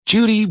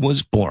Judy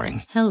was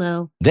boring.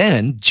 Hello.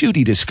 Then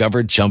Judy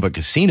discovered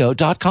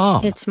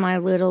ChumbaCasino.com. It's my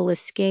little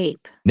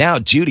escape. Now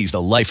Judy's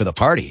the life of the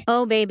party.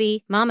 Oh,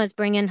 baby, mama's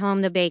bringing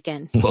home the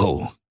bacon.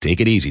 Whoa,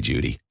 take it easy,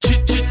 Judy.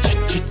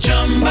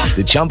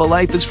 The Chumba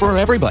life is for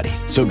everybody.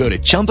 So go to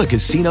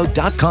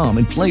ChumbaCasino.com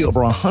and play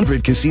over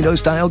 100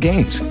 casino-style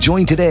games.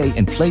 Join today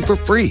and play for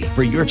free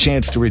for your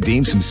chance to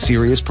redeem some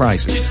serious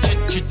prizes.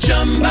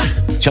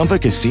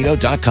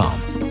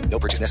 ChumbaCasino.com. No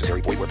purchase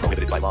necessary. Void where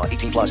prohibited by law.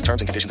 18 plus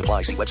terms and conditions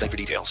apply. See website for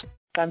details.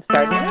 I'm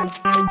starting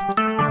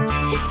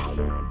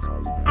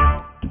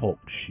Talk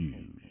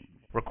shoes.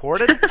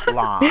 Recorded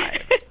live.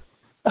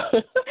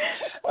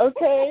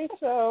 Okay,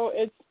 so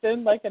it's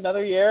been like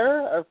another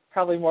year, or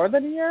probably more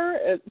than a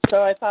year.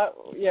 So I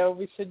thought,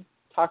 we should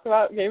talk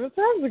about Game of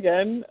Thrones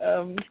again.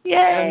 Yay!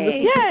 And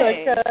this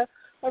Yay! is like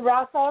a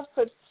wrap up.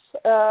 It's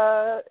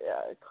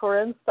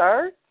Corinne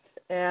start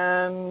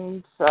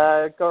and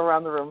go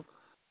around the room.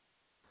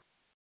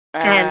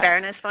 And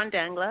Baroness von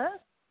Dangla.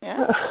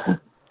 Yeah.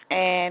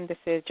 And this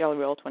is Jelly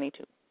Roll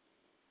 22.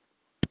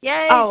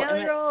 Yay,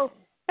 Jelly Roll.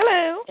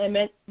 Hello. And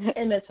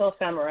Mental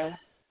Ephemera.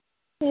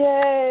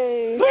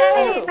 Yay!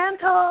 Yay,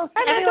 Mental.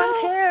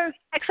 Everyone's here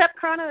except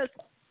Kronos.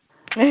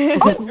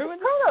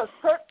 Kronos.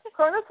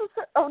 Kronos is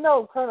there. Oh,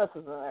 no, Kronos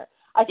isn't there.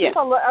 I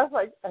was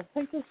like, I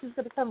think she's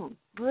going to come.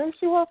 Maybe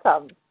she will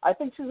come. I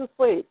think she's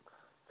asleep.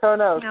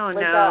 Kronos. Oh,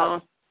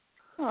 no.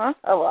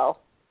 Oh,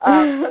 well.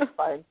 That's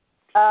fine.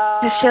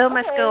 The show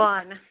must go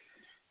on.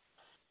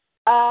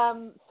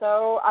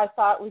 So I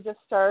thought we'd just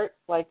start,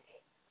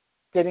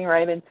 getting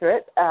right into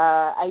it.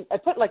 I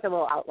put, a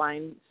little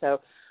outline.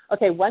 So,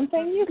 okay, one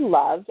thing you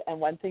loved and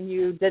one thing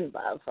you didn't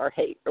love or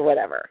hate or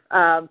whatever.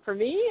 For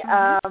me,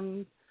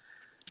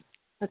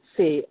 let's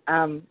see,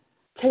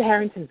 Kit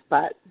Harington's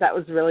butt. That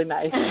was really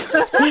nice.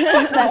 That's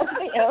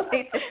the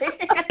only thing.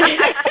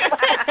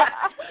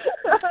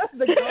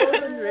 The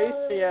golden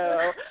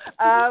ratio.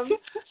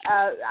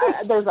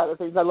 There's other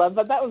things I love,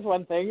 but that was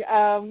one thing.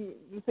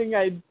 The thing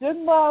I did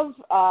love,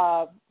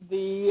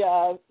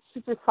 the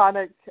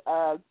supersonic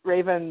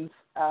ravens,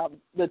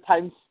 the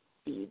time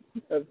speed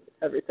of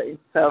everything.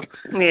 So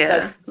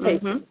yeah.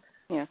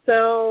 Yeah.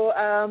 So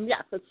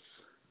that's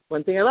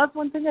one thing I loved,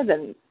 one thing I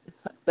didn't.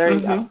 There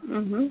you go.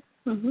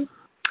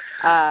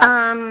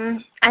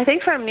 I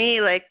think for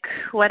me,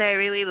 what I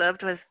really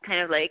loved was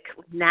kind of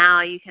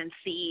now you can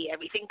see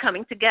everything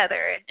coming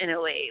together in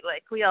a way.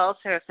 We all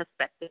sort of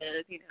suspected,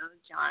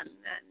 John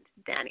and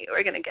Danny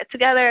were going to get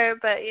together,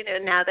 but,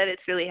 now that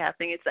it's really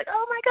happening, it's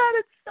oh my God,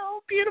 it's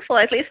so beautiful,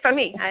 at least for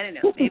me. I don't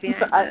know, maybe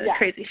I'm a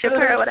crazy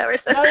shipper or whatever.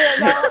 So.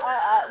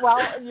 Well,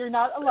 you're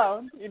not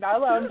alone.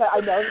 But I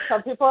know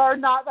some people are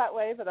not that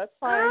way, but that's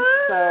fine.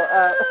 So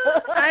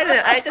I don't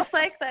know. I just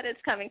like that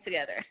it's coming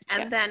together.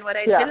 And then what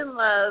I didn't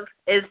love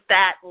is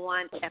that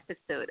one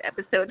episode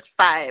 5.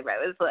 I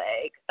was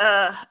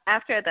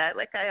after that,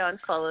 I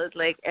unfollowed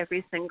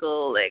every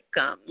single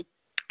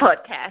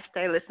podcast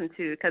I listened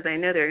to because I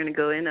know they're going to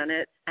go in on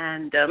it,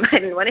 and I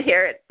didn't want to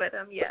hear it, but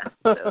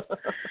so,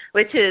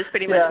 which is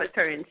pretty much what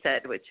Corinne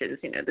said, which is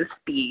the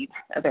speed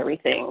of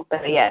everything.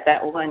 But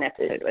that one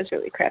episode was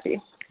really crappy.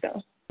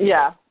 So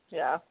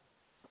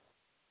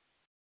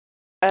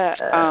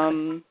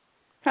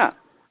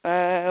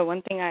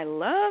one thing I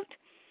loved.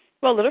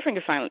 Well,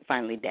 Littlefinger's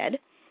finally dead.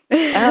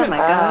 Oh my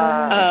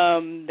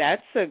God.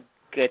 That's a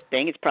good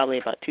thing. It's probably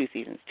about 2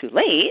 seasons too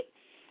late.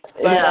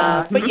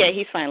 But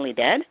he's finally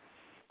dead.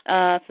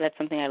 So that's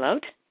something I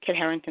loved. Kit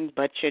Harington's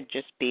butt should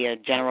just be a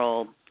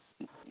general.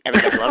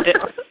 Everybody loved it.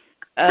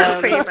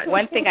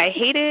 One thing I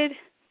hated.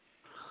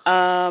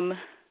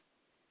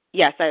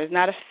 Yes, I was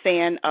not a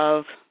fan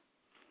of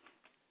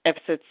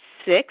episode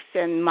 6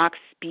 and Mach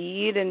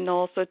speed and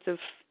all sorts of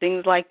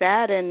things like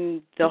that,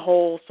 and the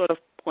whole sort of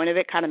point of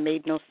it kind of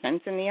made no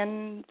sense in the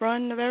end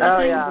run of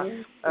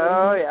everything.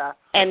 Oh yeah.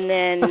 And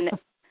then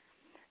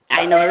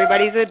I know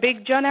everybody's a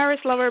big John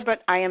Harris lover,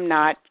 but I am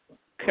not.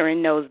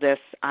 Corinne knows this.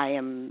 I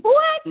am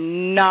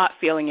not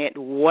feeling it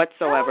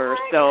whatsoever.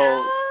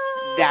 So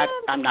that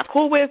I'm not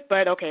cool with,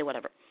 but okay,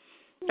 whatever.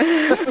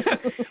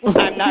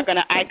 I'm not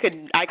gonna. I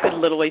could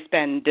literally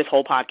spend this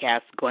whole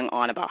podcast going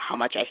on about how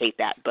much I hate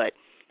that, but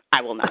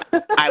I will not.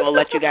 I will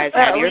let you guys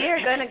have your.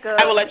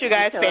 I will let you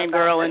guys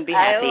fangirl and be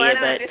happy.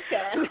 But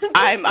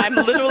I'm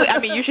literally. I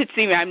mean, you should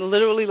see me. I'm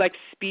literally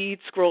speed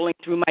scrolling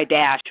through my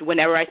dash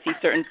whenever I see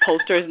certain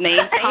posters'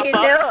 names pop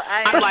up.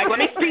 I'm like, let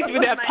me speed through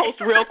that post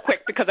real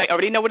quick because I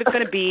already know what it's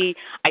going to be.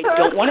 I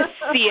don't want to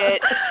see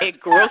it. It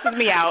grosses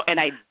me out, and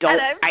I don't.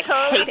 And I'm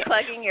totally hate it.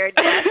 plugging your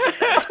dash.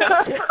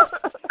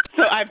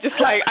 So I'm just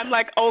I'm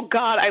like, oh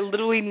God, I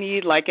literally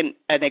need an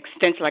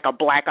extension, a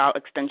blackout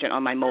extension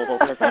on my mobile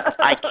because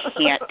I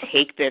can't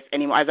take this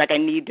anymore. I was like, I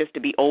need this to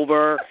be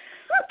over.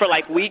 for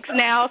like weeks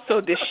now,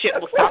 so this shit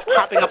will stop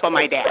popping up on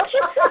my dash.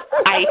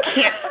 I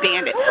can't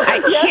stand it. I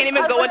can't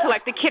even go into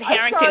like the Kit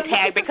Harington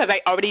tag because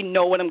I already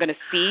know what I'm going to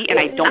see and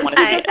I don't want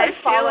to see it. I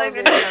feel like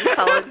I'm going to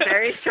unfollow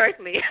very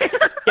shortly.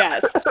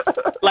 Yes.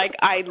 Like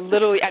I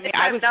literally, I mean,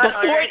 I was,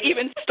 before it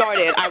even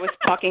started, I was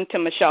talking to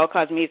Michelle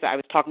Cosmeza. I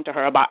was talking to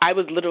her about, I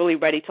was literally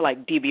ready to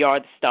like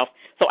DVR the stuff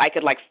so I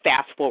could like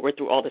fast forward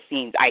through all the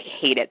scenes. I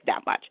hate it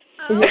that much.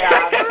 I heard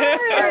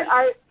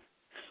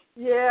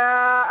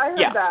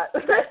that.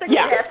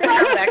 Yeah.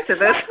 Come back to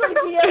this.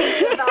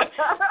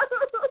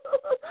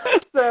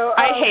 So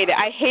I hate it.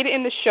 I hate it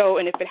in the show,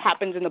 and if it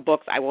happens in the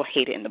books, I will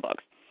hate it in the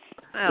books.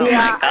 Oh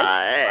my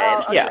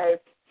God. Okay. Yeah.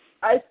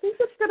 I think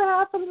it's going to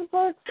happen in the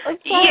books.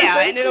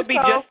 And it'll be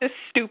just as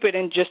stupid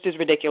and just as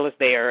ridiculous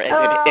there as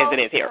it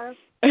is here.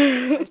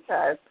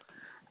 Okay.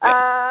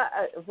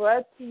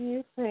 What do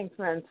you think,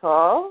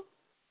 Mental?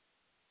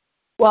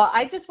 Well,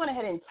 I just went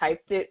ahead and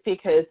typed it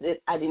because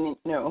I didn't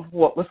know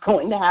what was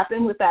going to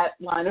happen with that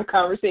line of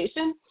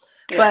conversation.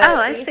 But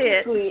I see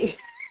it.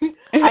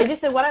 I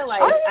just said what I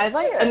like.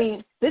 I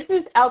mean, this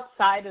is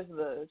outside of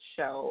the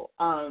show.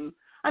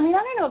 I mean,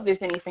 I don't know if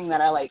there's anything that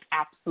I like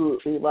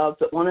absolutely love,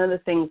 but one of the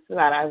things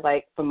that I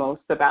like the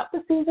most about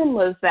the season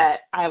was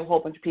that I have a whole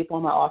bunch of people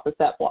in my office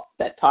that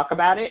talk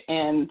about it,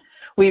 and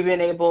we've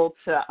been able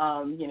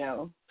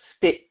to,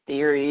 spit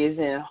theories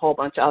and a whole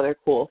bunch of other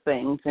cool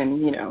things,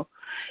 and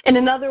in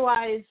an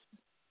otherwise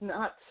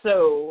not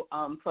so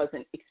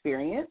pleasant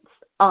experience.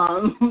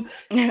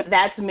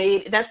 That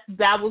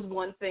was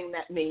one thing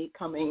that made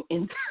coming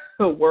into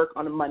work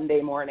on a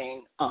Monday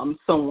morning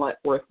somewhat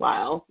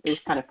worthwhile. It was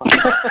kind of fun.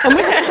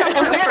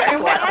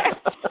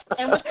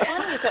 And what's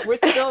funny is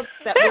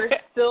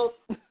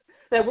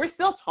that we're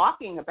still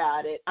talking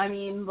about it. I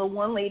mean, the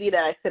one lady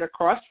that I sit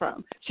across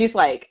from, she's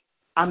like,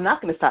 I'm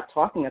not going to stop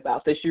talking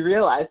about this. You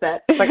realize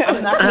that? Like,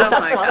 I'm not going to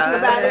stop talking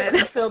about it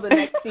until the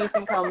next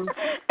season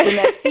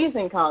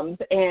comes.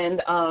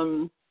 And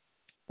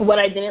what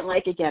I didn't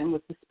like, again,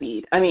 was the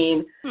speed. I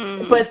mean,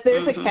 but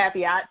there's a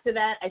caveat to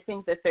that. I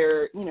think that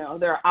there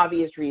are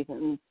obvious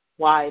reasons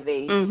why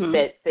they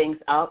set things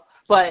up.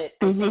 But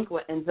I think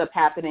what ends up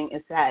happening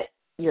is that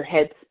your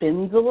head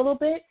spins a little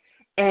bit.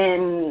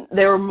 And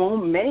there were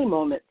many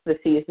moments this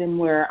season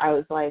where I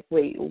was like,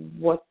 wait,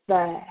 what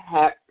the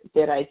heck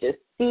did I just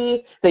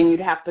see? Then you'd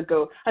have to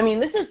go. I mean,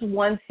 this is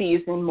one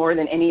season more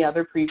than any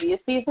other previous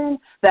season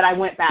that I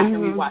went back and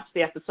rewatched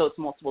the episodes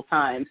multiple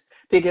times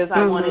because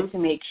I wanted to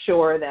make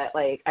sure that,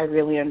 like, I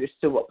really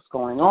understood what was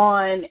going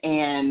on.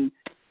 And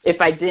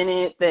if I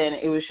didn't, then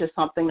it was just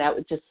something that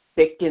would just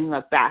stick in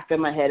the back of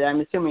my head.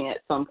 I'm assuming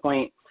at some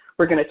point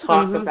we're going to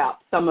talk about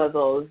some of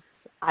those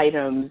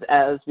items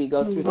as we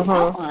go through the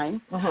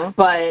outline.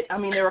 But, I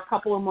mean, there were a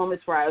couple of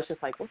moments where I was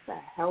just like, what the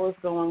hell is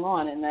going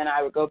on? And then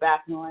I would go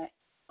back and like,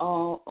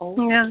 oh,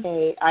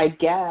 okay, I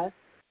guess.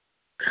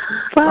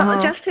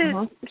 Well, just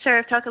to sort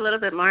of talk a little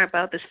bit more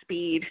about the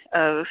speed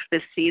of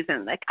this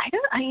season, like,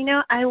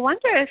 I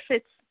wonder if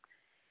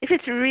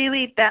it's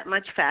really that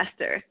much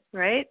faster,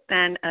 right,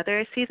 than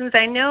other seasons.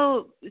 I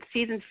know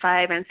season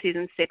 5 and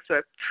season 6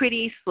 were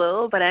pretty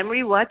slow, but I'm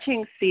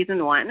rewatching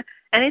season 1,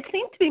 and it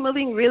seemed to be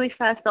moving really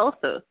fast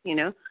also,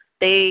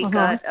 They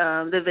got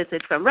the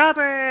visit from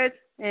Robert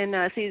in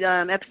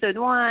episode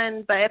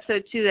 1. By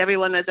episode 2,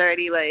 everyone was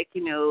already, like,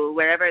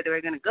 wherever they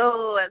were going to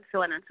go and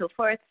so on and so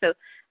forth. So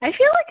I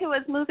feel like it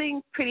was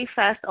moving pretty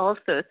fast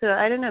also. So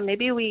I don't know,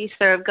 maybe we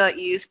sort of got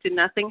used to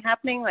nothing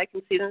happening like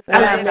in season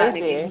 5,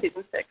 maybe in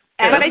season 6.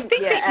 But I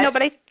think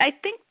I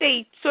think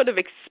they sort of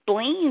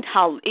explained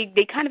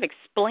they kind of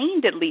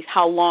explained at least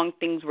how long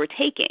things were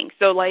taking.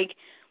 So like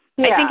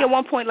I think at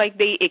one point like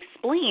they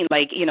explained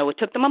like it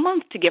took them a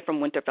month to get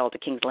from Winterfell to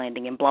King's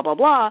Landing and blah blah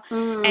blah,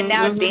 and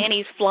now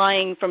Dany's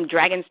flying from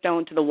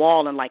Dragonstone to the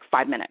Wall in like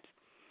 5 minutes.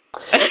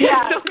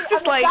 Yeah, so it's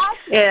just like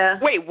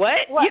wait,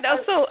 what?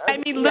 So I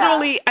mean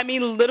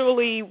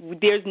literally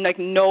there's like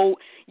no,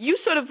 you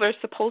sort of are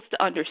supposed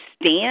to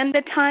understand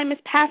that time is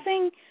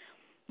passing.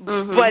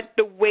 But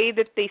the way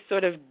that they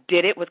sort of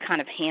did it was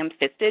kind of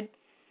ham-fisted.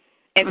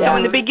 And so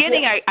in the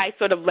beginning, I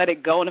sort of let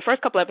it go. In the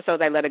first couple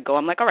episodes, I let it go.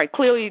 I'm like, all right,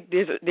 clearly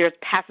there's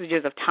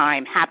passages of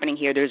time happening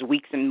here. There's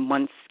weeks and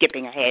months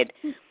skipping ahead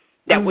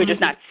that we're just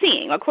not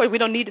seeing. Of course, we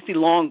don't need to see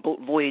long boat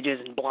voyages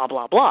and blah,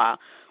 blah, blah.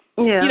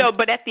 Yeah.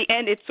 But at the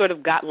end, it sort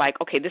of got like,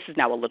 okay, this is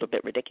now a little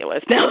bit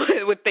ridiculous now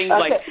with things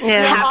like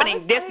happening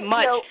honestly, this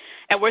much.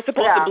 And we're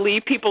supposed to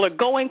believe people are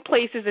going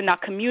places and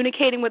not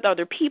communicating with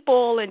other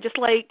people and just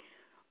like,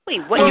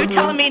 wait, what you're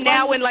telling me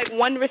now in, like,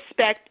 one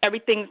respect,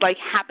 everything's, like,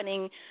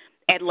 happening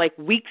at, like,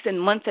 weeks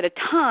and months at a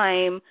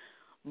time,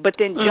 but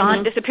then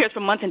John disappears for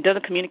months and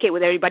doesn't communicate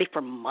with everybody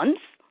for months?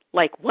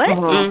 Like, what?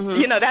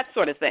 That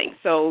sort of thing.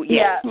 So,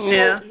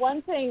 So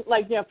one thing,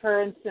 like,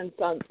 for instance,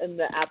 in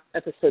the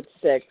episode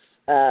 6,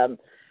 that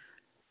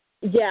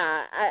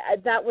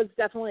was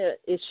definitely an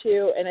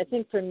issue, and I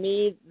think for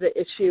me the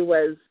issue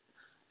was,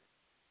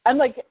 I'm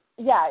like,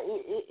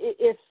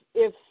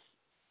 if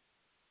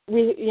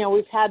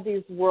we've had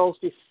these worlds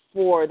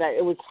before that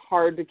it was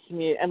hard to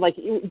communicate, and like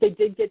they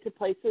did get to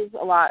places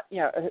a lot,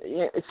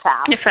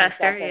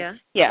 faster,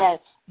 yeah.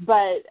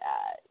 But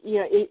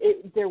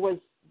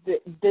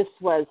this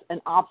was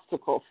an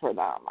obstacle for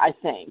them, I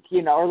think,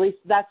 or at least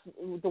that's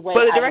the way.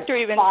 Well, the director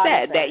even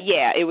said that,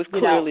 it was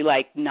clearly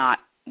like not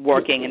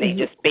working, and they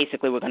just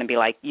basically were going to be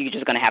like, you're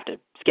just going to have to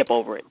skip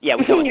over it. Yeah,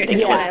 we know it's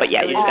ridiculous, but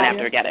you're just going to have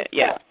to forget it.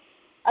 Yeah.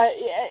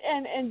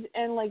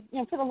 And like,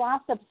 for the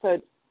last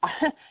episode,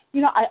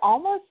 I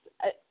almost,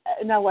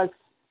 and I was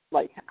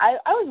like, I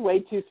was way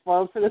too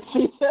spoiled for this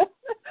season.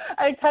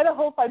 I kind of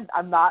hope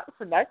I'm not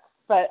for next.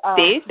 But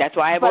see, that's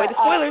why I avoid the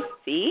spoilers.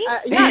 See?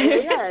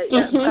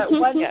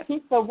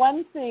 The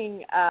one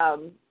thing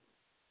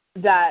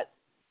that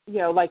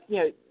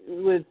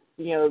with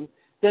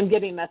them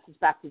getting message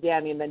back to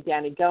Danny and then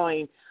Danny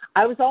going,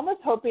 I was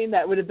almost hoping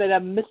that would have been a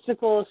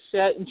mystical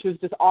shit and she was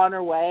just on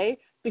her way,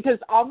 because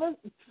almost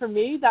for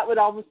me that would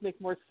almost make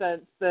more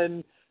sense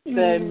than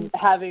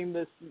having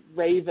this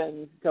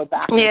Raven go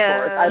back and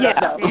forth. I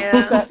don't know.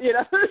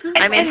 Yeah.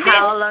 I mean,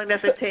 how long does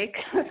it take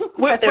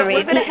for the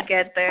Raven to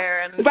get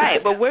there?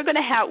 Right, but we're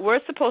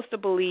supposed to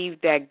believe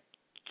that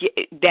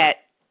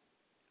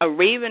a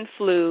Raven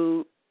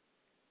flew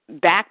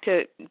back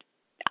to.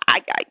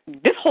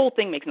 This whole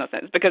thing makes no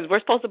sense, because we're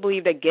supposed to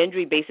believe that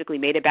Gendry basically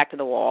made it back to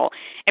the wall,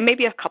 and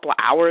maybe a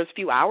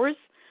few hours,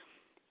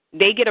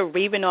 they get a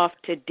Raven off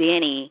to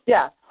Danny,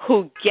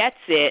 who gets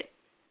it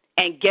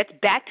and gets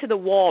back to the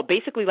wall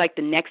basically like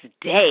the next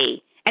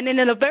day. And then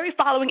in the very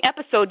following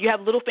episode, you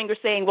have Littlefinger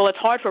saying, well, it's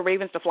hard for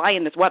ravens to fly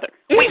in this weather.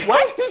 Wait,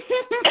 what? We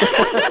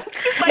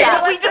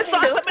just saw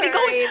somebody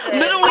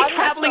literally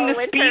traveling the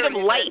speed of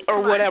light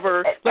or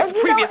whatever, like the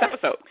previous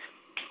episode.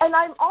 And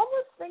I'm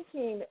almost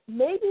thinking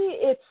maybe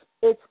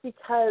it's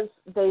because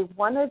they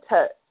wanted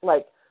to,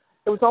 like,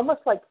 it was almost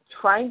like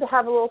trying to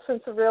have a little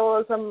sense of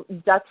realism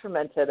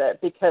detrimented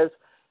it, because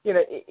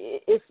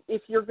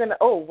if you're going to,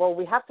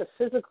 we have to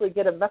physically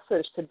get a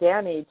message to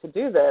Danny to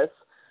do this,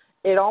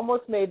 it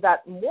almost made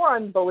that more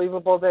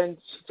unbelievable than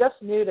she just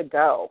knew to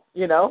go,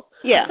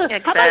 Yeah.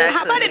 Exactly.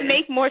 How about it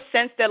make more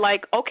sense that,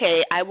 like,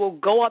 okay, I will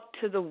go up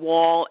to the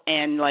wall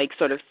and, like,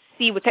 sort of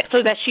see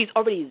so that she's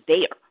already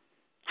there.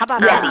 How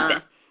about that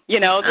even?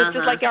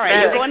 Just like, all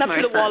right, you're going up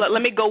to the wall.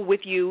 Let me go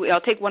with you.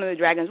 I'll take one of the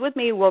dragons with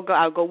me.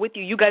 I'll go with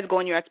you. You guys go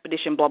on your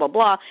expedition, blah, blah,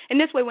 blah. And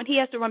this way, when he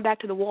has to run back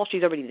to the wall,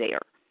 she's already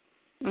there.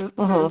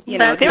 Mm-hmm.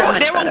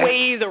 There were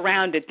ways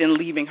around it than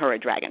leaving her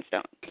at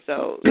Dragonstone.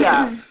 So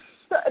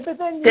but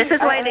then this is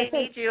why they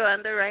need you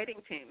on the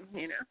writing team,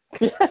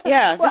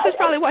 Yeah, this is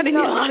probably why they need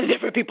a lot of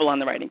different people on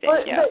the writing team.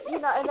 But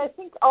and I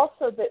think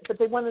also that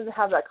they wanted to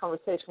have that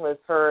conversation with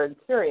her and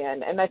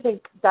Tyrion, and I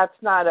think that's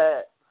not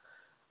a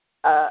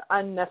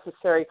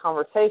unnecessary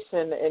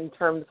conversation in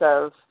terms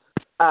of,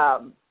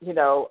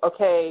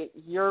 okay,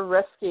 you're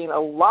risking a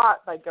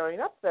lot by going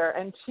up there,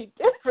 and she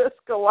did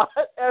risk a lot,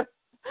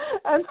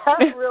 and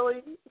that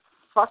really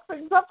fucked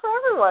things up for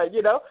everyone,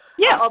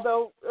 Yeah.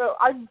 Although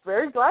I'm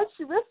very glad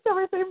she risked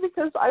everything,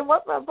 because I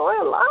want my boy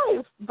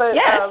alive. But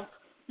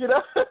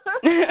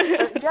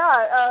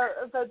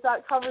but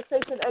that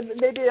conversation, and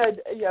maybe a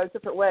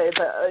different way,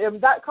 but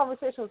that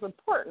conversation was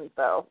important,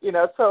 though.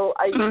 So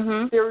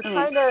they were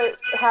trying to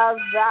have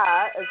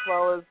that as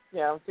well as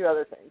do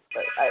other things.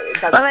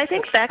 But I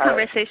think that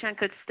conversation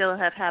could still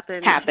have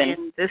happened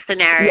in the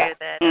scenario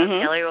that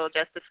Kelly Roll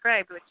just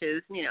described, which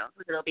is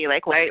it'll be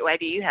like, why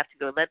do you have to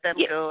go? Let them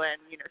go and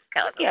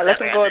scout. Let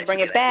them go and bring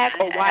it back,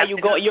 or why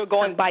you're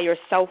going by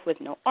yourself with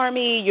no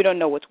army? You don't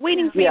know what's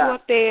waiting for you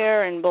up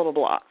there, and blah blah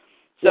blah.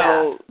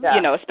 So,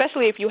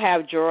 especially if you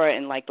have Jorah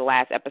in, like, the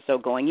last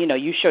episode going,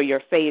 you show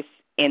your face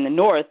in the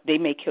north, they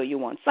may kill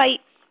you on sight,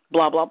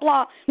 blah, blah,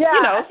 blah.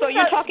 Yeah, so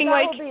you're talking that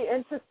like... That will be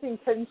interesting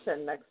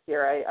tension next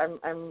year.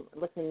 I'm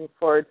looking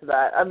forward to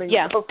that. I mean,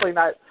 hopefully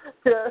not.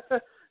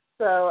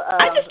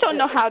 I just don't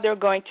know how they're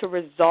going to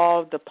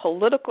resolve the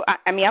political...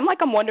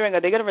 I'm wondering,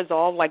 are they going to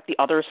resolve, like, the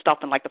other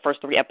stuff in, like, the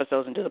first 3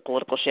 episodes and do the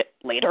political shit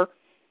later?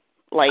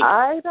 Like,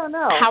 I don't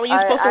know. How are you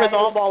supposed to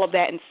resolve all of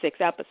that in 6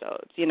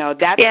 episodes?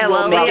 That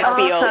will make it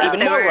feel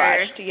even more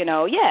rushed,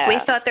 We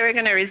thought they were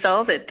going to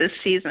resolve it this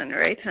season,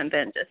 right? And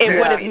then just... It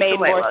would have made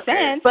more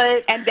sense.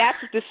 And that's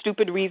the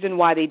stupid reason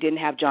why they didn't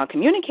have Jon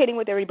communicating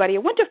with everybody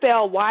at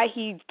Winterfell, why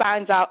he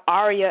finds out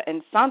Arya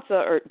and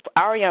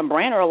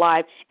Bran are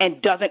alive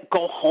and doesn't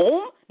go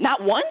home?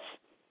 Not once?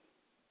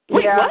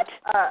 Wait, what?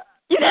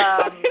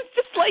 It's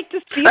just like to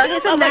see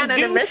this on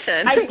a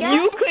mission.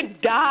 You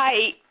could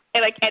die...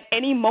 And, like, at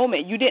any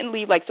moment, you didn't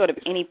leave, like, sort of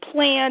any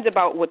plans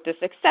about what the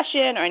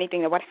succession or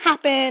anything that would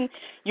happen.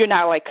 You're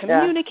not, like,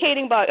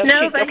 communicating about,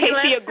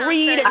 she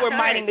agreed, and we're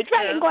mining the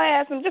dragon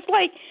glass. And just,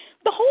 like,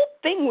 the whole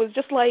thing was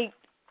just, like,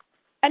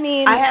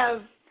 I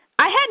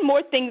had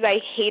more things I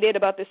hated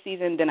about this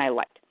season than I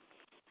liked.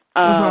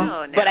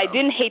 But I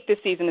didn't hate this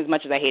season as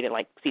much as I hated,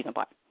 like, season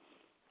 5.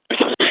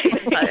 Okay.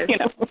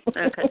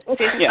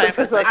 Season 5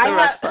 was, like, the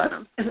rock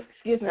bottom.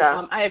 Excuse me.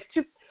 I have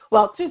 2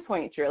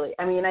 points, really.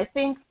 I mean, I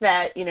think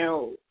that,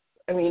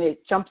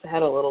 it jumps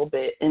ahead a little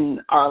bit in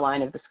our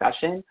line of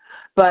discussion,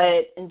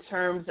 but in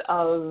terms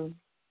of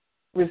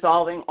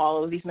resolving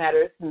all of these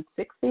matters in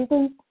 6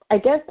 seasons, I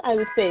guess I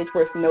would say it's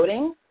worth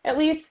noting, at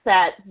least,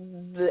 that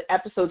the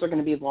episodes are going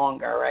to be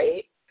longer,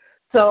 right?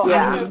 So I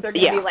don't know if they're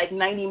going to be like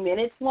 90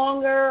 minutes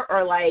longer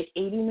or like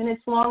 80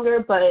 minutes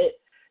longer, but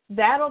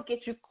that'll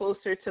get you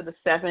closer to the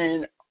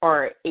 7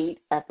 or 8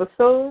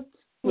 episodes,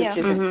 which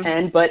isn't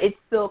 10, but it's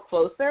still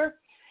closer.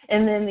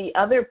 And then the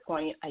other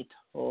point, I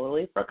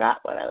totally forgot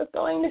what I was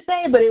going to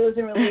say, but it was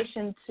in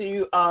relation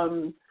to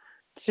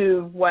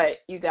what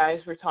you guys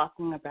were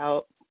talking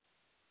about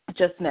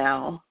just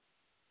now.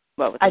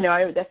 What was I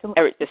know that's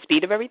the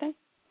speed of everything.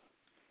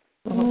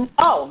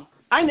 Oh,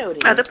 I know it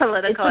is. The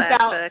political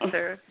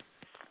aspects.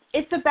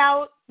 It's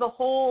about the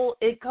whole.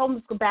 It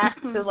comes back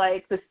to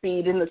like the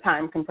speed and the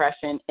time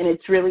compression, and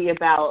it's really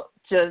about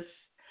just,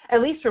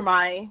 at least for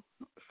my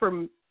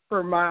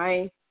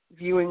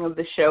viewing of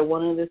the show,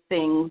 one of the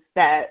things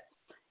that,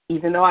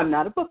 even though I'm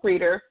not a book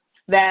reader,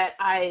 that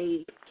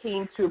I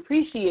came to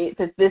appreciate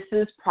that this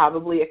is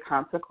probably a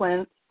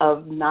consequence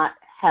of not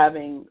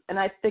having, and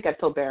I think I've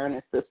told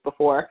Baroness this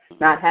before,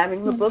 not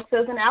having the books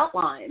as an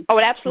outline. Oh,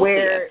 it absolutely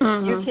where is.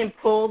 You can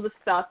pull the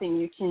stuff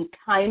and you can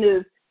kind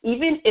of,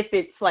 even if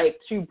it's like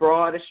too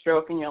broad a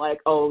stroke and you're like,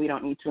 oh, we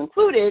don't need to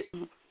include it,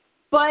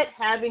 but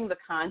having the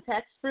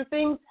context for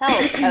things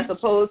helps, as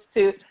opposed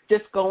to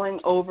just going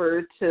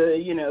over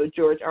to,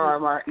 George R.R.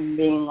 Martin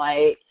being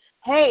like,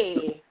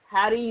 hey,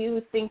 how do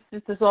you think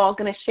this is all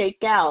going to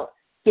shake out?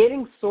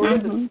 Getting sort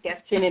of a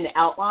sketch in an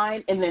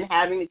outline and then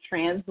having to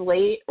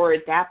translate or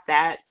adapt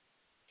that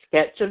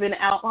sketch of an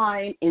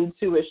outline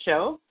into a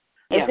show.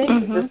 I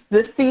think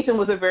this season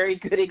was a very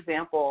good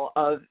example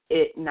of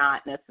it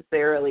not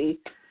necessarily,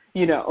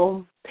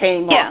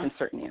 paying off in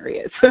certain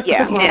areas. I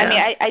mean,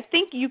 I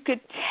think you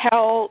could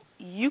tell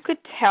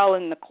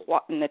in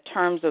the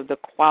terms of the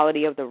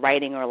quality of the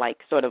writing or like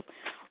sort of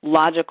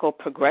logical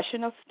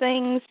progression of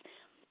things,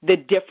 the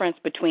difference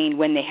between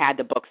when they had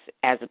the books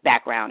as a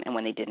background and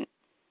when they didn't.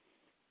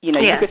 You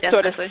could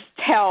sort of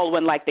tell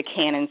when like the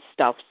canon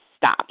stuff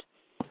stopped.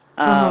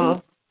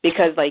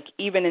 Because like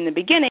even in the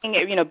beginning,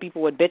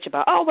 people would bitch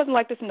about, oh, it wasn't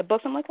like this in the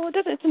books. I'm like, well, it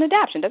doesn't. It's an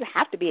adaptation. It doesn't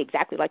have to be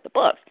exactly like the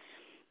books.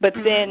 But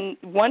then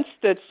once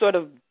the sort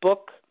of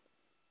book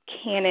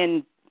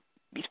canon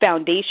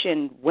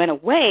foundation went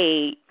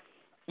away,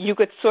 you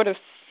could sort of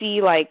see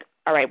like,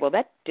 all right, well,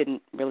 that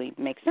didn't really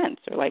make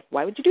sense, or like,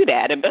 why would you do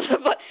that? And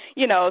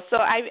so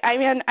I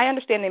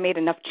understand they made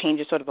enough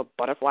changes, sort of a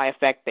butterfly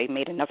effect. They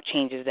made enough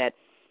changes that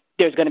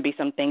there's going to be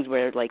some things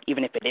where, like,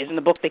 even if it is in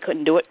the book, they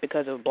couldn't do it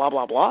because of blah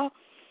blah blah.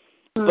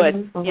 But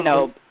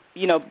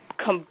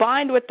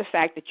combined with the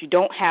fact that you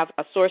don't have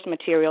a source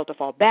material to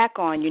fall back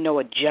on,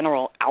 a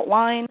general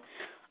outline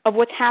of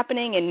what's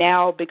happening, and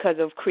now because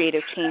of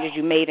creative changes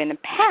you made in the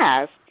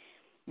past,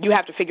 you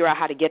have to figure out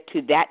how to get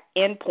to that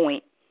end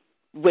point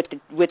with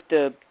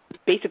the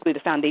basically the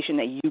foundation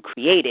that you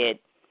created.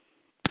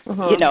 A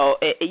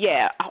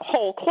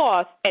whole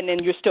cloth, and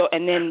then you're still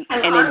and then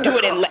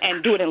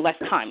do it in less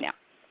time now.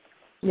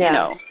 I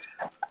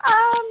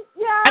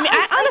mean,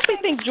 I honestly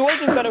think George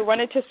is going to run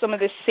into some of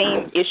the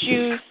same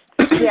issues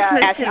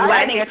as he's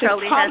writing. It's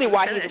probably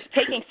why he's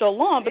taking so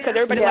long, because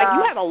everybody's like,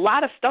 you have a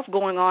lot of stuff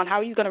going on. How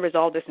are you going to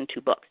resolve this in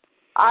 2 books?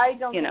 I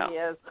don't think he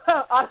is.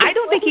 I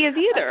don't think he is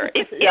either.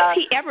 If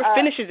he ever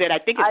finishes it, I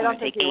think it's going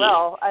to take 8.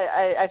 Will.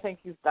 I think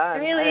he's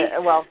done. Really?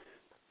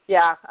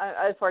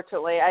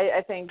 Unfortunately,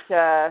 I think.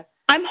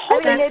 I'm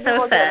hoping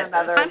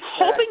I'm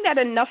hoping that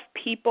enough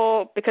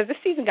people, because this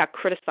season got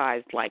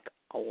criticized like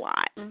a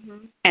lot,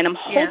 and I'm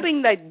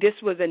hoping that this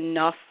was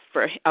enough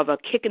of a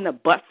kick in the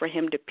butt for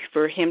him to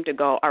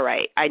go, all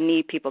right, I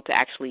need people to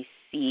actually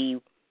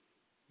see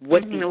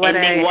what the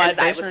ending was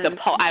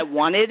I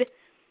wanted,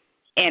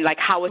 and like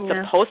how it's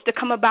supposed to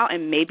come about,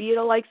 and maybe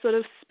it'll like sort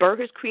of spur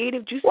his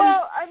creative juices.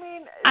 Well, I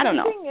mean, I don't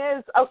know.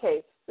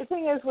 The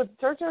thing is with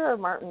George R.R.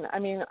 Martin, I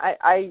mean,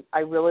 I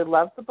really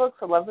love the books.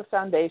 I love the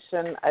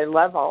foundation. I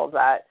love all of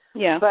that.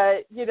 Yeah.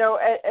 But,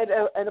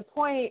 at a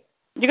point,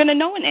 you're going to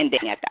know an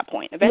ending at that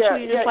point.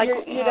 Eventually, you're just like,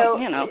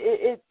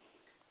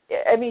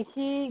 I mean,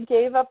 he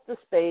gave up this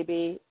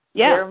baby.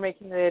 Yeah. They're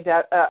making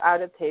the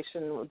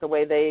adaptation the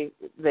way the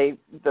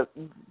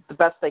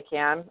best they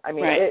can. I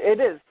mean, it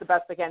is the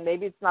best they can.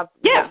 Maybe it's not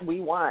what we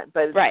want,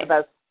 but it's the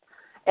best.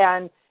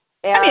 And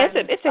I mean,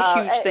 it's a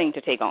huge thing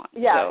to take on.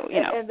 Yeah. So,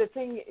 and the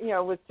thing,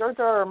 with George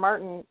R.R.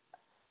 Martin,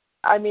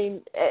 I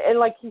mean, and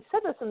like he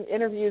said this in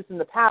interviews in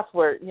the past,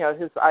 where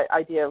his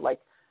idea of like,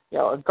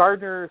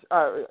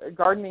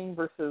 gardening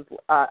versus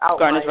outline.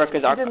 Gardeners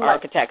versus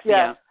architects.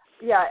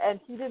 Yeah, and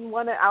he didn't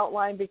want to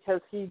outline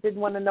because he didn't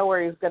want to know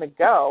where he was going to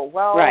go.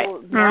 Well,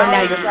 but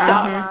now you're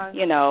stuck,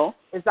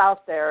 is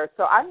out there.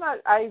 So I'm like,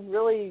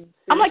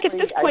 at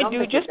this point,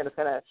 dude, just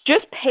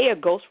pay a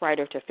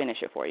ghostwriter to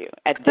finish it for you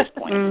at this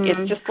point.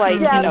 It's just like,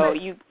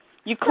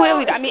 you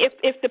clearly, I mean,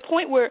 if the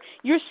point where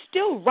you're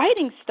still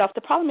writing stuff,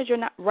 the problem is you're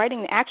not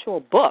writing the actual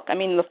book. I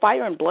mean, the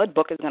Fire and Blood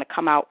book is going to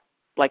come out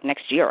like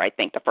next year, I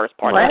think, the first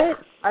part of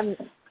it.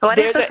 What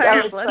is the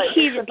first book?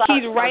 He's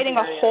writing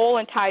a whole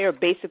entire,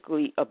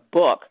 basically, a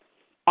book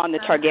on the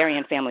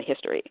Targaryen family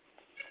history.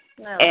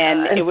 No.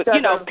 And it was,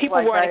 you know,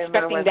 people weren't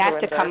expecting that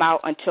to come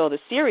out until the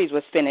series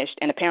was finished,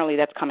 and apparently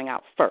that's coming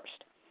out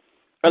first.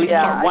 Or at least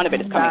part one of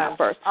it is coming out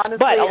first. Honestly,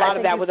 but a lot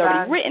of that was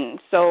already written,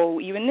 so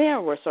even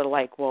there we're sort of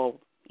like, well,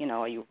 you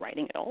know, are you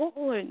writing it all?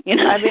 Or, you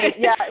know? I mean,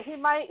 yeah, he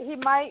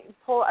might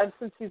pull,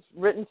 since he's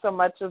written so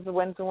much of The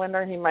Winds of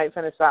Winter, he might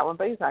finish that one,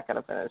 but he's not going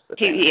to finish the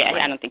thing. Yeah,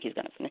 I don't think he's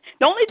going to finish.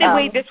 The only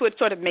way this would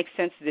sort of make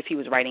sense is if he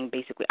was writing,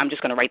 basically, I'm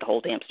just going to write the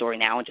whole damn story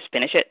now and just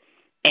finish it,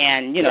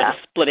 and, you know,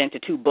 just split it into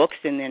 2 books,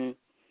 and then,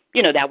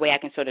 you know, that way I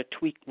can sort of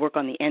work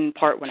on the end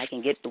part when I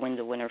can get The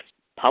Winds of Winter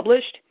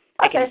published.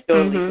 I can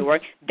still leave the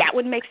work. That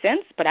would make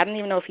sense, but I don't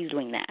even know if he's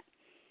doing that.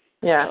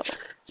 Yeah.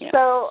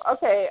 So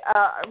okay,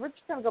 we're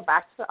just going to go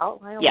back to the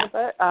outline a little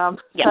bit.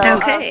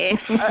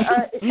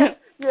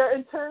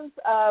 In terms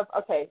of,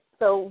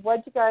 so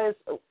what you guys,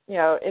 you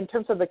know, in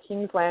terms of the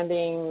King's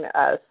Landing,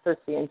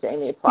 Cersei and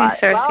Jaime plot.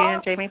 Cersei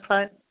and Jaime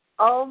plot.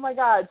 Oh, my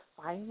God.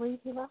 Finally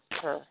he left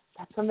her.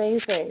 That's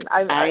amazing.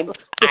 I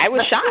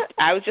was shocked.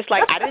 I was just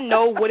like, I didn't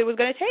know what it was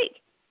going to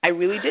take. I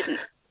really didn't.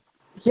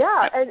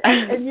 Yeah,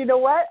 and you know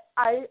what?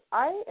 I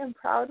am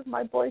proud of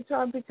my boy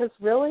John, because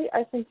really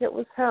I think it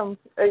was him.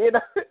 You know,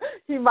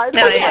 he might be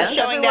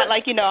showing that,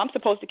 like, you know, I'm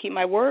supposed to keep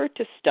my word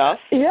to stuff.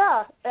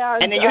 Yeah,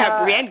 and then you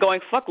have Brienne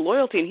going, fuck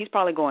loyalty, and he's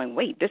probably going,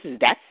 wait, this is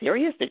that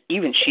serious? That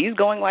even she's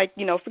going like,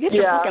 you know, forget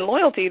your fucking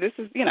loyalty. This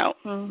is, you know.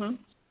 Mm-hmm.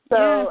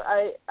 So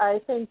I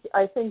think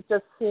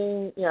just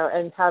seeing, you know,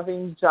 and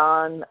having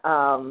John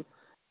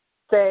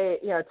say,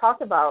 you know,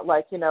 talk about,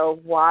 like, you know,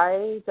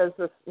 why does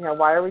this, you know,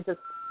 why are we just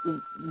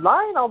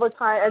lying all the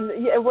time?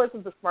 And it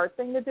wasn't the smart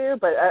thing to do,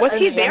 but was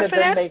he there for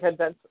that?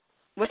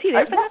 Was he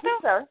there for that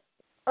though?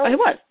 Oh, he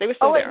was. They were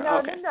still there. No,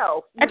 okay.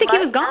 No. I think he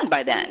was gone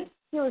by then.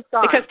 He was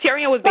gone because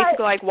Tyrion was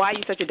basically like, "Why are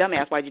you such a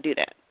dumbass? Why'd you do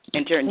that?"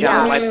 And John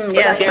was like,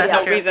 "There's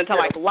no reason to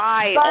like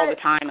lie all the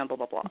time and blah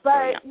blah blah."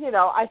 But you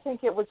know, I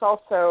think it was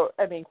also.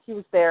 I mean, he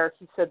was there.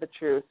 He said the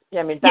truth.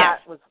 I mean,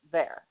 that was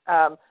there.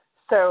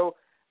 So,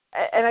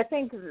 and I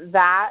think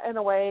that in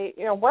a way,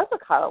 you know, was a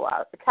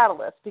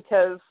catalyst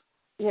because.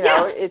 You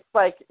know, it's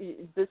like,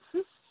 this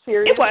is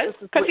serious. It was,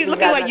 because he's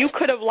looking like you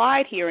could have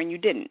lied here and you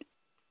didn't.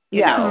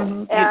 You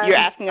know, you're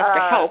asking us for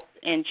help,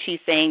 and she's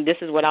saying, this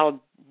is what I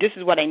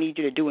need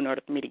you to do in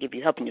order for me to give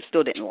you help, and you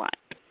still didn't lie.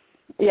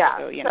 Yeah.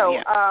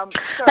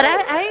 But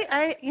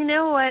I, you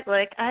know what,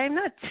 like, I'm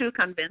not too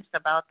convinced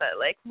about that.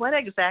 Like, what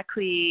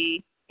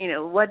exactly, you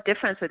know, what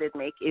difference would it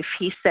make if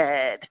he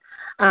said,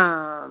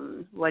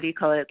 what do you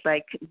call it,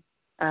 like,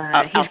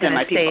 he's going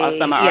to stay. I'm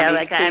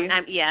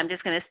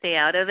just going to stay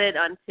out of it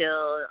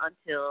until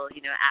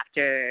you know,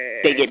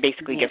 after they get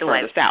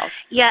further south.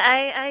 Yeah,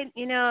 I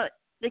you know,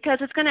 because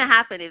it's going to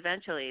happen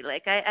eventually.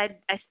 Like I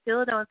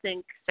still don't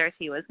think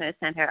Cersei was going to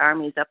send her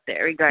armies up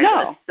there regardless.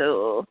 No.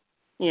 So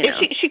you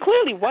know. She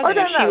clearly wasn't.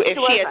 If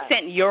she had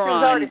sent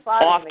Euron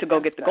off to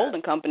go get the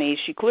Golden Company,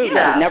 she clearly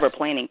was never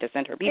planning to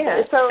send her people.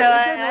 Yeah, so it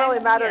didn't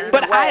really matter.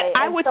 But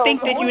I would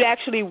think that you'd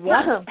actually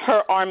want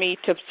her army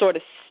to sort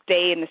of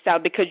stay in the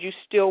South, because you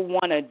still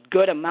want a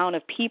good amount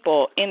of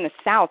people in the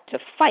South to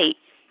fight.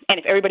 And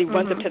if everybody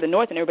runs up to the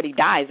North and everybody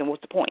dies, then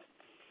what's the point?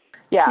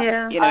 Yeah.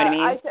 You know what I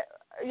mean?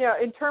 You know,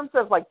 in terms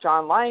of like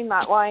John lying,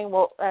 not lying,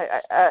 well,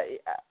 I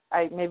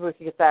maybe we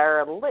could get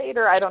there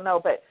later. I don't know,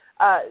 but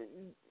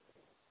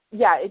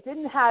yeah, it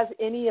didn't have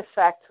any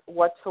effect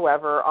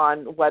whatsoever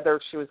on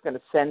whether she was going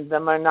to send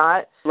them or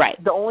not.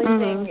 Right. The only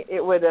thing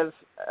it would have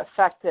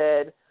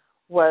affected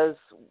was,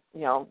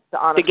 you know,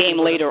 the game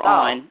later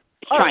on.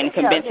 Trying to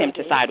convince him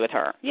to side with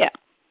her. Yeah.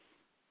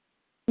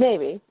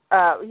 Maybe.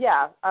 But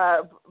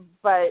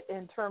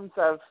in terms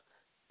of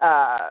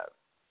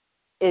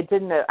it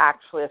didn't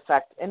actually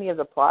affect any of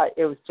the plot.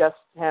 It was just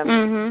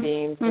him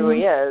being who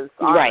he is.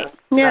 Right.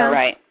 Yeah.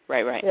 Right.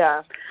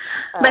 Yeah.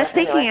 But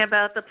thinking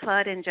about the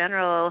plot in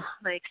general,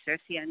 like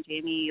Cersei and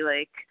Jaime,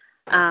 like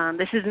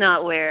this is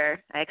not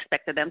where I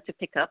expected them to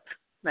pick up.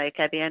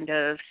 Like at the end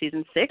of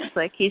season 6,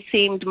 like he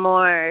seemed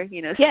more,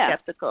 you know,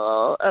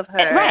 skeptical of her,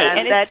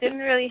 and that didn't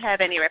really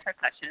have any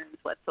repercussions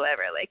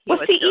whatsoever. Like he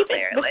was still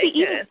there.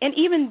 And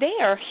even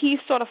there, he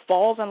sort of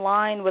falls in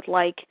line with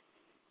like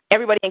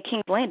everybody in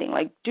King's Landing.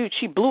 Like, dude,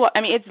 she blew up. I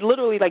mean, it's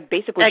literally like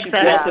basically she blew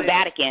up the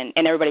Vatican,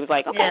 and everybody was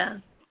like,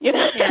 okay. You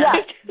know?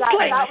 That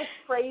was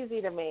crazy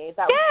to me.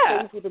 That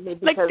was crazy to me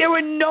because like there were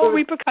no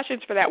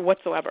repercussions for that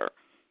whatsoever.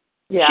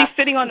 Yeah, she's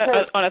sitting on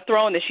a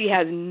throne that she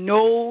has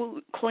no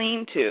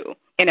claim to,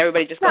 and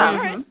everybody just goes, all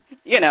right,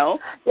 you know.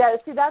 Yeah,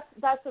 see, that's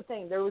the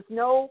thing. There was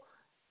no.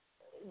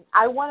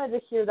 I wanted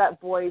to hear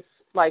that voice,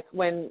 like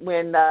when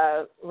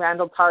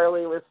Randall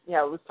Tarley was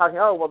talking.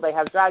 Oh, well, they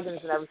have dragons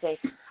and everything.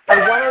 I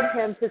wanted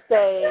him to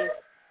say,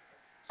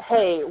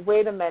 "Hey,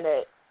 wait a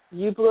minute.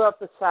 You blew up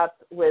the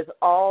Sept with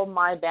all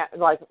my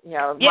my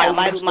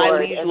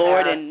liege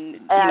lord and you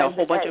know a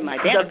whole bunch of my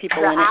bandit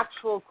people in it.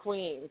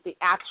 The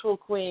actual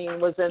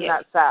queen was in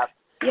that Sept.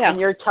 Yeah. And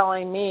you're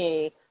telling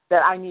me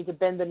that I need to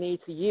bend the knee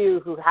to you,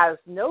 who has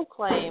no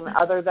claim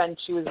other than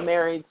she was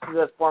married to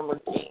the former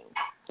king.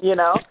 You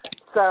know,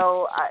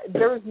 So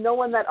there was no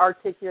one that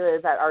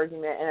articulated that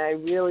argument, and I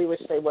really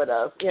wish they would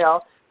have,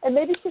 And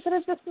maybe she could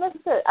have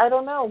dismissed it. I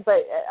don't know,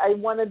 but I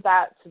wanted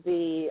that to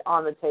be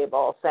on the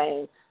table,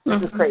 saying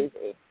this is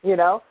crazy,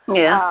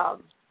 Yeah.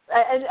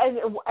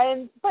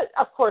 But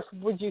of course,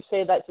 would you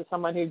say that to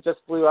someone who just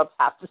blew up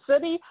half the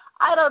city?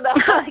 I don't know.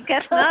 I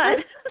guess not.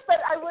 But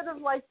I would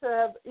have liked to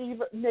have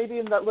maybe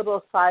in that little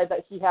aside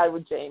that he had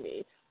with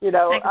Jamie,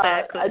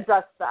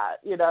 address that,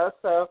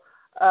 So.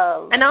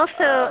 And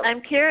also,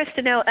 I'm curious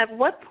to know, at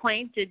what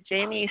point did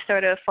Jamie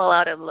sort of fall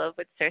out of love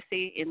with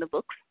Cersei in the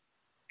books?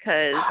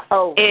 Because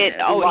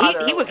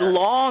he was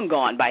long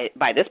gone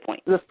by this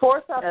point. The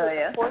fourth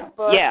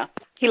book. Yeah,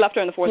 he left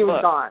her in the fourth book. He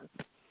was gone.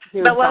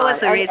 But what was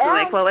the reason?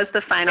 What was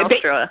the final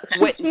straw?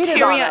 When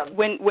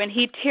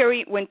he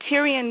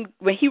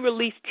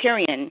released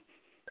Tyrion,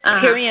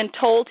 Tyrion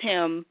told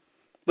him.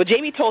 Well,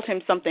 Jamie told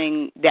him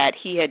something that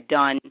he had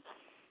done.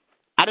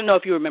 I don't know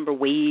if you remember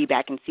way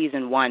back in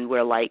season 1,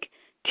 where like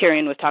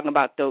Tyrion was talking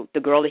about the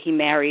girl that he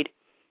married,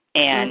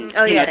 and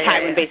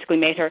Tywin basically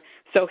made her.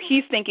 So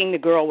he's thinking the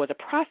girl was a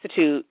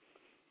prostitute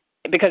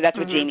because that's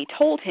what Jamie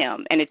told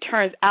him, and it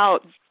turns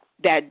out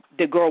that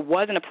the girl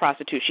wasn't a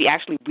prostitute. She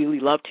actually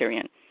really loved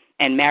Tyrion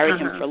and married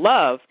him for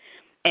love.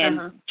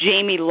 And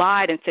Jamie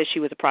lied and said she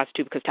was a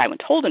prostitute because Tywin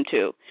told him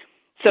to.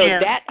 So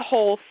that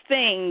whole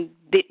thing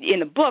in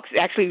the books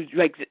actually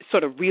like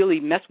sort of really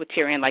messed with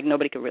Tyrion, like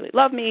nobody could really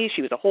love me.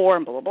 She was a whore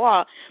and blah, blah,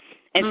 blah.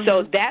 And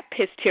so that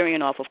pissed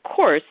Tyrion off, of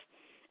course,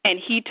 and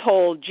he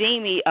told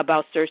Jamie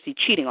about Cersei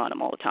cheating on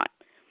him all the time.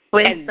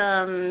 With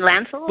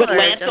Lancel? With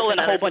Lancel and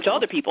a whole bunch of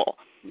other people.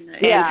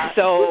 Yeah. And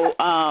so,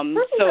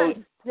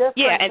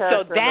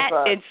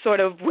 and sort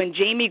of when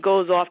Jamie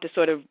goes off to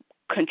sort of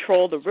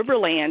control the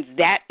Riverlands,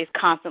 that is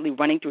constantly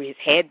running through his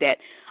head that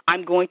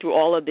I'm going through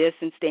all of this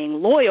and staying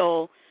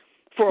loyal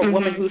for a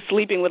woman who's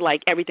sleeping with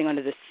like everything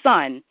under the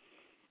sun.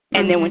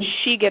 And then when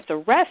she gets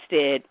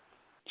arrested,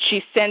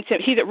 she sends him,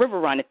 he's at River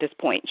Run at this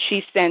point.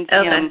 She sends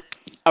him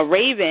a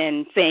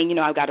raven saying,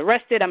 I got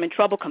arrested, I'm in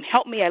trouble, come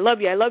help me, I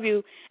love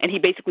you. And he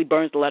basically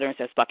burns the letter and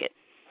says, fuck it.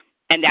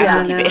 And that's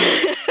what he did.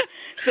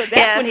 So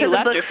that's when he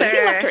left her. So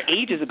he left her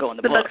ages ago in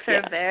the books. The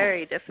books are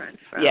very different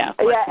from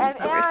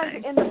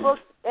and in the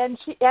books, and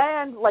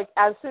like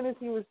as soon as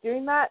he was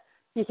doing that,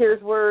 he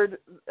hears word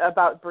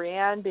about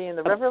Brienne being in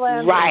the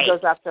Riverlands, and he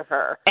goes after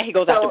her. And he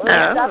goes after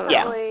Brienne.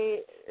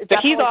 So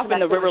he's off in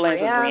the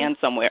Riverlands with Brienne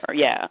somewhere,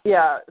 Yeah,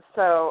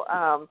 so,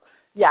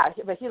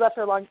 but he left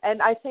her alone.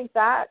 And I think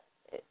that,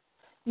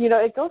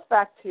 it goes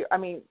back to,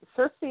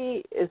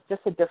 Cersei is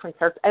just a different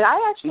character. And I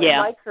actually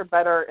like her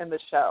better in the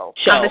show.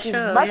 She's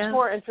much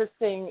more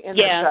interesting in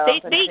the show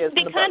than she is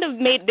in the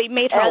book. They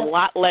made her a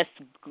lot less,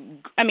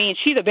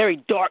 she's a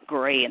very dark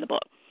gray in the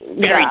book.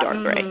 Very dark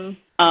gray.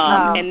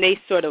 And they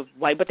sort of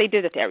but they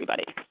did it to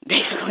everybody,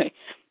 basically.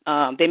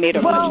 They made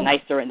her much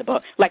nicer in the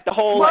book. Like the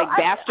whole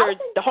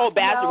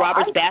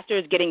Robert's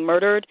bastards getting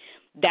murdered,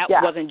 that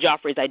wasn't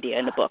Joffrey's idea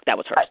in the book. That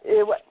was hers.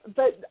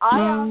 But I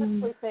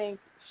honestly think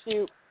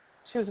she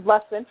was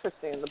less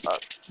interesting in the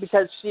book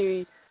because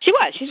she's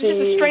just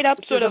a straight up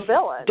sort of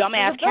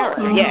dumbass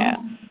character.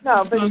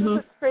 No, but she's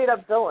a straight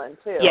up villain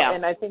too.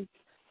 And I think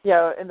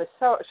in the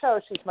show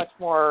she's much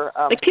more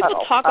people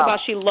subtle. talk about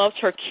she loves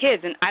her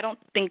kids, and I don't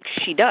think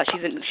she does.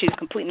 She's a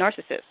complete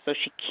narcissist, so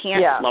she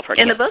can't love her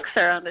kids. In the books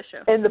or on the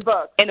show? In the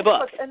book. In the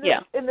book.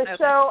 In the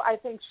show, I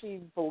think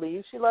she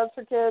believes she loves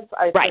her kids.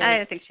 I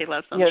don't think she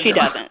loves them. She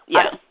doesn't.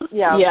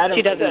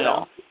 She doesn't at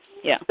all.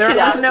 Yeah. She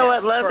doesn't know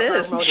what love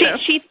is.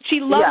 She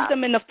loves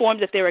them in the form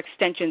that they're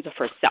extensions of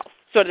herself,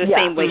 sort of the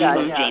same way she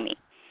loves Jamie.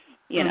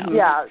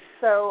 Yeah.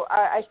 So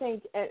I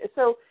think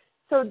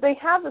So they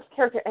have this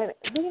character, and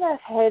Lena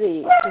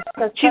Headey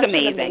does She's such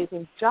amazing. an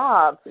amazing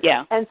job.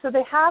 Yeah. And so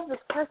they have this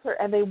character,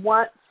 and they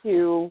want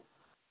to,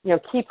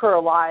 keep her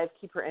alive,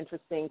 keep her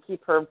interesting,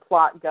 keep her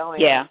plot going.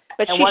 Yeah,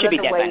 but she should be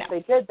dead by now. They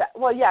did that.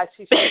 Well, yeah,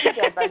 she should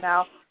be dead by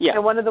now. Yeah.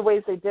 And one of the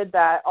ways they did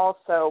that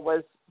also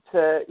was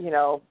to,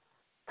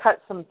 cut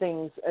some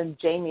things in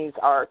Jamie's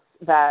arc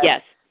that,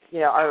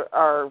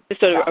 are just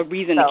sort of a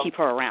reason to keep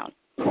her around.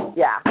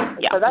 Yeah.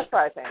 So that's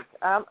what I think.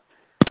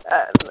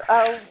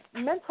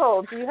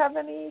 Mental, do you have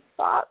any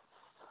thoughts?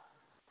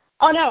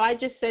 Oh, no, I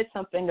just said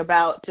something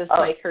about just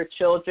like her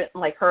children,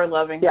 like her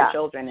loving her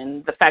children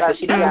and the fact that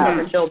she doesn't love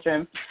her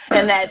children.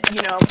 And that,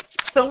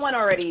 someone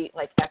already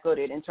like echoed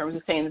it in terms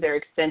of saying that they're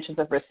extensions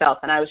of herself.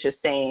 And I was just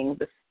saying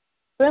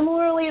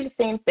similarly the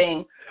same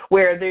thing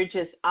where they're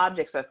just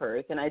objects of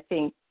hers. And I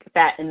think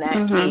that in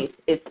that case,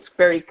 it's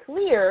very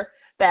clear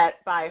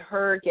that by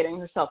her getting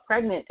herself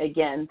pregnant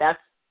again, that's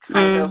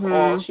kind of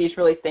all she's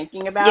really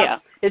thinking about. Yeah.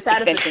 It's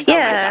out of the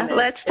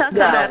let's talk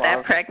about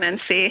that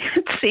pregnancy.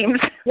 It seems.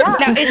 Yeah.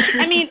 Now,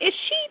 is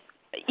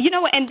she,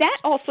 and that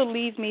also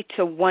leads me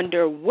to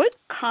wonder what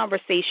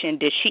conversation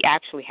did she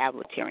actually have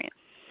with Tyrion?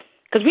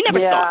 Because we never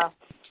saw it.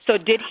 So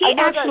did he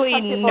actually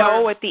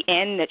know at the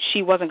end that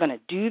she wasn't going to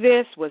do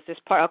this? Was this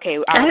part, I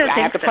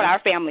have to put our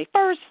family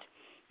first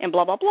and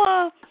blah, blah,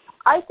 blah?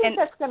 I think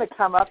that's going to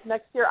come up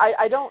next year.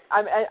 I don't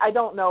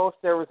know if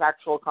there was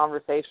actual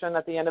conversation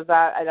at the end of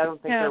that. I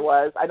don't think there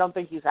was. I don't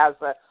think he has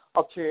an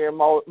ulterior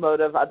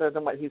motive other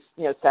than what he's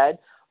said.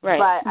 Right.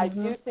 But I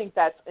do think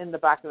that's in the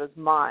back of his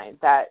mind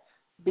that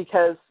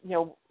because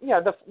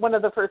one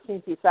of the first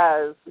things he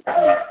says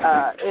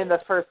in the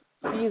first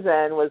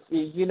season was,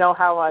 you know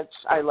how much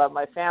I love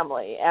my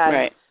family,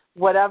 and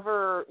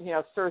whatever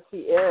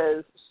Cersei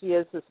is, she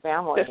is his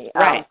family.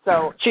 Right.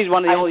 So she's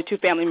one of the only two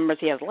family members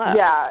he has left.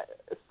 Yeah.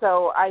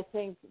 So I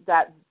think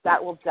that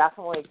will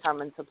definitely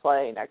come into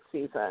play next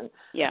season.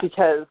 Yeah.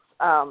 Because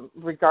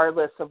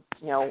regardless of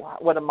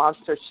what a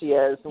monster she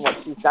is and what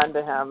she's done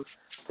to him,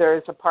 there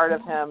is a part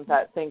of him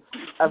that thinks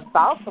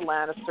about the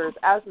Lannisters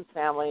as his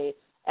family,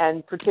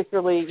 and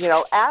particularly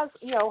as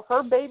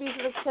her baby's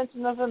an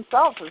extension of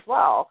himself as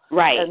well.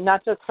 Right. And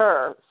not just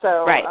her.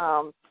 So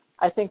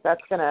I think I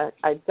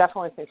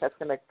definitely think that's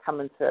gonna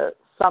come into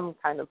some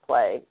kind of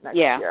play next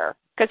year.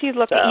 Because he's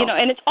looking,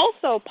 and it's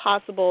also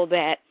possible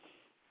that,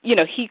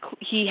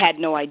 he had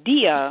no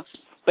idea,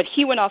 but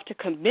he went off to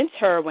convince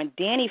her when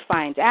Dany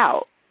finds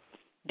out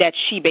that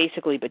she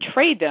basically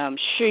betrayed them.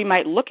 She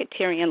might look at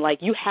Tyrion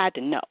like, you had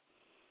to know.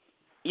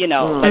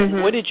 Like,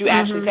 what did you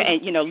actually say?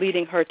 And,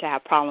 leading her to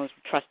have problems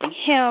with trusting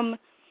him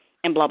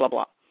and blah, blah,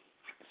 blah.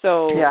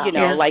 So,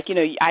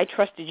 I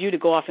trusted you to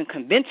go off and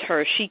convince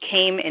her. She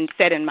came and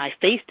said in my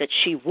face that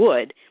she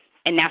would,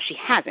 and now she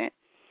hasn't.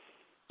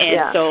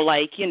 And so,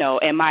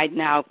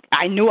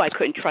 I knew I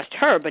couldn't trust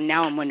her, but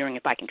now I'm wondering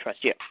if I can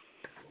trust you.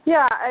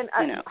 Yeah, and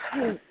I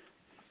mean,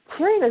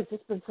 Tyrion has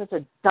just been such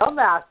a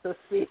dumbass this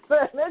season.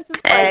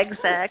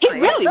 Exactly. He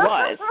really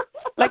was.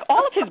 Like,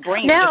 all of his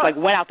brain just,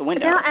 went out the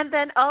window. No, and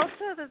then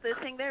also the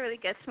thing that really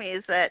gets me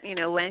is that,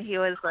 when he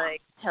was,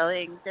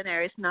 telling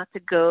Daenerys not to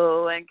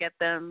go and get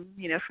them,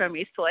 from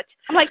Eastwatch.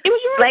 I'm like, it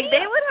was your idea.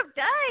 They would have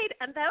died,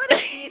 and that would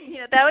have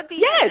been, that would be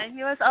it. And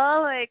he was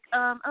all like,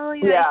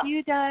 if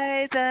you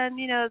die, then,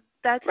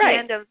 that's the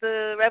end of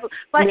the rebel.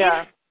 But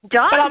if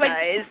Jon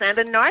dies and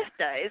the North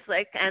dies,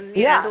 and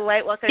the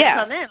White Walkers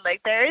come in,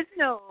 there is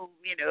no,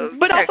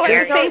 but also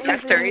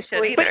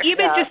restoration either. But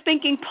even just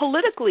thinking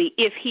politically,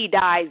 if he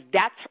dies,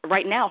 that's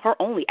right now her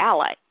only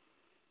ally.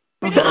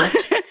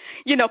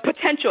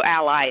 Potential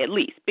ally at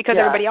least, because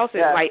everybody else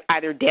is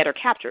either dead or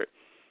captured.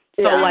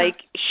 So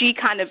she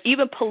kind of,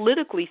 even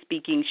politically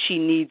speaking, she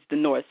needs the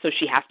North, so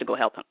she has to go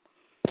help him.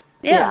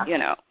 Yeah.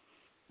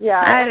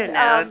 Yeah, I don't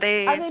know.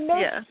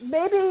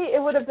 Maybe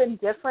it would have been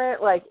different,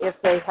 if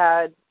they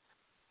had.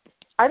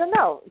 I don't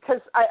know,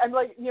 because I'm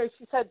like,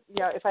 she said,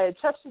 if I had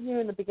trusted you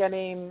in the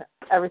beginning,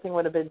 everything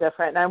would have been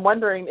different. And I'm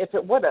wondering if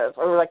it would have,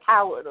 or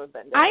how it would have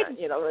been different.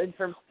 In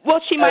terms. Well,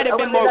 she might have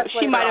been more.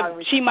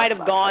 She might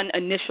have gone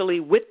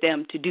initially with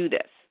them to do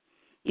this.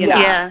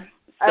 Yeah.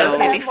 So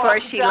before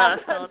she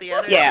lost all the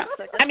others. Yeah.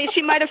 I mean,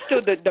 she might have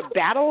stood the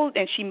battle,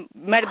 and she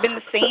might have been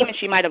the same, and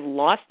she might have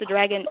lost the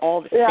dragon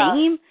all the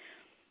same.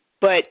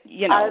 But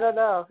I don't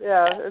know.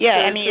 Yeah.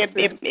 I mean,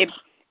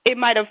 it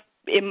might have.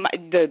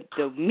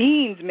 The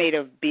means may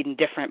have been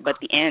different, but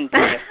the end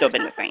would have still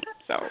been the same.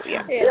 So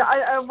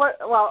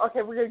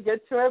okay, we're gonna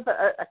get to it, but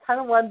I kind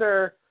of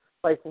wonder,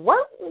 what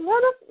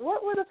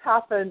would have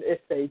happened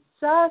if they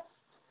just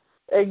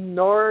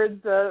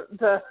ignored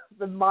the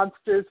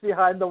monsters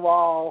behind the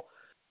wall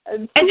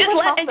and just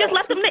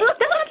let them live. That's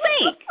what I'm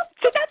saying.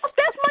 So that's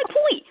my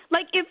point.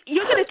 If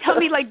you're gonna tell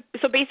me,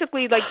 so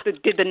basically,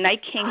 did the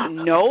Night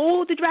King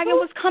know the dragon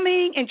was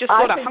coming and just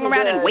sort of hung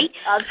around and wait?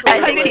 I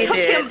think he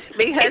did,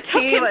 because it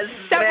took him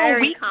several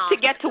weeks to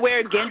get to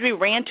where Gendry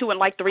ran to in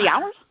 3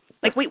 hours.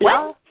 Wait,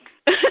 what?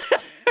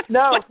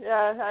 No, and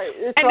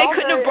they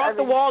couldn't have brought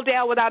the wall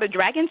down without a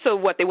dragon. So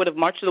what? They would have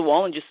marched to the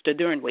wall and just stood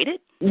there and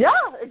waited. Yeah,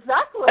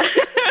 exactly.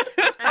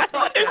 I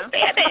don't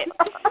understand it.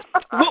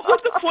 What was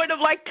the point of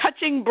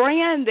touching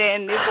Bran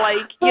then?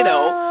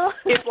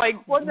 It's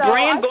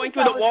Bran going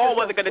through the wall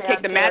wasn't going to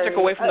take the magic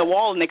away from the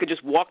wall, and they could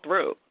just walk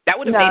through. That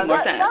would have made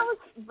more sense.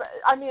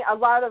 A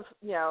lot of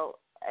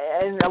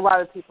and a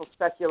lot of people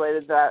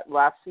speculated that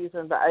last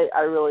season, but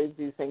I really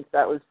do think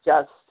that was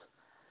just.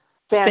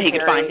 So he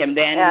could find him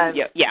then.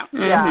 It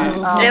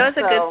was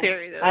a good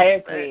theory, though. I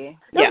agree.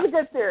 It was a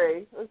good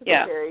theory.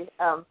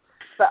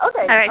 But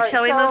okay. All right,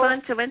 shall we move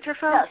on to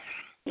Winterfell?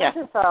 Yes.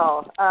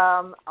 Winterfell.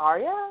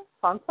 Arya,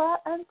 Sansa,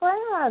 and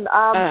Bran.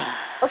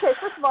 Okay,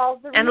 first of all,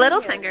 and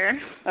Littlefinger.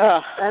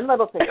 And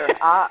Littlefinger.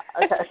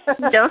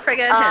 Okay. Don't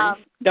forget him.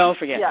 Don't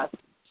forget. Yes.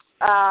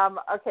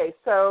 Okay,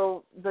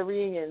 so the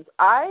reunions.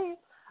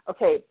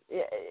 Okay.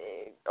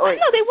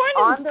 No, they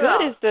weren't as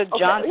good as the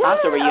Jon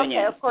Sansa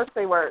reunion. Okay, of course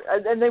they were,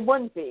 and they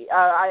wouldn't be.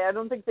 I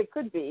don't think they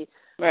could be,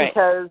 right?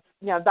 Because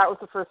that was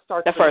the first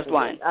Stark. The first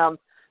one.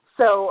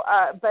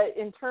 But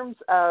in terms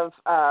of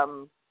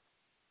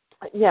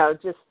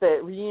just the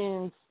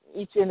reunions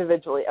each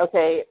individually.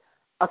 Okay,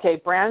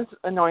 Bran's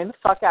annoying the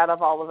fuck out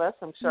of all of us,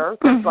 I'm sure.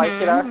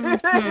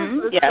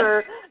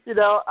 Sure,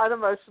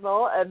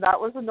 unemotional, and that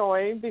was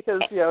annoying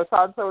because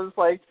Sansa was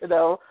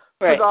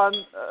put on,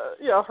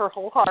 her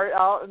whole heart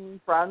out,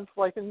 and Bran's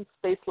like in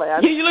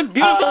Spaceland. Yeah, you look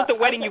beautiful at the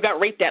wedding. You got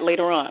raped at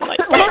later on. Like,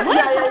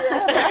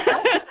 yeah.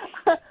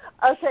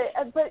 Okay,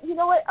 but you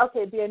know what?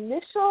 Okay, the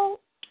initial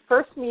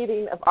first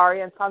meeting of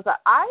Arya and Sansa,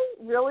 I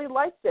really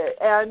liked it,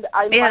 and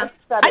I liked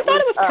that I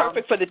thought it was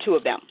perfect for the two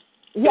of them.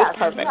 It was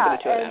perfect for the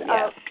two of them.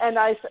 Yeah, and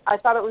I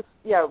thought it was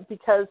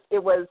because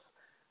it was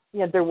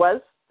there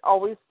was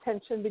always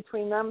tension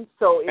between them,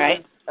 so it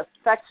was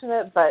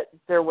affectionate, but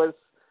there was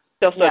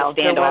still sort of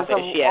standoffish,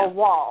 a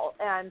wall,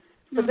 and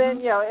so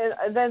then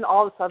and then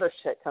all this other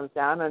shit comes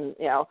down, and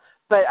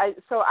but I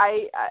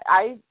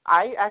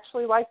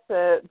actually liked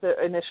the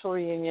initial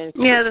reunion.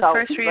 Yeah, the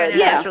first reunion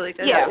was really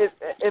good. Yeah,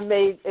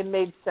 it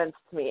made sense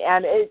to me,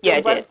 and it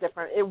was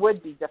different. It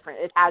would be different.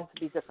 It had to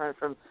be different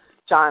from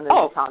John and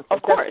Sansa.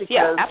 Of course,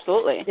 because,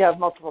 absolutely. You have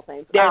multiple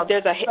things.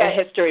 There's a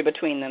history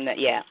between them that,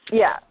 Yeah.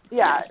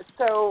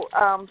 So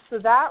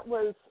that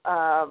was,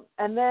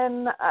 and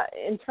then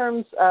in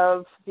terms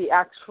of the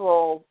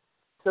actual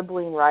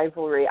sibling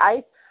rivalry,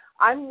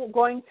 I'm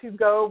going to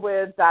go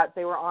with that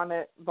they were on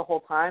it the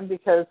whole time,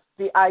 because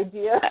the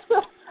idea,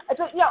 as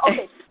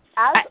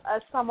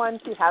someone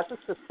who has a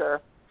sister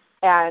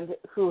and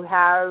who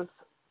has,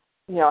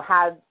 we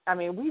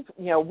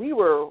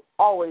were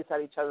always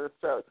at each other's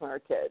throats when we were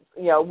kids.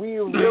 We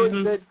were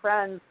really good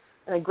friends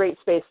in a great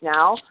space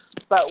now,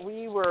 but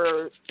we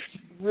were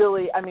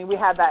really, we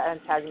had that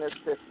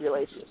antagonistic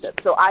relationship.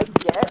 So I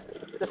get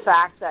the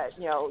fact that,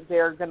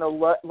 they're going to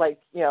look like,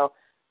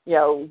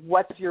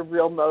 what's your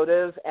real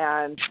motive,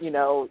 and,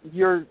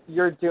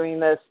 you're doing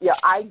this.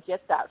 I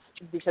get that,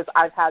 because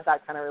I've had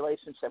that kind of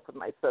relationship with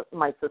my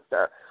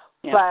sister.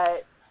 Yeah.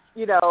 But,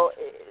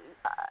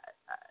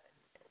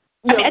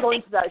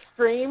 going to that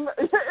extreme,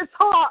 it's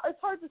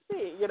hard to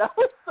see, So,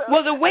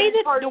 well, the way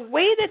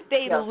that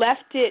they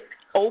left it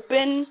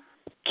open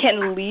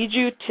can lead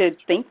you to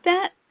think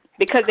that,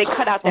 because they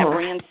cut out that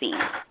Bran scene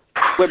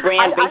where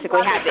Bran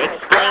basically had to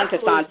explain to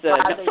Sansa.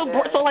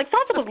 So like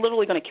Sansa was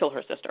literally going to kill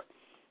her sister,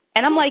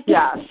 and I'm like,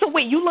 so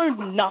wait, you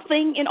learned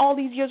nothing in all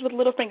these years with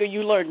Littlefinger?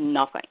 You learned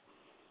nothing.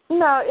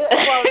 No,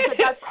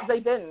 they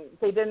didn't.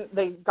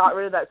 They got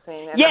rid of that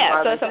scene. So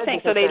that's what I'm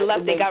saying. So they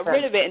got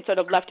rid of it and sort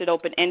of left it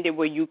open-ended,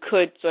 where you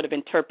could sort of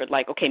interpret,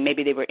 like, okay,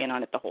 maybe they were in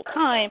on it the whole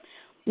time.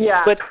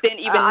 Yeah. But then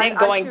then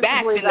going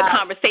back, then the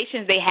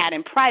conversations they had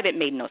in private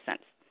made no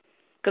sense.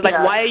 Because,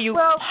 why are you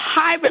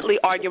privately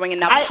arguing and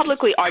not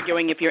publicly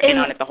arguing if you're in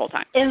on it the whole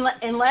time?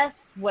 Unless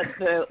what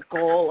the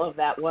goal of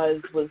that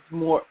was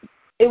more,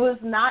 it was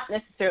not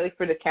necessarily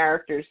for the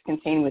characters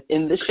contained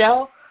within the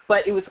show,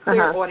 but it was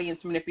clear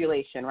audience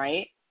manipulation,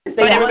 right? But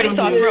everybody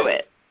saw through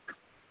it.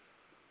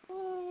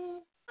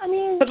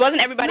 Because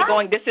wasn't everybody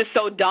going, this is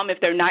so dumb, if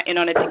they're not in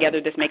on it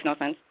together, this makes no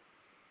sense?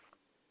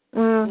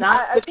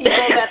 Not the people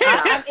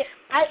that...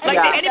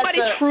 did anybody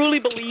truly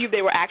believe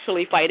they were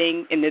actually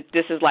fighting, and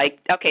this is like,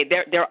 okay,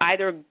 they're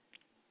either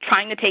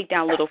trying to take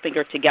down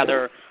Littlefinger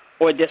together,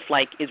 or this,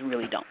 like, is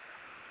really dumb?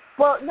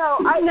 Well,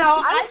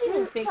 I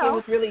didn't think it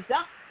was really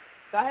dumb.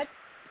 Go ahead.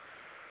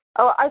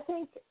 Oh, I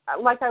think,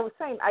 like I was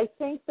saying, I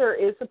think there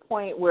is a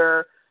point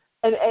where,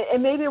 and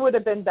maybe it would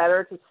have been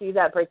better to see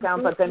that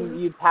breakdown, but then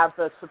you'd have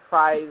the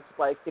surprise,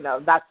 like,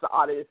 that's the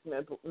audience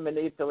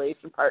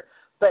manipulation part.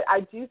 But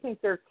I do think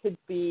there could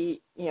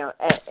be,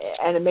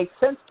 and it makes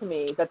sense to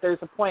me that there's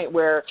a point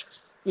where,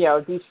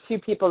 these two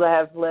people that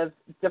have lived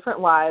different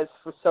lives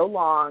for so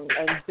long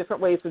and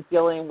different ways of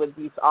dealing with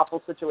these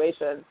awful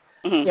situations,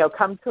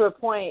 come to a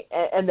point,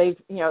 and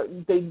they've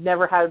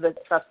never had the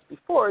trust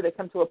before. They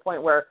come to a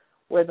point where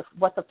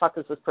what the fuck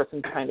is this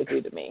person trying to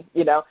do to me?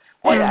 I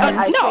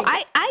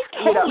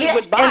totally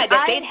would buy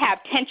that they'd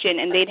have tension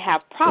and they'd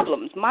have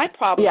problems. My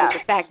problem is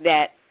the fact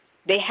that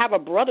they have a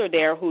brother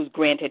there who's,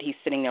 granted, he's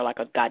sitting there like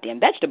a goddamn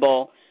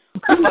vegetable,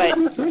 but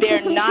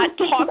they're not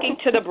talking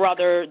to the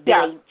brother.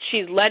 They're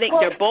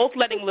both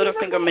letting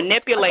Littlefinger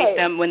manipulate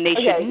them when they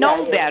should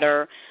know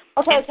better.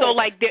 And so,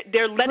 like,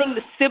 they're letting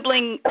the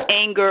sibling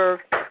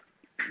anger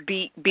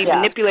be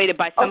manipulated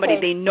by somebody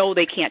they know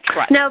they can't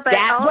trust. No, but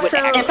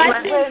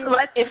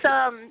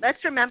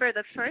let's remember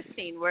the first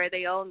scene where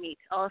they all meet,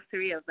 all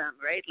three of them,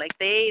 right? Like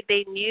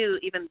they knew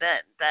even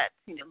then that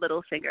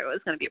Littlefinger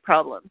was going to be a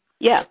problem.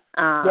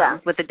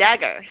 With the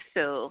dagger.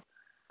 So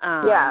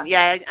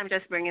I'm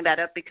just bringing that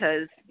up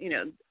because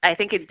I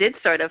think it did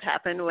sort of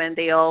happen when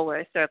they all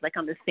were sort of like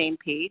on the same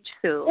page.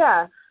 So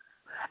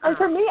and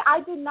for me,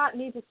 I did not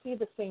need to see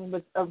the scene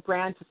with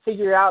Bran to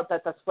figure out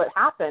that that's what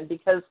happened,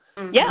 because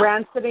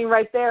Bran's sitting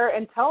right there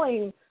and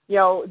telling,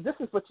 this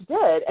is what you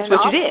did. And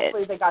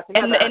obviously they got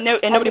together. And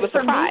nobody was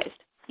surprised.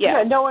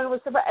 No one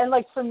was surprised. And,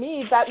 like, for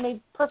me, that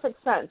made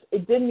perfect sense.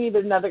 It didn't need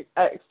another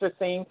extra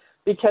scene,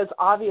 because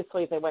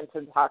obviously they went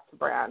to talk to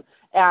Bran.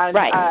 And,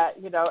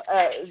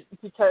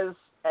 because,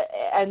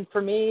 and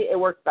for me, it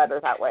worked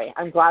better that way.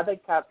 I'm glad they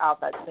cut out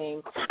that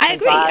scene. I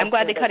agree. I'm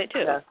glad they cut it,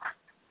 too. That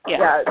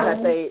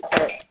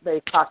they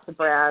talked to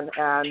Bran,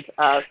 and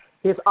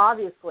because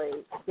obviously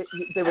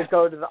they would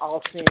go to the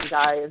all-seeing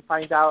guy and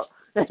find out.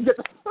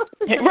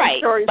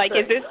 Right. Like,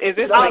 is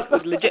this like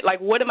legit? Like,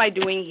 what am I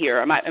doing here?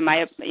 Am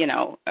I you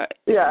know?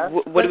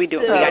 What are we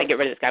doing? We got to get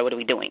rid of this guy. What are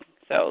we doing?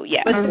 So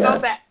yeah. But to go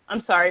back,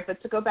 I'm sorry,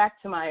 but to go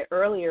back to my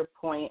earlier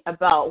point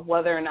about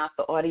whether or not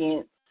the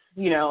audience,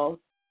 you know,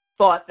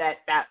 thought that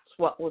that's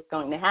what was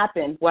going to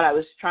happen. What I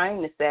was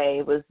trying to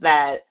say was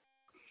that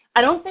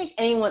I don't think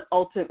anyone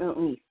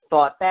ultimately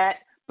thought that,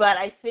 but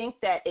I think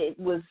that it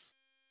was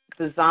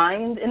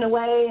designed in a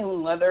way,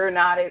 and whether or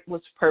not it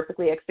was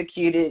perfectly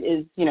executed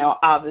is, you know,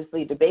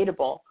 obviously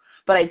debatable.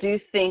 But I do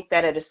think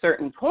that at a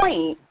certain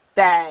point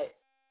that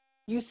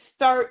you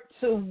start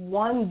to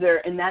wonder,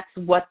 and that's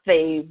what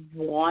they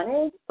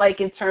wanted,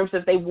 like in terms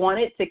of they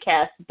wanted to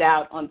cast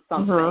doubt on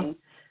something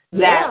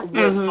that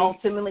would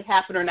ultimately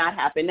happen or not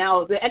happen.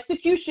 Now, the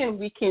execution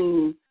we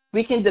can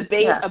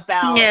debate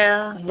about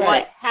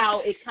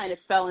how it kind of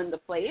fell into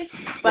place,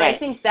 but I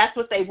think that's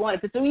what they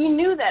wanted. But so we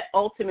knew that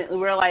ultimately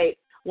we're like,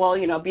 well,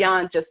 you know,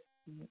 beyond just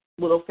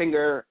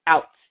Littlefinger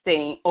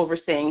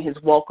overstaying his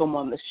welcome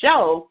on the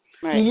show,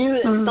 you knew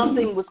that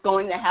something was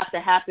going to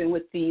happen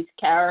with these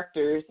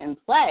characters in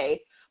play.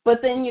 But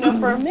then, you know,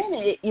 for a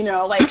minute, you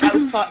know, like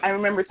I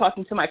remember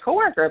talking to my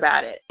coworker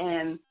about it,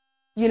 and,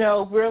 you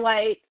know, we're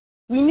like,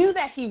 we knew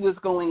that he was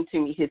going to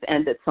meet his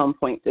end at some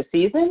point this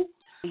season,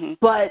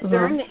 but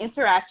during the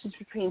interactions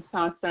between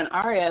Sansa and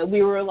Arya,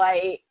 we were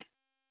like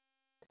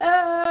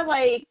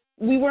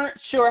we weren't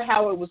sure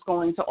how it was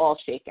going to all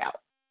shake out.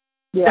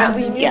 Yeah,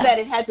 we knew that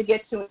it had to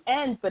get to an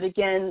end, but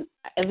again,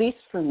 at least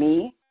for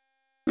me,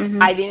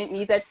 I didn't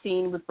need that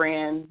scene with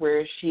Bran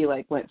where she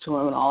like went to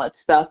him and all that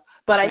stuff.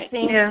 But I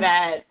think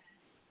that,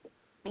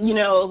 you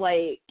know,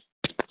 like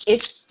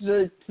if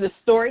the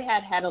story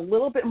had a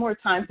little bit more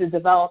time to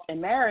develop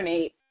and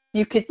marinate,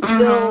 you could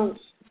still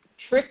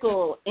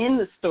trickle in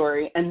the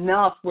story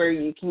enough where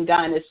you can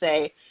kind of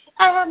say,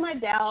 I have my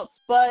doubts,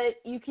 but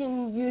you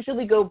can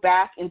usually go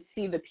back and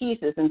see the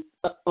pieces. And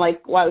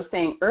like what I was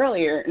saying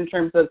earlier, in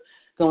terms of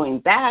going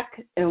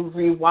back and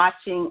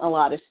rewatching a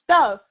lot of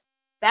stuff,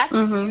 that's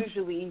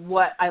usually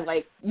what I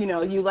like. You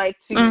know, you like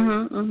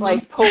to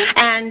like post.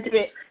 And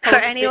for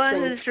anyone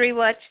who's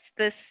rewatched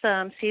this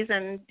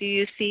season, do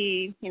you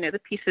see, you know, the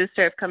pieces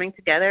sort of coming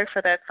together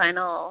for that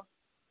final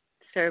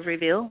sort of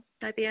reveal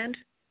at the end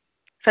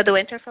for the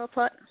Winterfell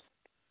plot?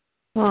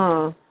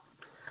 I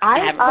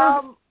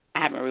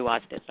haven't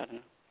rewatched it, so I don't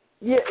know.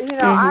 Yeah, you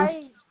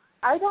know,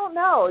 I don't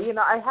know. You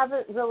know, I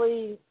haven't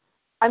really.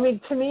 I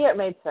mean, to me, it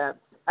made sense.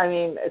 I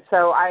mean,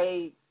 so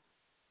I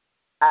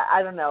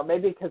don't know.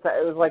 Maybe because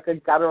it was like a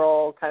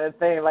guttural kind of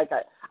thing. Like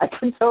I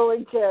can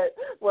totally get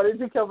wanting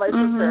to kill my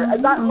sister,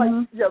 and not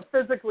like, you know,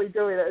 physically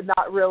doing it, and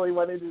not really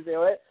wanting to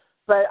do it.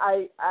 But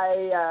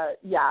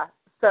yeah.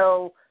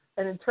 So,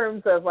 and in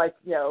terms of like,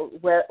 you know,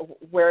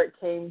 where it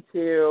came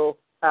to,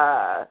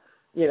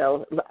 you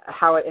know,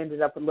 how it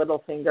ended up with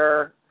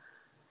Littlefinger,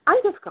 I'm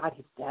just glad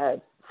he's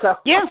dead. So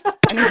yeah,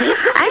 I mean,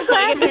 I'm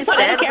glad he's dead.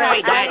 I don't care how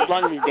he died as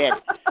long as he's dead.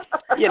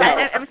 You know.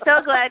 I'm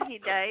so glad he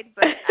died,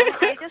 but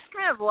I just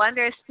kind of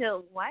wonder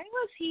still, why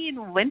was he in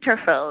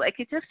Winterfell? Like,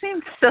 it just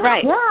seems so...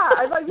 Right.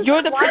 Yeah. Like,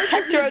 you're the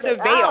protector of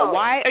the veil.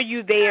 Why are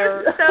you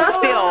there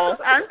still?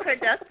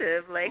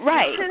 Unproductive. Like,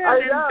 you should have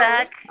been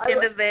back in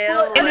the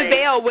veil. In the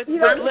veil with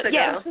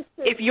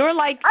If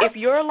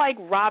you're like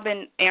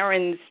Robin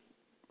Aaron's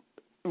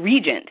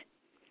regent,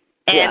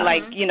 and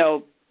like, you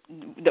know,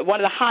 one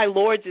of the High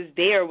Lords is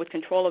there with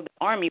control of the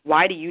army,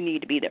 why do you need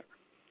to be there?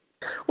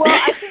 Well,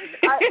 I think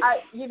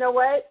you know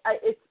what?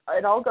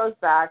 It all goes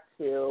back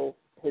to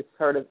his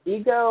sort of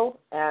ego,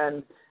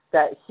 and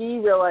that he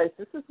realized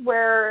this is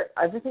where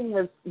everything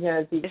was, you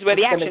know, this is where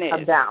the action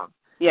come down.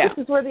 Yeah.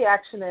 This is where the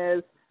action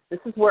is. This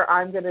is where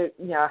I'm going to,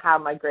 you know,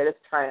 have my greatest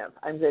triumph.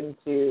 I'm going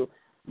to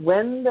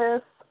win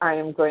this. I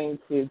am going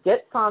to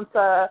get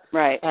Sansa.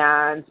 Right.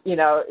 And, you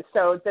know,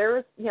 so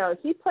there's, you know,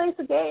 he plays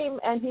a game,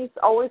 and he's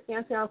always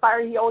dancing on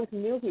fire. He always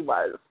knew he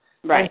was.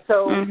 Right. And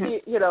so, he,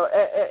 you know,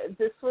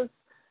 this was,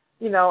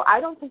 you know, I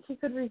don't think he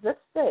could resist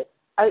it.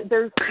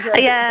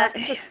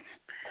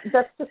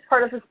 That's just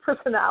part of his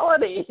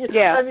personality.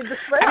 Yeah. I mean,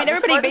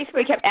 everybody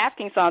basically kept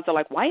asking Sansa,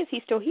 like, why is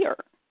he still here?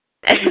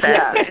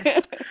 Exactly.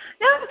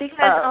 No,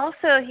 because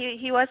also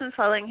he wasn't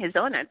following his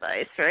own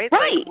advice, right?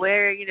 Right. Like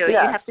where, you know, you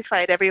have to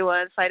fight every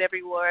war.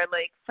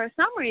 Like, for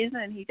some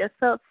reason, he just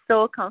felt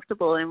so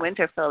comfortable in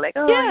Winterfell. Like,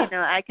 you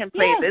know, I can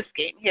play this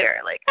game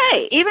here. Like,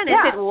 even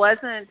if it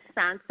wasn't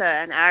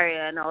Sansa and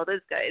Arya and all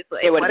those guys,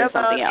 like, what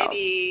about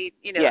maybe,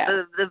 you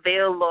know, the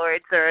Vale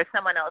Lords or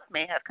someone else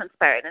may have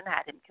conspired and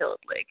had him killed?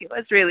 Like, it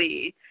was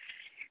really,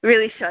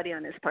 really shoddy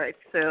on his part.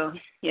 So,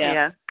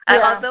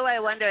 although I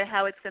wonder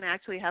how it's going to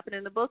actually happen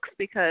in the books,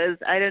 because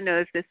I don't know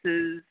if this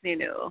is, you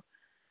know,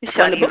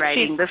 shoddy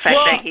writing. The fact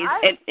that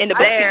he's in the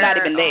book, she's not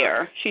even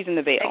there. She's in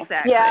the Veil.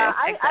 Exactly. Yeah,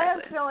 I have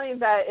a feeling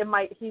that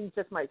he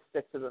just might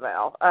stick to the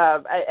Veil,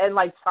 and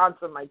like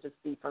Sansa might just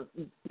be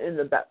in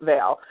the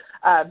Veil,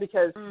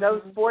 because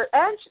those four.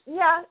 And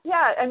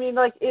I mean,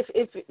 like if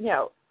you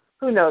know,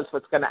 who knows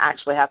what's going to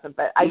actually happen?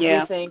 But I do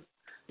think,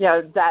 you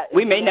know, that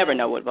we may never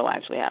know what will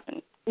actually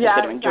happen. Yeah,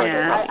 considering George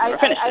I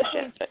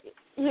think,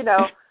 you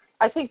know,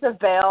 I think the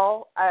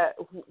Veil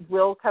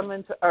will come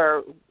into,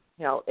 or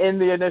in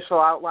the initial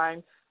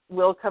outline,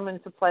 will come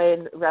into play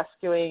in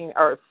rescuing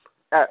or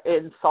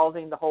in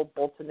solving the whole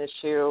Bolton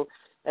issue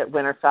at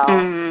Winterfell.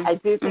 Mm-hmm. I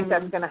do think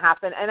that's going to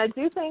happen, and I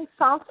do think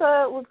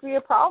Sansa would be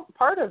a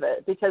part of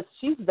it because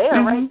she's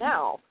there right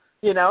now.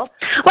 Well,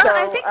 so,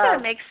 I think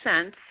that makes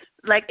sense.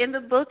 Like in the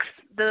books,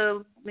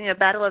 the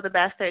Battle of the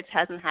Bastards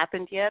hasn't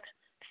happened yet.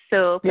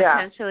 So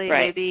potentially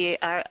maybe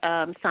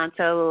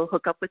Sansa will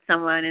hook up with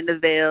someone in the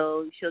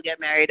Vale, she'll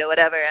get married or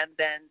whatever, and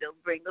then they'll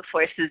bring the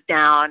forces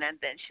down, and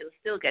then she'll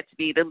still get to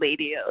be the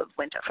Lady of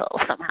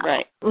Winterfell somehow.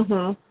 Right.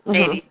 Mm-hmm.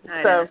 Maybe.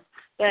 So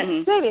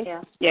maybe.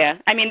 Yeah.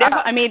 I mean,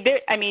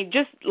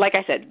 just like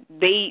I said,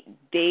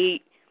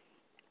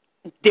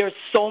 there's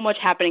so much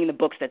happening in the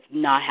books that's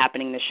not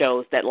happening in the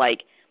shows that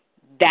like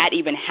that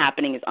even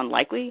happening is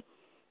unlikely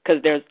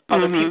because there's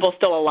other people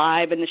still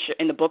alive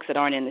in the books that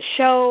aren't in the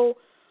show.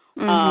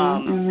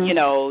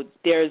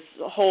 There's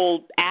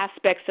whole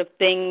aspects of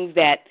things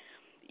that,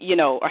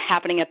 are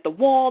happening at the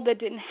Wall that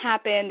didn't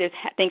happen. There's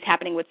things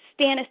happening with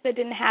Stannis that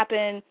didn't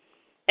happen.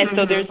 And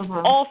so there's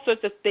all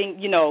sorts of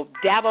things.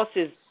 Davos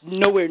is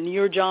nowhere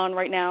near Jon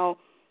right now.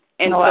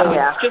 And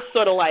it's just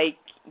sort of like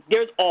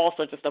there's all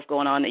sorts of stuff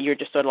going on that you're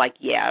just sort of like,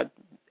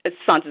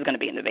 Sansa's going to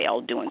be in the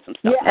Vale doing some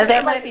stuff. Yeah, and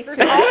that might be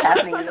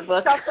happening in the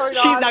book.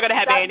 She's not going to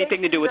have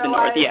anything to do with the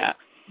North,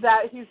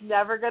 That he's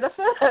never going to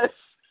finish.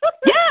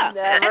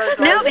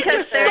 No,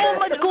 because there's so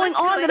much going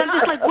on that I'm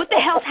just like, what the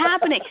hell's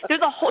happening?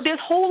 There's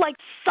whole like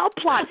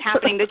subplots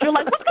happening that you're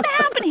like, what's going to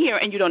happen here?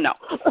 And you don't know.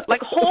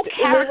 Like whole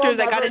characters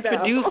that got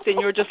introduced, and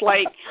you're just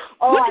like,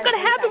 what's going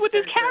to happen with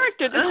this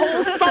character? This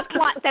whole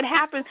subplot that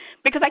happens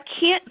because I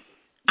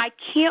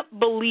can't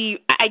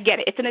believe. I get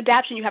it. It's an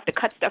adaptation. You have to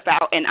cut stuff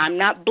out, and I'm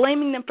not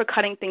blaming them for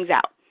cutting things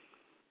out.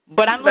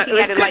 But I'm looking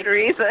at it like,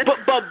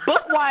 but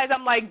book-wise,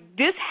 I'm like,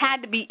 this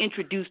had to be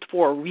introduced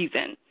for a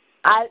reason.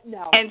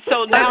 No. And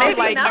so now I'm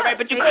like, all right,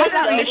 but you cut it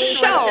out in the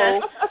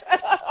show.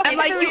 I'm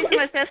like, the reason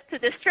was just to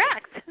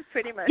distract,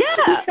 pretty much.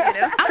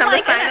 Yeah. I'm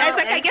like,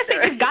 I guess they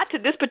just got to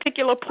this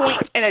particular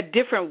point in a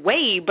different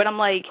way, but I'm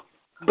like,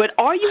 but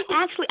are you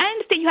actually, I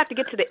understand you have to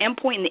get to the end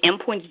point, and the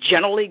end point's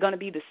generally going to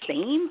be the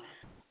same,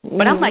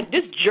 but I'm like,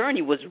 this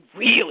journey was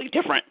really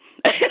different.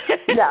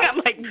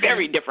 I'm like,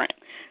 very different.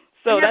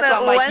 So that's why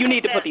I'm like, you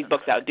need to put these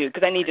books out, dude,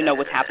 because I need to know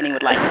what's happening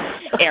with, like,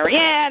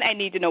 Arianne. I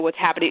need to know what's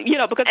happening,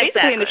 because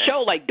basically in the show,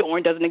 like,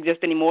 Dorne doesn't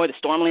exist anymore, the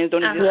Stormlands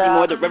don't exist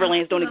anymore, the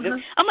Riverlands don't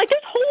exist. I'm like,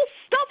 there's whole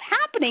stuff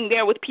happening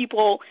there with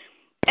people,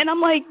 and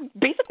I'm like,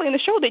 basically in the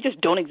show, they just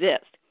don't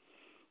exist.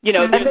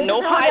 There's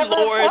no High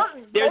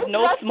Lords, there's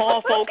no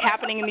small folk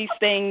happening in these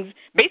things.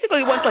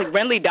 Basically, once, like,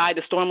 Renly died,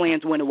 the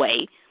Stormlands went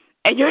away.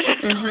 And you're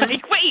just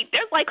like, wait,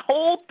 there's, like,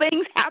 whole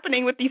things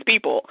happening with these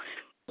people.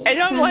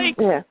 And I'm like,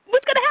 what's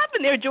going to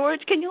happen there,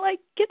 George? Can you, like,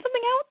 get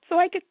something out so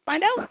I could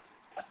find out?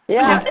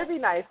 Yeah, it'd be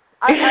nice.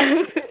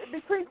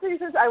 Between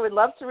seasons, I would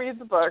love to read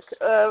the book.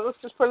 Let's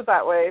just put it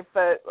that way.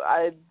 But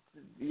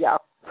Yeah.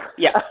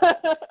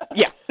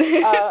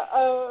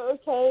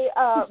 Okay,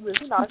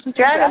 moving on.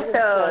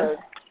 Dragonstone.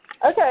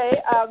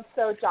 Okay,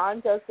 so Jon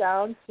goes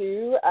down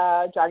to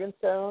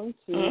Dragonstone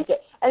to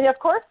get, and of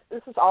course,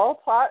 this is all a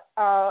plot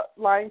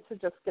line to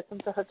just get them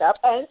to hook up.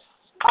 And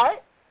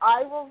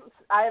I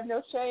have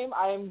no shame.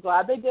 I am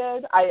glad they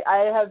did.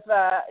 I have,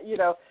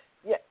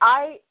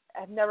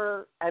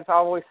 I've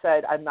always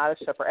said I'm not a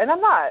shipper, and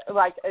I'm not,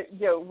 like,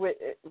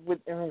 with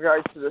in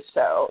regards to the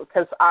show,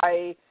 because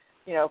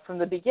from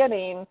the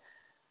beginning,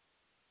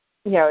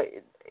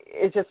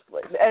 it just,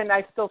 and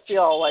I still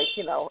feel like,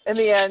 in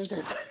the end,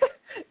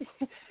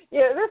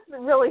 this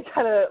really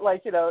kind of,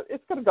 like,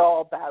 it's going to go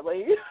all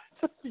badly,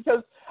 just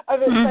because,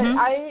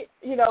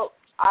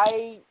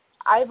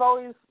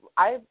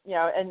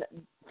 and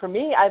for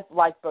me, I've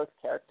liked both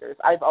characters.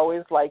 I've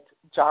always liked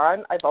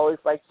Jon. I've always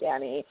liked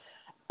Dany.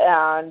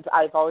 And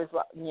I've always,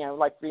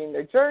 liked reading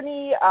their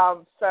journey.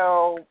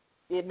 So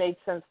it made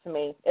sense to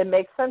me. It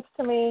makes sense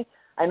to me.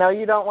 I know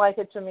you don't like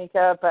it,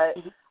 Jamaica, but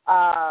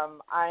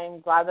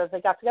I'm glad that they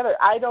got together.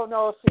 I don't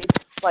know if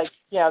it's, like,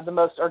 the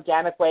most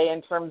organic way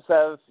in terms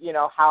of,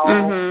 how,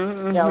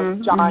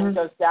 Jon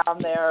goes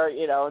down there,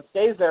 and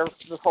stays there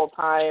the whole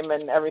time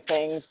and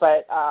everything.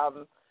 But,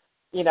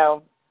 in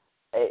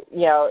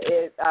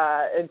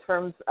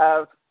terms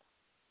of,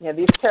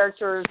 these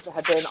characters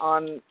have been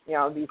on,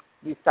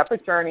 these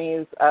separate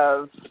journeys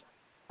of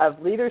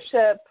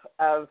leadership,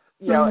 of,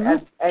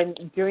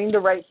 and doing the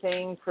right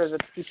thing for the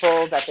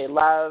people that they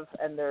love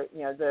and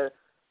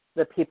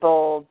the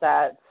people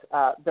that,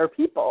 they're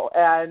people.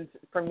 And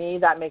for me,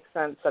 that makes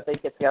sense that they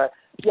get together.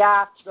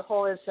 Yeah, the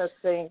whole incest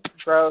thing,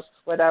 gross,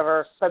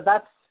 whatever, but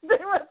that's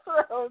Game of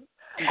Thrones.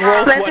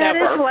 Gross, whatever.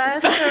 That is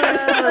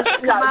Westeros.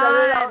 Come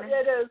on.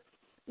 It is.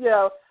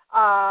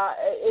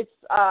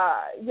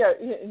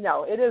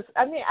 It is.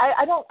 I mean,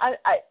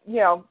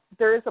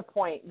 there is a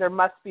point. There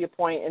must be a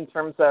point in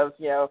terms of,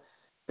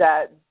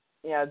 that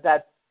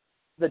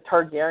the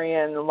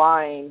Targaryen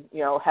line,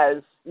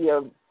 has,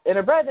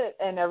 interbred it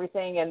and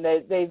everything, and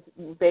they've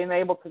been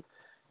able to,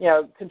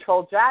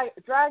 control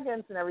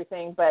dragons and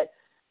everything. But,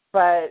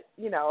 but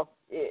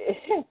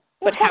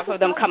but half of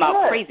them come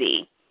out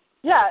crazy.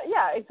 Yeah,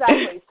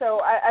 exactly.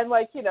 So I'm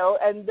like,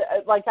 and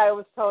like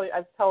I've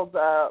told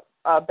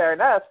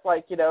Baroness,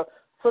 like,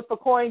 flip a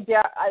coin.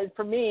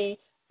 For me,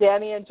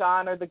 Danny and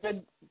John are the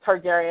good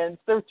Targaryens.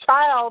 Their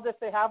child, if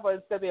they have one,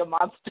 is going to be a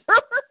monster.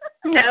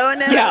 No.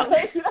 Yeah,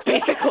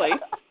 basically.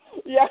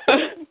 Yeah.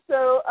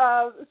 So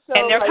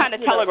and they're kind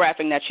of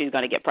telegraphing that she's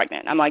going to get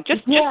pregnant. I'm like,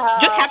 just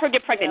have her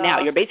get pregnant now.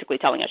 You're basically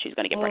telling us she's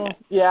going to get pregnant.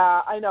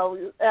 Yeah, I know.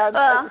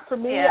 And for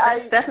me,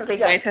 that's definitely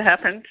going to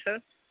happen. So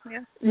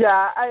yeah.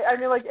 Yeah, I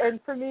mean, like, and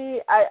for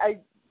me, I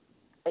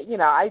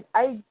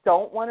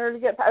don't want her to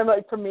get.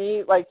 Like, for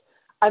me, like,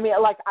 I mean,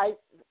 like I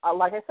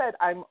said,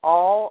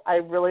 I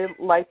really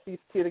like these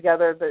two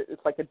together.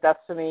 It's like a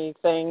destiny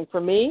thing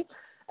for me,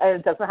 and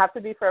it doesn't have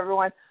to be for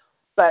everyone.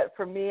 But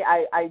for me,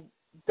 I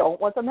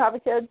don't want them to have a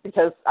kid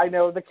because I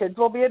know the kids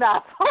will be an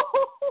asshole.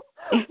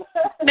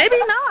 Maybe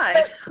not.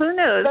 Who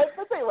knows?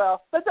 But they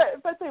will. But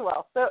they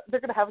will. They're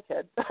going to have a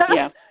kid.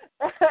 Yeah.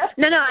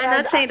 No,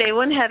 I'm not saying they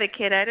wouldn't have a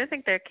kid. I don't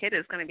think their kid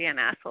is going to be an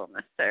asshole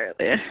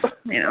necessarily.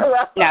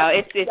 No,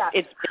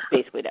 it's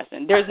basically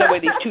destined. There's no way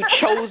these two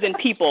chosen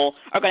people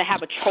are going to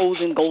have a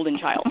chosen golden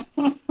child.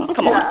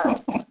 Come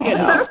on.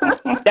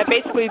 That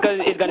basically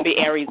is going to be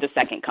Aries the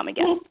second come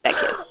again. That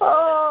kid.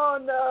 Oh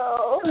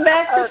no.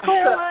 Back to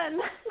square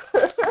one.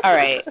 All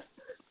right.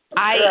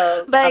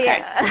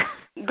 Okay.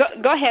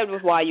 Go ahead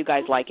with why you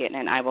guys like it,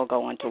 and I will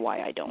go on to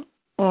why I don't.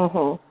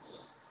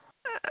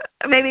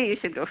 Maybe you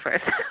should go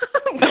first.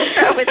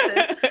 Start with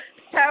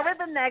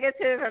the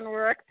negative and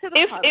work to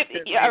the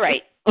positive. All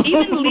right.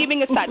 Even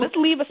leaving aside, let's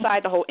leave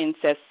aside the whole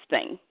incest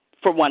thing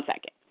for 1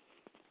 second.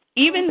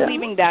 Even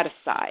leaving that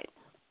aside,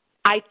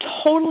 I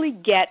totally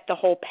get the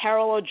whole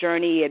parallel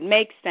journey. It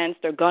makes sense.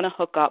 They're going to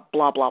hook up,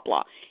 blah, blah,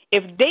 blah.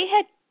 If they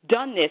had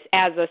done this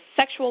as a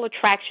sexual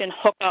attraction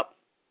hookup,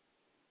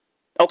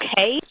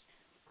 okay,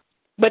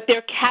 but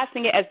they're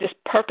casting it as this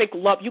perfect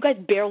love. You guys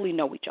barely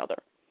know each other.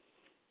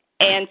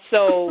 And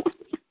so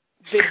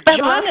the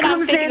John that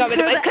I'm thinking of, to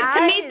me,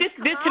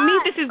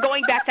 this is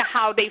going back to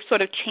how they've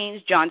sort of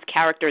changed John's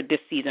character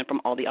this season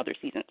from all the other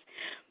seasons.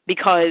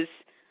 Because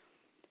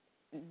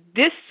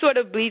this sort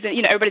of bleeds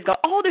in, everybody's going,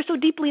 oh, they're so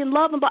deeply in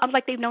love. And I'm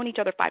like, they've known each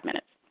other 5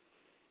 minutes.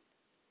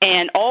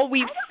 And all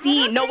we've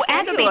seen, no, what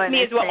aggravates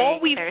me is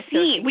all we've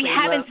seen. We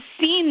haven't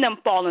seen them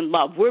fall in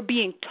love. We're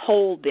being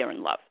told they're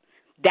in love.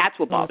 That's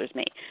what bothers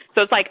me.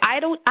 So it's like, I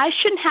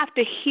shouldn't have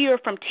to hear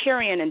from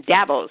Tyrion and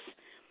Davos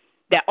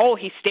that, oh,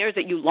 he stares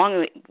at you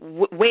longingly.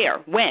 Where?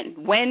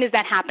 When is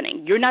that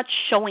happening? You're not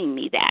showing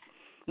me that.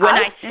 When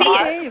I see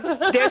it,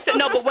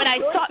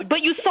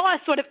 but you saw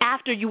it sort of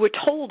after you were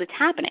told it's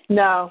happening.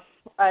 No,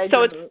 I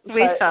didn't.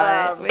 We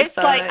saw it. It's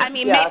like, I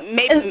mean,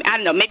 maybe I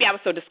don't know. Maybe I was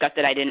so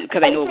disgusted I didn't,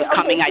 because I knew it was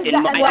coming. I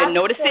didn't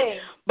notice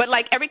it. But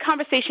like every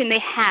conversation they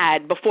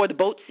had before the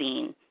boat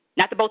scene,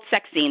 not the boat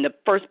sex scene, the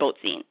first boat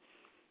scene,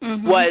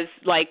 was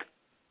like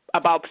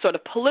about sort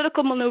of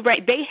political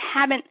maneuvering. They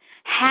haven't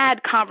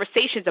had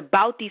conversations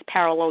about these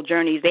parallel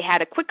journeys. They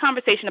had a quick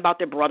conversation about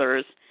their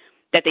brothers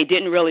that they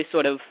didn't really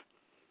sort of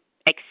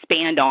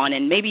expand on,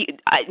 and maybe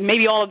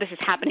all of this is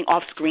happening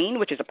off screen,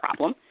 which is a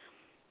problem.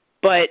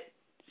 But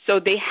so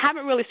they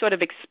haven't really sort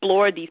of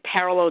explored these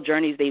parallel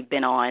journeys they've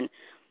been on.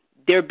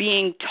 They're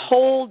being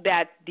told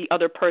that the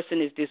other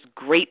person is this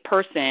great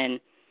person,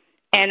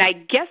 and I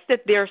guess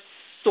that they're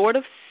sort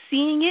of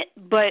seeing it,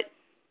 but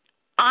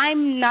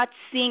I'm not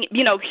seeing it.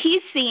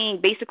 He's seeing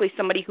basically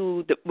somebody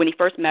who, when he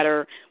first met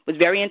her, was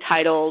very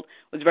entitled,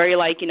 was very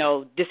like,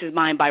 this is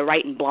mine by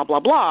right and blah,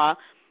 blah, blah.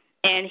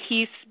 And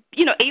he's,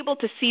 able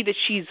to see that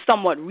she's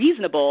somewhat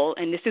reasonable,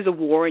 and this is a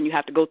war, and you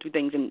have to go through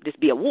things and this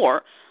be a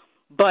war.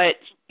 But,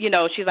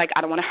 she's like,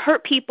 I don't want to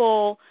hurt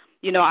people.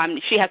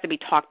 She has to be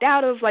talked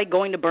out of, like,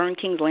 going to burn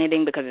King's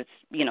Landing because it's,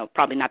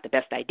 probably not the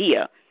best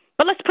idea.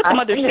 But let's put some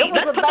other seats.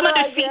 Let's put some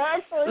other seats.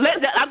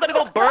 I'm gonna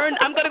go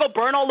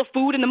burn all the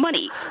food and the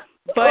money.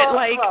 But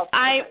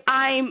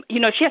I'm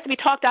she has to be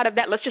talked out of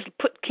that. Let's just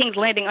put King's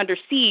Landing under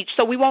siege,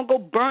 so we won't go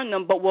burn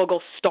them, but we'll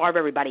go starve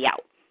everybody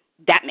out.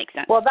 That makes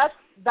sense. Well, that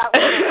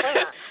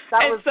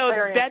was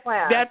the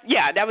plan.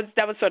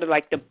 That was sort of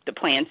like the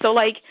plan. So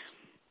like,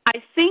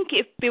 I think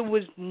if it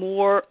was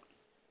more,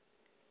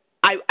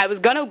 I was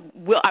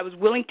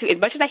willing to, as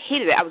much as I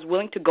hated it, I was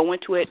willing to go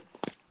into it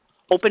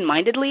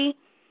open-mindedly.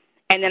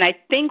 And then I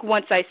think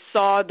once I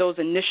saw those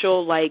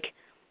initial, like,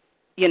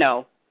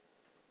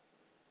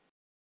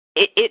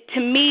 it to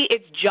me,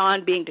 it's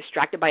John being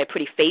distracted by a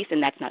pretty face,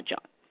 and that's not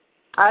John.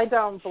 I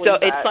don't believe that.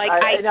 So it's like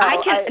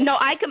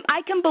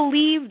I can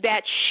believe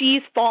that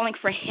she's falling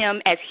for him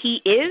as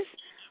he is.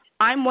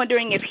 I'm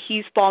wondering if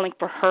he's falling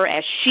for her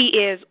as she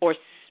is, or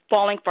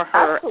falling for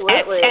her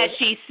as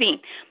she's seen,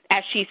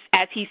 as he's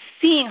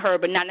seeing her,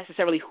 but not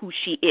necessarily who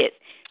she is.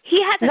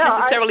 He hasn't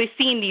necessarily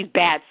seen these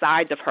bad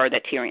sides of her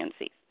that Tyrion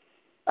sees.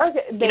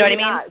 Okay, you know what I mean?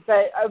 Not,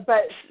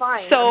 but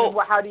fine. So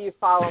how do you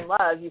fall in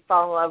love? You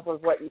fall in love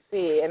with what you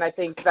see, and I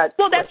think that's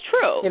that's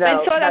true. And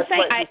so what I'm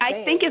saying,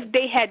 I think if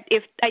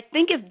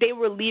they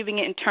were leaving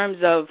it in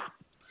terms of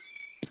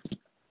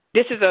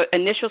this is an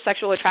initial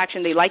sexual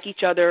attraction. They like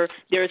each other.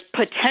 There's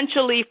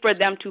potentially for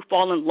them to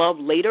fall in love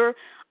later.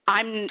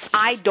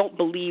 I don't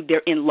believe they're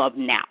in love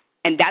now.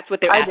 And that's what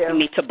they're asking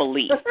me to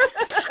believe. And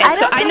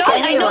so I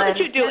know that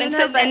you do, and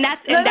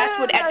that's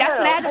what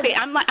advocate.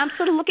 I'm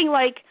sort of looking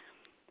like,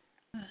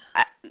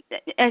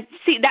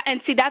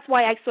 that's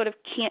why I sort of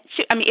can't.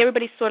 I mean,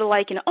 everybody's sort of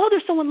like, oh,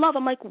 they're so in love.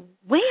 I'm like,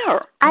 where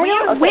is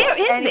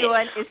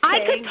it? I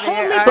could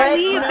totally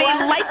believe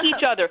they like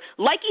each other.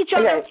 Like each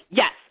other,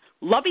 yes.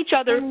 Love each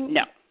other,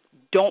 no.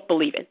 Don't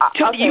believe it.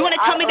 You want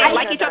to tell me they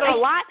like each other a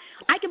lot?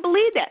 I can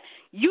believe that.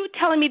 You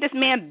telling me this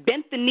man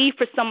bent the knee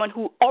for someone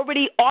who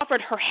already offered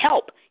her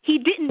help. He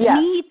didn't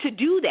need to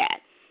do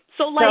that.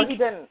 So, like,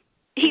 no,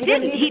 he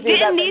didn't need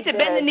to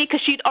bend the knee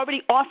because she'd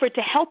already offered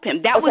to help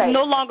him. That was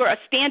no longer a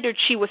standard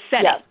she was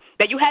setting,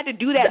 that you had to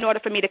do that in order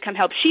for me to come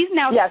help. She's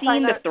now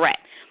seen the threat.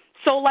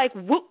 So, like,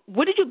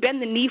 what did you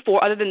bend the knee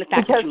for other than the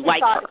fact that you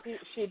like her?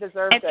 She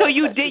deserved it. And so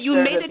you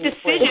made a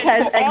decision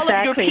for all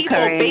of your people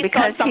based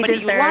on somebody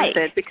you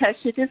like. Because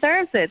she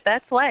deserves it.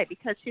 That's why.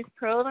 Because she's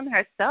proven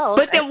herself.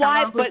 But then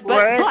why?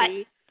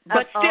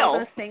 But still, all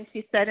those things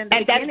she said in the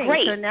and beginning. That's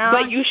great. So now,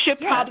 but you should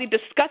probably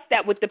discuss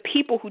that with the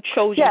people who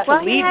chose you to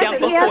leave them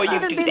before you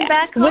do that.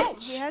 Back home.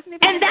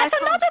 And that's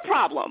another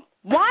problem.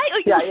 Why are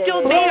you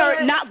still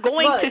there, not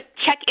going to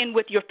check in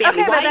with your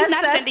family? Why are you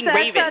not sending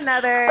ravens?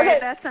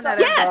 That's another.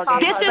 Yes,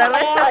 this is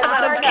all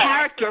out of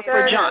character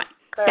for John.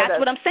 That's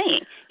what I'm saying.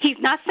 He's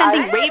not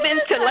sending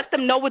ravens to let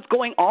them know what's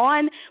going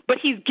on, but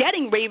he's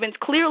getting ravens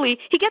clearly.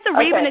 He gets a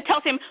raven and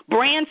tells him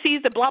Bran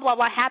sees the blah, blah,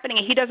 blah happening,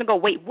 and he doesn't go,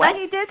 wait, what?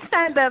 Well, he did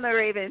send them a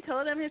raven,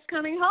 told them he's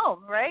coming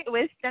home, right,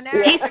 with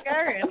Daenerys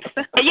Targaryen.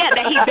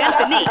 That he bent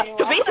the knee.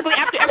 So basically,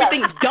 after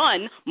everything's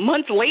done,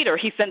 months later,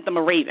 he sent them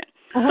a raven.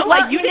 So,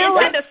 like, you didn't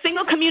send a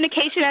single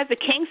communication as the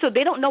king, so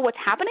they don't know what's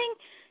happening?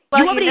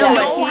 You already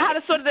know how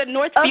the sort of the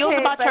North feels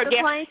about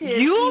Targaryen.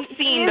 You've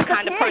seen the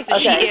kind of person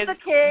she is,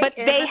 but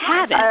they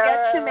haven't.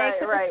 Gets to make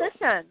the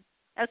decision.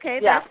 Okay,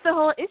 that's the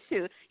whole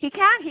issue. He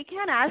can't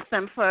ask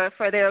them for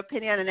their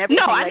opinion and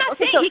everything. No, I'm not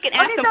saying he can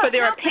ask them for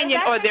their opinion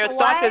or their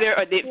thoughts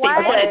or if they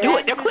want to do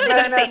it. They're clearly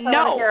going to say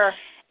no.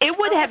 It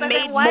would have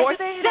made more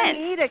sense. They don't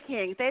need a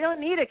king. They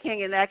don't need a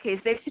king in that case.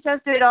 They should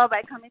just do it all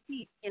by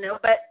committee,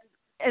 But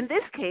in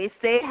this case,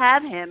 they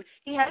have him.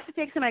 He has to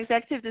take some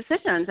executive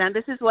decisions, and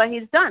this is what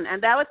he's done.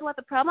 And that was what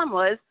the problem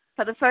was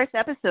for the first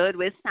episode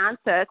with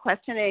Sansa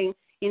questioning,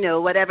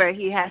 whatever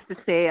he has to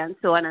say and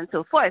so on and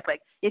so forth.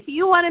 Like, if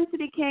you want him to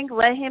be king,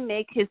 let him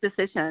make his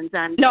decisions.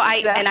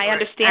 I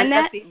understand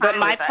that, but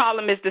my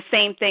problem is the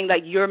same thing.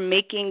 Like, you're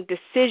making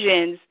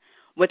decisions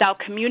without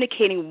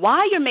communicating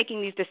why you're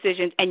making these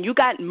decisions, and you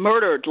got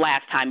murdered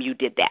last time you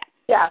did that.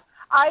 Yeah.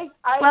 I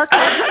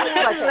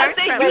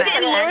think you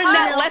didn't learn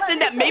that lesson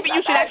that maybe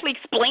you should actually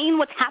explain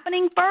what's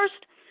happening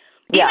first.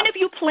 Even if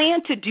you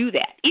plan to do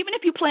that, even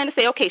if you plan to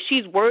say, okay,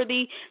 she's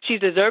worthy, she's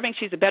deserving,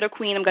 she's a better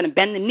queen, I'm going to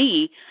bend the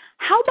knee,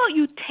 how about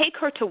you take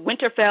her to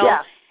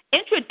Winterfell,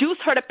 introduce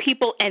her to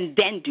people, and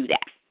then do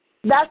that?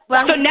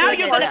 So now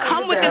you're going to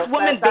come with this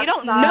woman they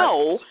don't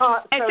know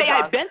and say,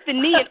 I bent the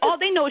knee, and all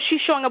they know is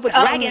she's showing up with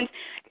dragons.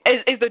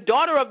 Is the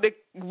daughter of the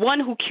one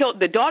who killed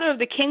the daughter of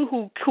the king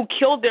who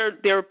killed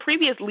their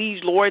previous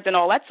liege lords and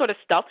all that sort of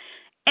stuff.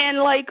 And,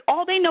 like,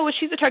 all they know is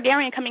she's a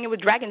Targaryen coming in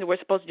with dragons, and we're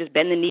supposed to just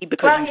bend the knee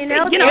because, you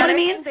know what I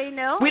mean? They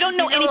know. We don't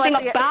know anything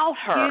about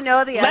her.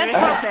 Let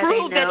her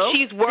prove that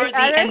she's worthy,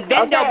 and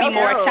then they'll be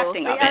more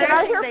accepting of it. The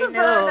other thing they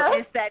know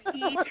is that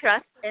he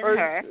trusts in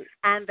her,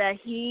 and that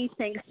he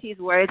thinks she's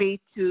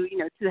worthy to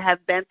have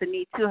bent the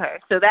knee to her.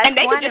 So that's and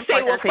they could just say,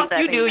 well, fuck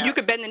you do. You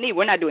could bend the knee.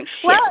 We're not doing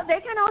shit. Well, they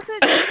can also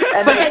do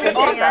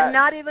and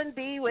not even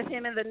be with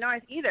him in the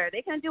north either.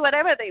 They can do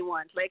whatever they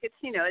want. Like, it's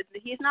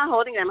he's not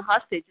holding them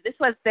hostage. This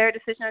was their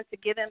decision to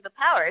give him the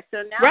power.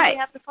 So now they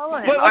have to follow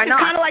him. Well, it's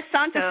kind of like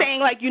Sansa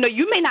saying, like,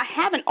 you may not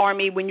have an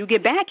army when you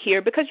get back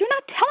here because you're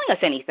not telling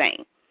us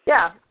anything.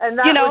 Yeah, and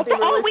that for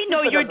all we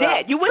know, you're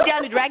dead. You went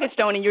down to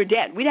Dragonstone and you're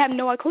dead. We'd have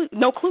no clue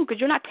because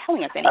you're not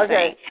telling us anything.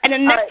 Okay. And the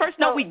next first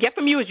note we get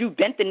from you is you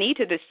bent the knee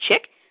to this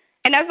chick,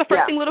 and that's the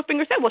first thing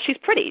Littlefinger said. Well, she's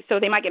pretty, so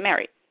they might get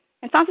married.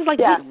 And Sansa's like,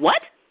 wait,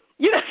 what?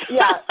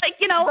 Like,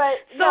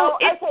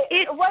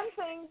 one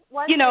thing,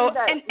 and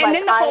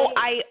then the whole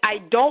I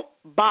don't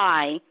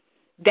buy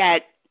that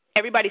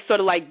everybody's sort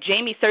of like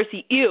Jaime,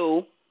 Cersei,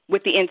 ew,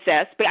 with the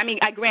incest. But, I mean,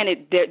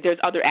 granted, there's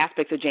other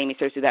aspects of Jaime,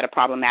 Cersei that are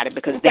problematic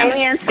because them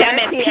as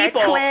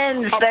people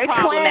are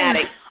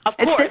problematic. Twins. Of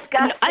course.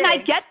 And I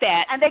get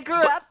that. And they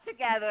grew up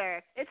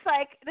together. It's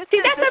like, that's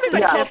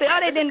everybody will say,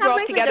 they didn't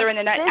grow up together. And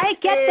then I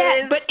get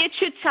that, but it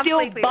should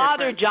still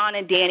bother John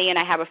and Dany, and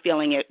I have a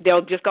feeling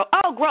they'll just go,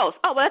 oh, gross.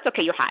 Oh, well, that's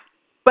okay. You're hot.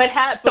 But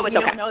we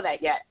don't know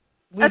that yet.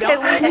 We don't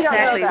know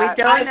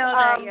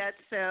that yet.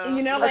 So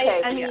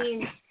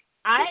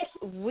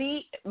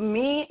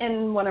me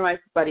and one of my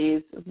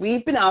buddies,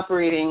 we've been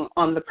operating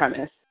on the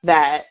premise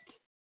that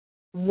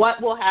what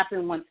will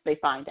happen once they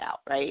find out,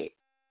 right?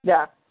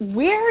 Yeah.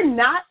 We're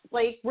not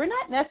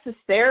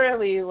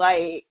necessarily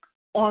like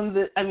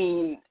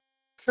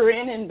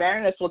Corinne and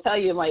Baroness will tell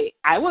you, like,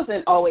 I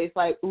wasn't always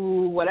like,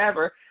 ooh,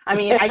 whatever. I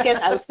mean, I guess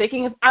I was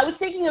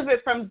thinking of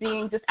it from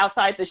being just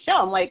outside the show.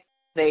 I'm like,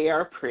 they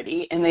are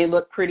pretty and they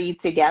look pretty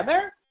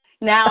together.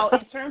 Now,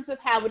 in terms of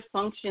how it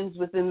functions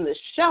within the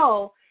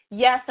show,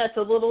 yes, that's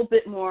a little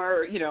bit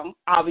more,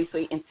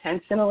 obviously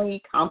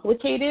intentionally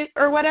complicated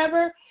or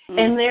whatever. Mm-hmm.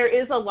 And there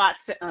is a lot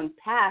to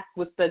unpack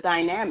with the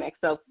dynamics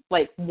of,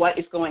 like, what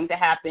is going to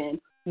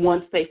happen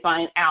once they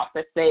find out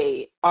that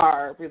they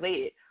are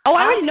related. Oh,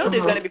 I already know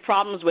there's going to be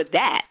problems with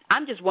that.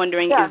 I'm just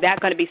wondering, is that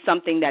going to be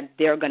something that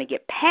they're going to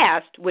get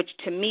past, which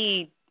to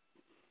me,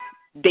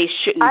 they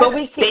shouldn't. But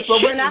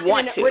we're not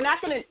going to.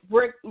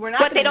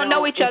 But they don't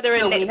know each other,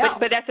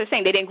 but that's the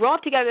thing. They didn't grow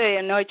up together. They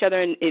don't know each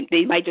other, and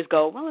they might just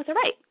go, well, it's all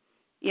right.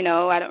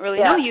 I don't really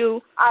know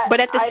you. But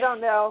I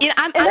don't know.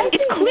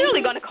 It's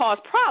clearly going to cause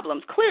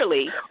problems,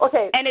 clearly.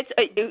 Okay. And it's,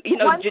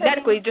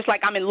 genetically, just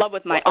like I'm in love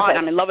with my aunt,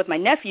 I'm in love with my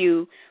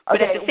nephew,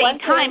 but at the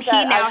same time, he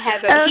now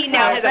has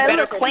a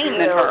better claim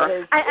than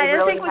her. I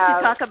don't think we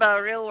should talk about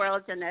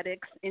real-world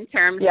genetics in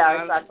terms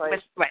of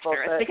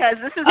Westeros,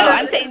 because this is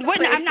I'm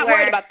not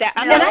worried about that.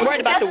 I'm not worried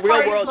about the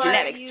real-world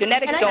genetics.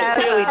 Genetics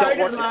clearly don't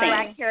work the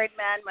same. Black-haired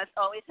man must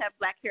always have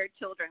black-haired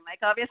children.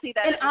 Like, obviously,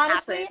 that doesn't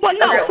happen. Well,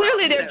 no,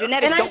 clearly their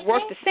genetics don't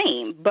work the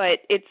same, but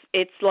it's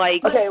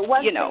like,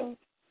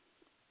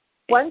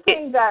 one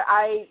thing that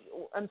I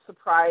am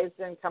surprised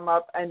didn't come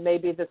up, and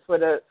maybe this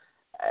would have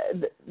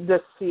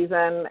this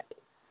season.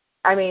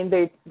 I mean,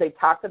 they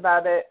talked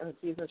about it in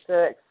season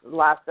 6,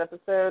 last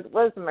episode,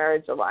 was the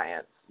marriage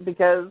alliance,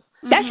 because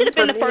that should have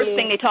been the first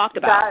thing they talked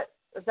about.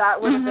 That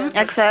would have been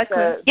exactly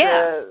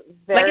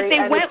like if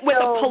they went with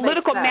a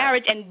political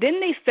marriage and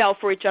then they fell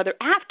for each other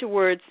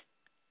afterwards,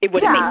 it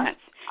would have made sense.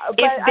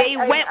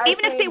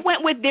 If they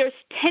went with there's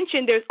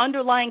tension, there's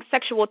underlying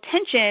sexual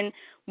tension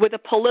with a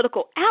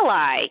political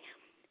ally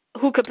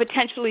who could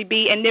potentially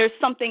be, and there's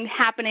something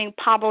happening,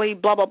 probably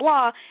blah, blah,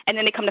 blah, and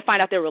then they come to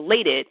find out they're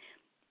related,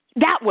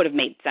 that would have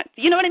made sense.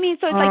 You know what I mean?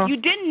 So it's like you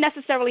didn't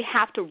necessarily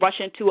have to rush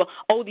into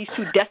these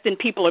two destined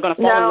people are going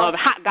to fall in love,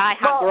 hot guy,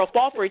 hot girl,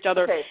 fall for each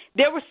other. Okay.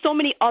 There were so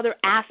many other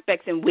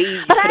aspects and ways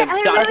you could have done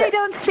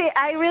it.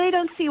 I really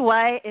don't see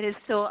why it is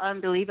so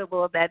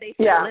unbelievable that they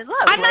fell in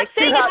love. I'm not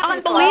saying it's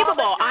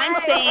unbelievable. I'm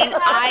saying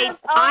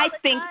I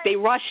think they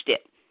rushed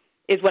it.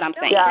 Is what I'm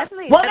saying. Yeah.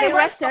 Well, they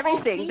rushed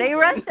everything. They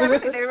rushed the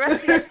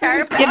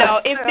entire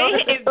path. If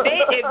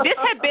this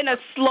had been a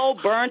slow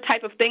burn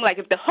type of thing, like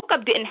if the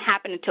hookup didn't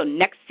happen until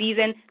next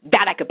season,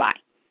 that I could buy.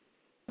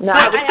 No,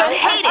 I would still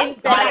hate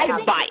it, but I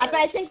could buy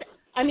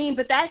it.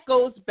 But that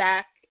goes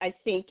back. I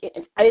think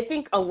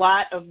a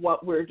lot of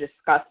what we're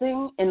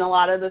discussing and a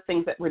lot of the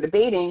things that we're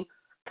debating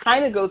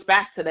kind of goes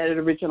back to that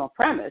original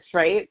premise,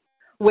 right?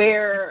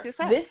 Where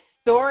this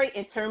story,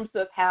 in terms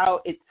of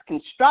how it's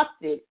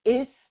constructed,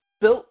 is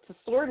built to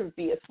sort of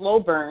be a slow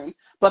burn,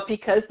 but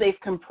because they've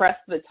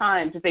compressed the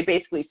time, because they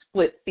basically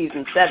split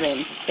season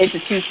 7 into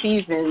 2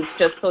 seasons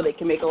just so they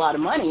can make a lot of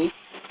money,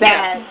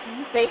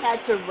 that they had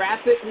to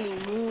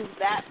rapidly move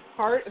that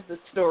part of the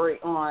story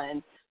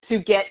on to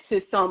get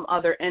to some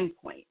other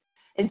endpoint.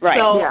 And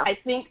so I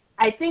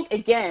think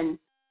again,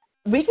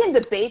 we can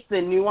debate the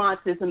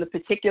nuances and the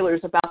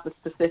particulars about the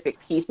specific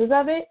pieces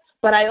of it,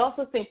 but I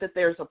also think that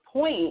there's a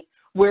point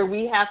where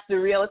we have to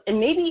realize,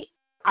 and maybe,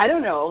 I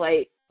don't know,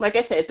 like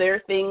I said, there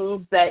are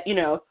things that,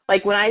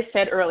 like when I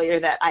said earlier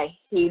that I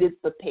hated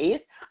the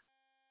pace,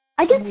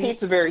 I guess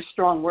hate's a very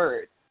strong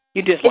word.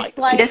 You dislike.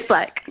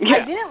 Dislike. Yeah.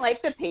 I didn't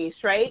like the pace,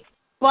 right?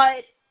 But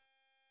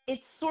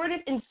it's sort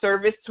of in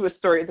service to a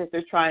story that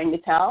they're trying to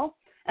tell.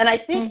 And I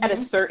think at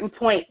a certain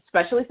point,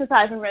 especially since I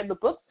haven't read the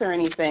books or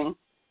anything,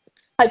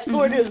 I've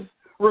sort of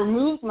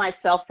removed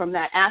myself from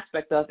that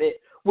aspect of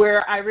it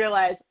where I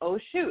realized, oh,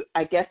 shoot,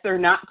 I guess they're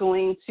not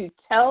going to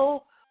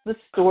tell the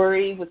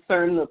story with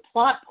certain the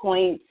plot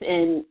points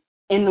in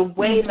the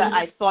way that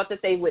I thought that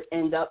they would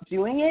end up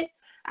doing it.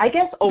 I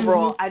guess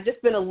overall, I've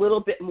just been a little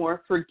bit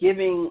more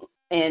forgiving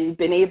and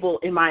been able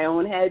in my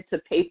own head to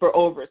paper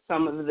over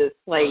some of this,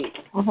 some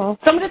of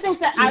the things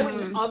that I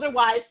would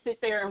otherwise sit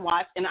there and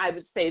watch, and I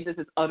would say this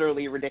is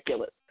utterly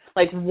ridiculous.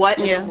 Like, what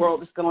in the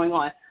world is going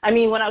on? I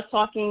mean, when I was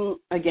talking,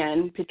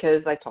 again,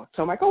 because I talk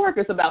to my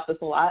coworkers about this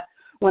a lot,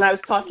 when I was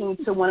talking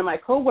to one of my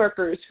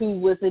coworkers who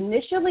was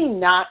initially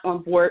not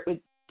on board with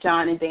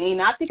John and Dane,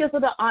 not because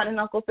of the aunt and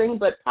uncle thing,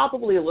 but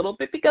probably a little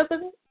bit because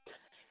of it.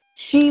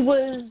 She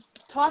was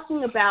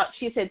talking about,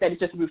 she said that it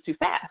just moved too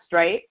fast,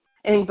 right?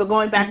 And but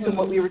going back to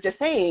what we were just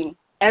saying,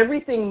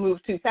 everything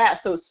moved too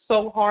fast, so it's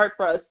so hard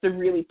for us to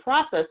really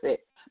process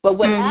it. But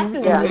what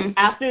happened was,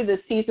 after the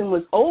season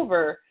was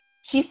over,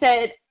 she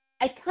said,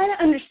 I kind of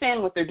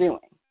understand what they're doing,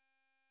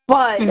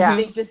 but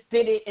they just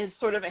did it in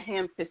sort of a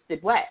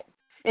ham-fisted way.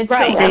 And so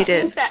I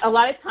think that a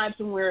lot of times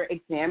when we're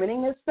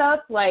examining this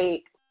stuff,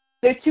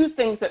 there are 2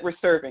 things that we're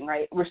serving,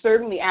 right? We're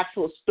serving the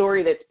actual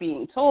story that's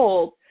being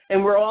told,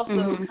 and we're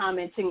also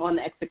commenting on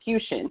the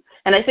execution.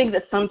 And I think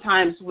that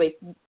sometimes,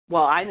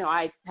 I know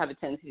I have a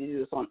tendency to do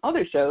this on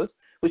other shows,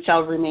 which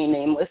shall remain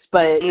nameless,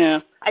 but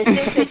I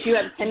think that you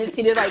have a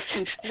tendency to like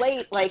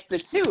conflate like the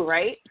two,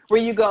 right? Where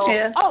you go,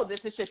 oh, this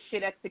is just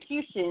shit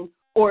execution,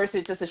 or is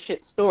it just a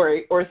shit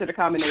story, or is it a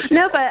combination?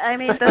 No, but I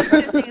mean, those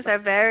two things are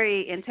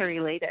very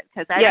interrelated,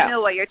 because I don't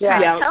know what you're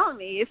trying to tell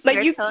me. If like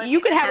you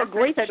could have a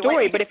great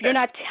story, but if you're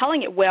not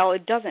telling it well,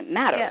 it doesn't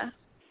matter. Yeah,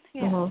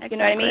 exactly. You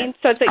know what I mean?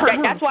 So it's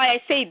like, that's why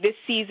I say this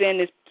season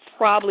is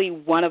probably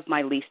one of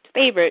my least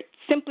favorite,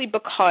 simply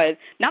because,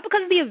 not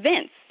because of the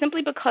events,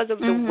 simply because of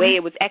the way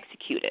it was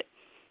executed.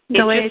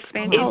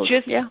 It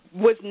just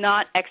was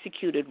not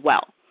executed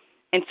well.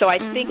 And so I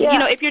think, you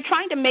know, if you're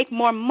trying to make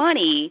more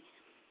money,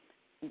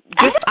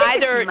 just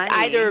either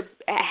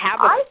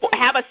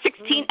have a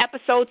 16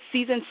 episode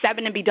season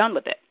 7 and be done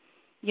with it.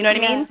 You know what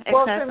I mean?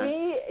 Well, for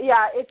me,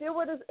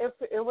 if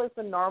it was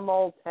the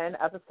normal 10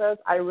 episodes,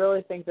 I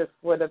really think this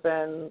would have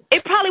been.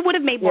 It probably would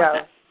have made more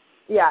sense.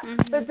 Yeah,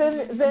 but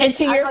then and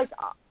to your,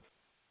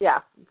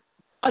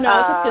 Oh no,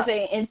 I was just going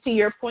to say, and to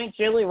your point,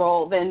 Julie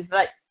Roll, then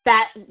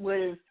that would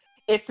have,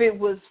 if it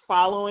was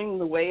following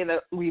the way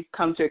that we've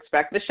come to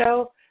expect the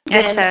show.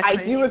 And I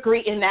do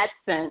agree in that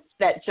sense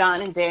that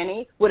John and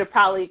Danny would have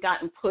probably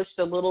gotten pushed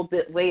a little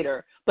bit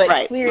later. But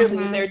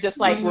clearly they're just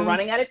like, we're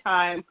running out of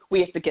time.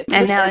 We have to get to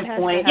this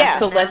point.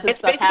 So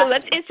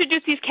let's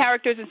introduce these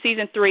characters in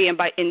season 3, and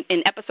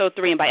in episode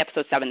 3, and by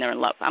episode 7 they're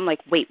in love. I'm like,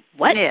 wait,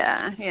 what?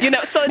 You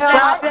know, so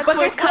but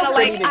it's kind of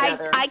like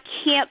I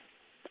can't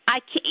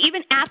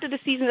even after the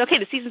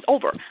season's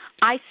over,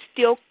 I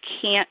still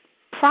can't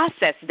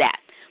process that.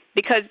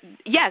 Because,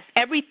 yes,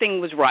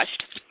 everything was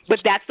rushed, but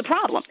that's the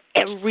problem.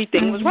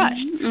 Everything was rushed.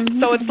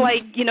 So it's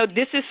like, you know,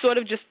 this is sort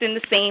of just in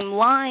the same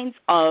lines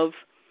of,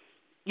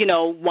 you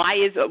know, why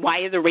is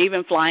a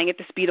raven flying at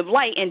the speed of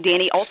light and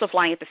Danny also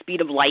flying at the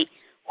speed of light?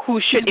 Who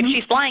should, if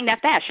she's flying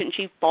that fast, shouldn't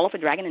she fall off a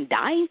dragon and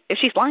die if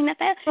she's flying that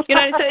fast? You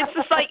know, so it's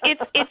just like,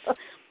 it's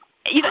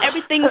you know,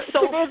 everything's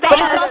so fast.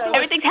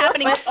 Everything's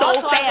happening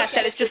so fast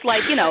that it's just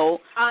like, you know.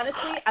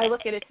 Honestly, I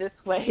look at it this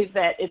way,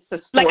 that it's a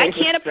story. Like, I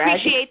can't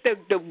appreciate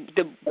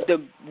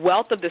the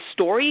wealth of the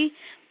story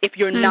if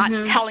you're not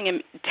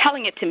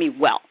telling it to me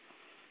well.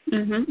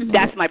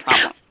 That's my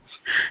problem.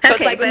 So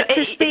it's like,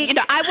 you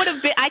know,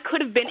 I could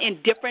have been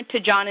indifferent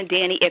to John and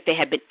Danny if they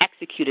had been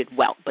executed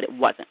well, but it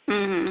wasn't.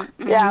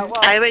 Yeah,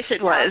 well, I wish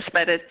it was,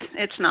 but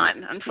it's not,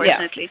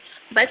 unfortunately.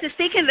 But to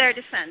speak in their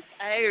defense,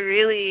 I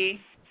really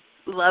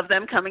love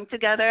them coming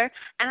together,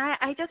 and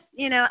I just,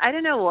 you know, I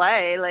don't know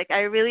why, like, I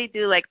really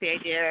do like the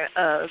idea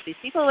of these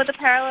people with the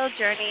parallel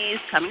journeys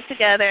coming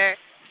together,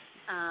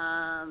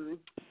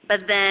 but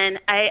then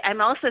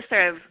I'm also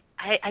sort of,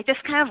 I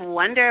just kind of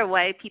wonder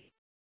why people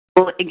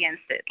go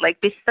against it,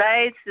 like,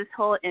 besides this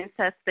whole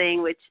incest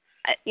thing, which,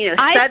 you know,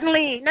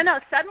 suddenly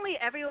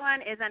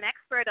everyone is an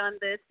expert on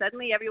this.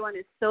 Suddenly everyone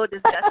is so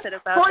disgusted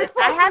about this.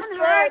 I haven't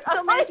heard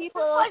so many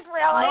people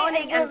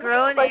moaning and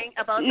groaning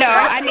about. No,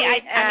 I mean,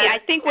 I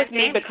think with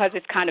me, because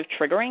it's kind of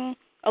triggering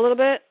a little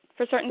bit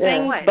for certain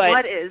things. But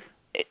what is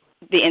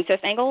the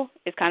incest angle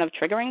is kind of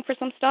triggering for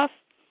some stuff.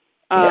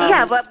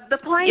 But the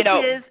point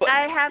is,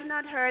 I have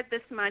not heard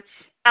this much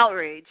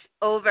outrage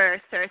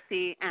over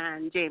Cersei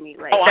and Jaime.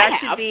 Like, that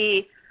should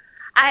be.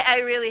 I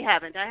really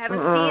haven't. I haven't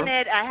seen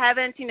it. I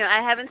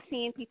haven't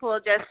seen people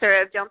just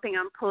sort of jumping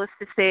on posts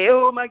to say,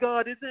 "Oh my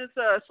God, is this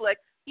us?" Like,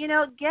 you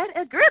know, get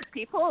a grip,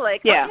 people.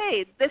 Like,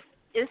 okay, this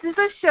is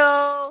a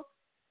show.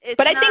 It's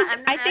but not,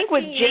 I think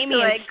with Jaime, to,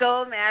 like,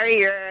 go marry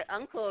your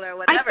uncle or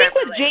whatever. I think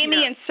with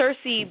Jaime and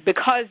Cersei,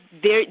 because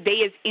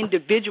they as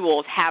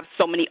individuals have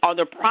so many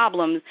other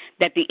problems,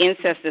 that the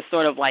incest is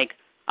sort of like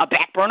a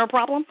back burner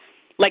problem.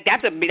 Like,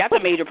 that's a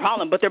major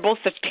problem. But they're both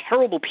such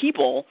terrible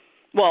people.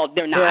 Well,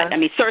 they're not. I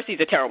mean, Cersei's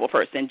a terrible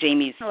person.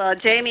 Jaime was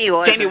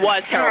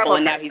terrible,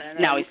 and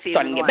now he's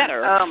starting to get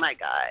better. Oh my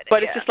God!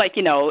 But it's just like,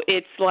 you know,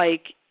 it's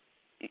like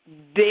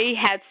they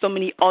had so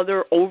many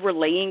other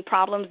overlaying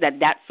problems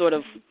that sort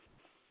of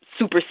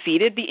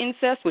superseded the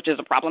incest, which is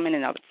a problem in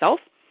and of itself.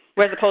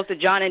 Whereas opposed to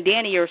John and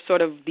Danny are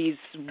sort of these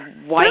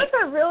white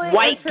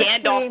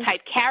Gandalf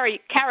type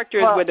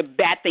characters where the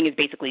bad thing is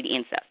basically the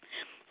incest.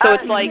 So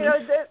it's like,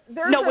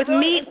 you know, with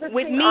me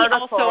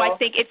also, I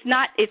think it's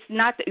not,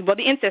 well,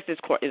 the incest is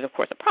of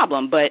course a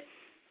problem, but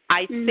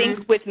I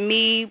think with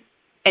me,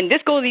 and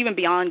this goes even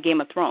beyond Game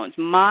of Thrones,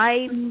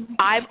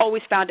 I've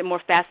always found it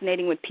more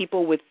fascinating with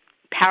people with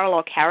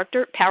parallel paths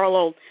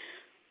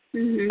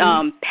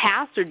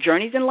or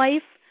journeys in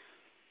life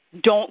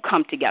don't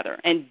come together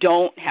and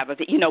don't have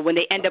when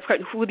they end up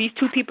who these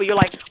two people, you're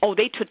like, oh,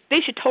 they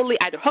should totally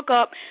either hook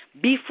up,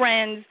 be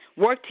friends,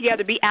 work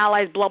together, be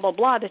allies, blah, blah,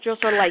 blah, that you're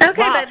sort of like,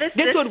 wow,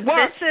 this would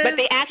work, but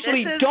they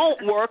actually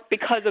don't work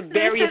because of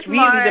various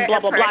reasons and blah,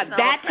 blah, blah.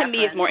 That to me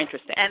is more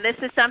interesting. And this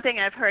is something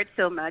I've heard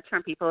so much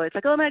from people. It's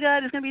like, oh my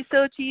God, it's going to be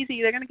so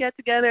cheesy. They're going to get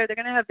together. They're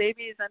going to have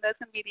babies, and that's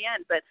going to be the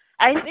end. But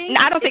I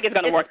don't think it's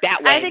going to work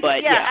that way.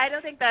 I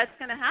don't think that's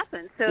going to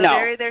happen. So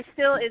there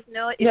still is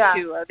no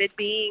issue of it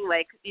being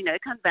like,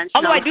 conventional.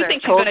 Although I do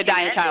think she's going to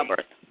die in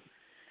childbirth.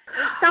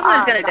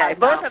 Someone's gonna die.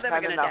 Both of them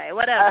are gonna die.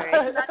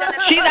 Whatever.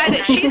 She's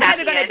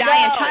either gonna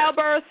die in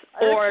childbirth,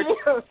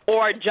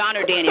 or John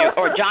or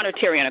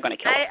Tyrion are gonna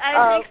kill her.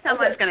 I think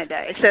someone's gonna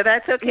die, so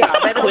that's okay.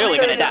 Yeah, clearly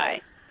gonna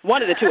die.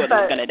 One of the two of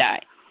them is gonna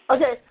die.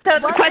 Okay. So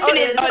the question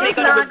is, are they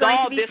going to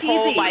resolve this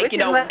whole, like, is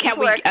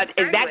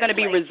that going to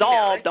be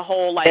resolved, the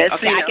whole, like,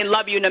 okay, I can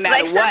love you no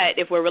matter what,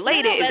 if we're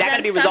related, is that going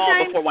to be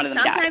resolved before one of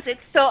them dies? Sometimes it's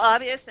so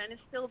obvious and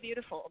it's still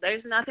beautiful.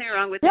 There's nothing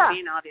wrong with it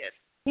being obvious.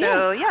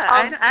 So,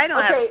 I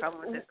don't have a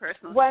problem with it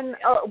personally.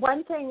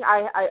 One thing,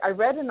 I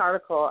read an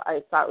article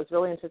I thought was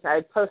really interesting. I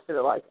posted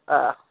it like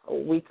a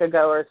week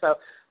ago or so,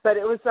 but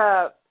it was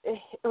about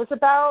incest. It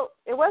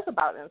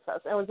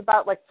was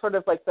about like sort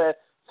of like the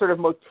sort of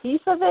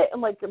motif of it in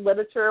like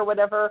literature or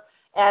whatever,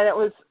 and it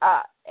was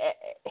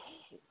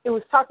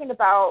talking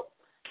about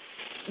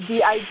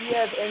the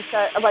idea of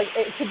incest, like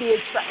it could be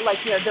like,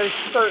 you know, there's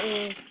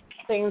certain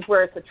things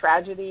where it's a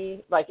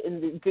tragedy, like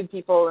in the Good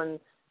People, and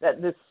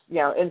that this, you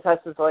know,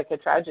 incest is like a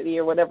tragedy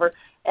or whatever,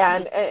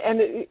 and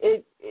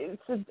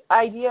it's the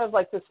idea of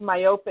like this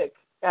myopic,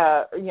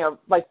 you know,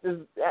 like this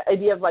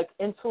idea of like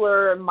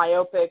insular and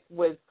myopic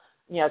with,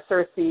 you know,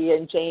 Cersei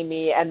and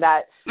Jaime, and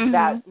that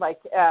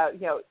like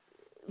you know,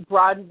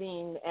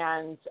 broadening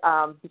and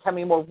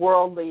becoming more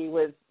worldly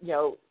with, you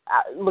know,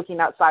 looking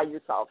outside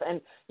yourself. And,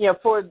 you know,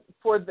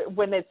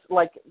 when it's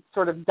like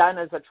sort of done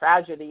as a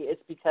tragedy,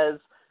 it's because,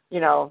 you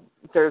know,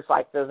 there's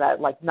that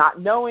like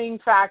not knowing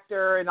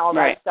factor and all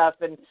that stuff.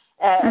 And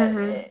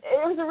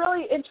it was a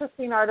really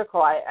interesting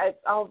article.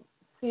 I'll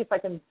see if I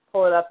can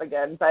pull it up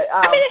again. But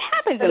I mean, it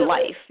happens in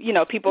life. You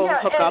know, people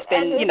hook up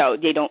and you know,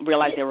 they don't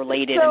realize they're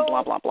related and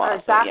blah blah blah.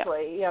 Exactly. So,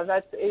 you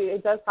know,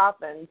 it does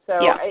happen. So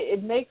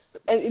it makes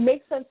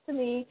sense to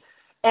me.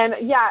 And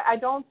I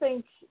don't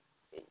think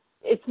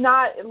it's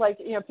not like,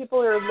 you know,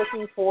 people are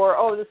looking for,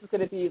 oh, this is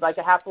going to be like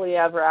a happily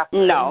ever after.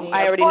 No,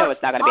 I already know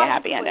it's not going to be a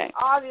happy ending.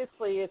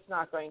 Obviously, it's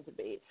not going to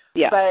be.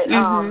 Yeah. But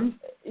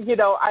you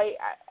know, I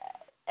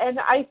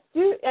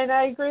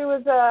agree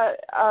with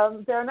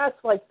Baroness.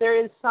 Like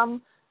there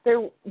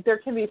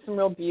can be some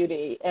real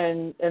beauty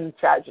in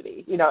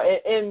tragedy. You know,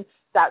 in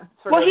that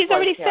sort of. Well, he's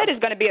already said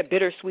it's going to be a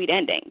bittersweet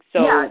ending.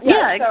 So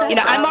exactly. You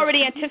know, I'm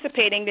already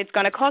anticipating it's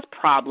going to cause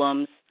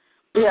problems.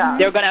 Yeah.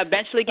 They're going to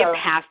eventually get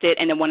past it,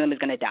 and then one of them is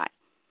going to die.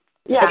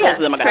 Yeah. Both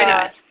of them are going to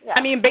die. Yeah.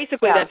 I mean,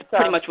 basically, that's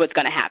pretty much what's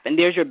going to happen.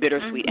 There's your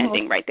bittersweet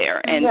ending right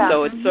there. And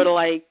so it's sort of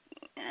like,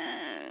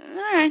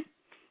 all right,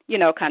 you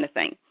know, kind of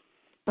thing.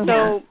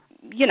 So,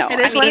 you know,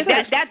 I mean,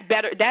 that's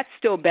better. That's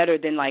still better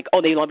than like, oh,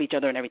 they love each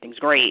other and everything's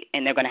great,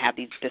 and they're going to have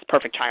this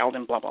perfect child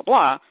and blah, blah,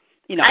 blah.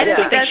 You know, I still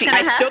think that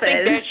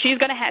she's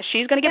gonna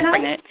get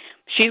pregnant.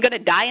 She's gonna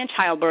die in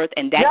childbirth,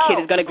 and that kid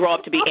is gonna grow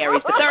up to be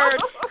Aries the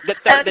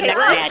next Mad King.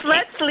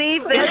 Let's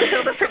leave this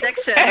till the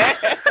prediction.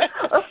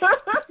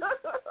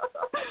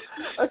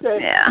 Okay.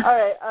 Yeah. All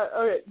right.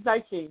 Okay.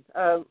 Night King.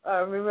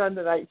 Moving on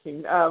to Night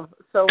King.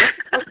 So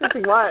what does he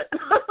want?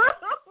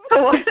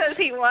 What does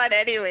he want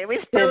anyway? We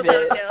still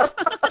don't know.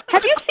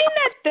 Have you seen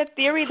that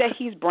theory that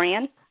he's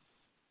Bran?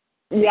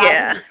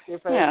 Yeah.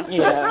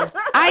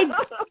 I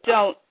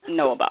don't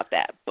know about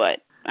that,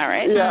 but all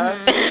right.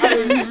 Yeah.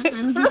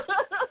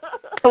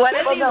 What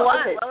does he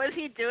want? Okay. What was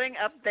he doing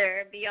up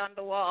there beyond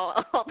the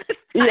wall all this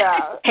time?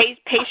 Yeah.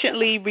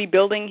 Patiently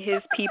rebuilding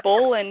his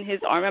people and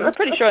his army. I'm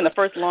pretty sure in the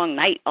first long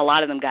night, a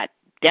lot of them got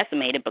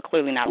decimated, but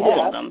clearly not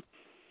all of them.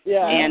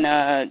 Yeah.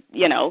 And,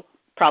 you know,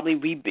 probably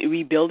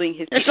rebuilding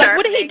his people. Like,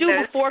 what did he do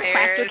before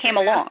Craster came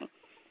along?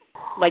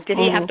 Like, did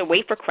he have to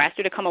wait for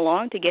Craster to come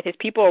along to get his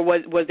people, or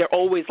was there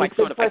always, like,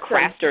 sort of a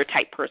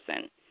Craster-type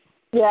person?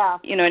 Yeah.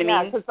 You know what I mean?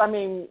 Yeah, because, I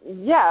mean,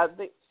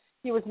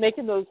 he was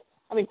making those.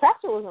 I mean,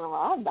 Craster wasn't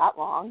around that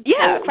long.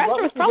 Yeah, so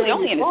Craster was probably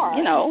only in,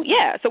 you know,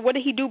 so what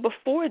did he do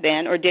before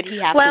then, or did he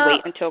have to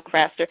wait until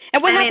Craster?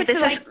 And what happened to,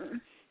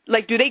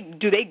 like, do they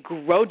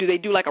grow? Do they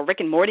do like a Rick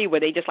and Morty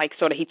where they just like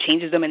sort of he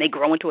changes them and they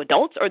grow into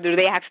adults, or do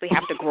they actually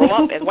have to grow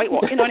up as White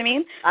Walkers? You know what I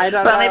mean? I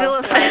don't know. Well, maybe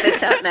we'll find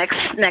this out next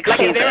like,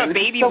 season. Is there a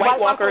baby White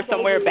Walker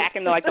somewhere back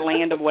in the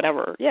land of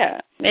whatever?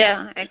 Yeah.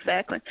 Yeah,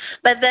 exactly.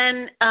 But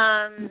then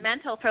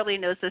Mantle probably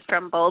knows this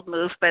from Bold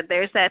Move, but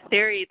there's that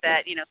theory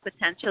that, you know,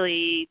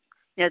 potentially,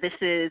 you know, this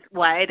is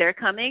why they're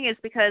coming is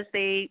because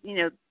they, you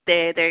know,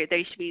 there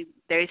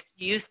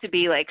used to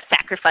be like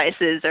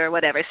sacrifices or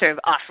whatever sort of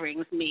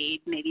offerings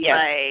made maybe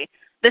by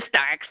the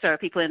Starks or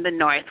people in the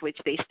North, which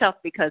they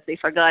stopped because they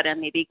forgot,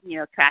 and maybe, you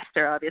know,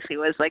 Craster obviously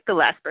was like the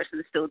last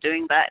person still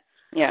doing that.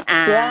 Yeah.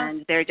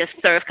 And they're just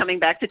sort of coming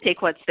back to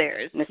take what's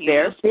theirs. It's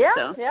theirs. Yeah,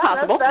 so,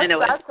 possible.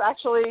 That's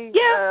actually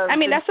I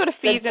mean, that sort of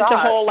feeds into the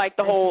whole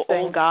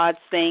old gods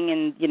thing,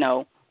 and, you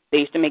know, they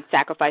used to make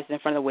sacrifices in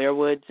front of the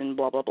werewoods and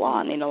blah, blah, blah,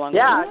 and they no longer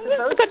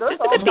those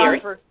old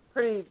gods were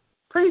pretty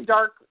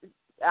dark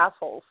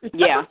assholes.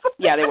 Yeah,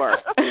 they were.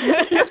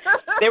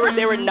 they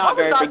were not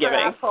very forgiving.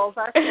 Assholes,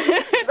 actually.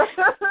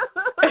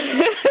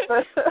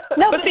 But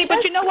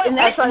you know what?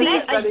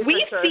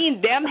 We've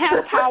seen them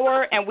have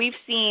power, and we've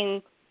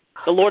seen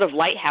the Lord of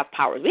Light have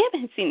powers. We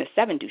haven't seen the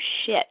Seven do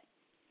shit.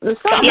 I'm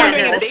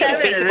wondering if they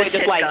basically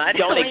just like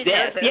don't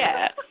exist.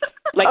 Yeah.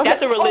 Like,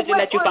 that's a religion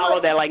that you follow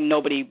that, like,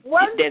 nobody,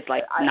 that's,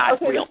 like,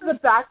 not real. This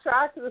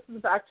is a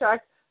backtrack.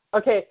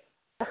 Okay,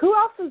 who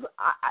else is,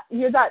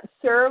 that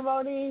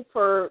ceremony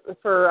for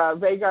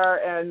Rhaegar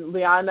and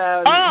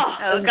Lyanna?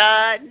 Oh,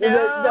 God,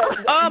 no.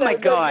 Oh, my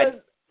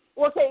God.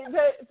 Okay,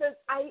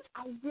 I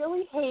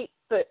really hate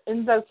the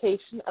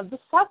invocation of the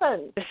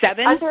seven. The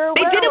seven?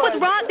 They did it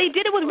with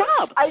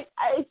Rob.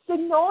 It's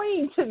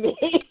annoying to me.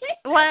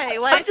 Why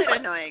is it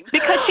annoying?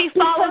 Because she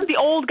follows the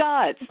old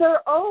gods.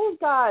 They're old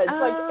gods.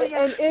 Oh,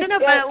 yeah. And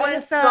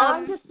if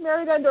Jon gets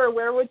married under a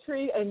weirwood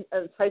tree and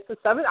fights the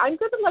seven, I'm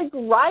going to, like,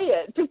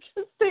 riot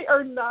because they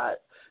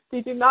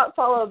do not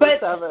follow the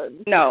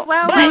seven. No.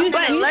 Well, but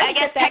I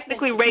guess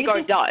technically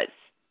Rhaegar does.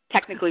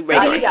 Technically,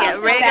 Rhaegar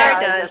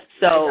does.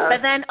 So,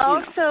 but then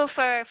also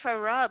for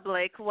Rob,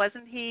 like,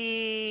 wasn't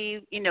he?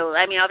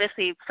 I mean,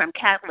 obviously from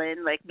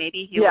Catelyn, like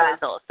maybe he was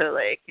also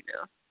like, in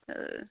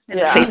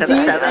the face of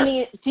the seven. I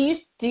mean,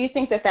 do you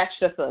think that that's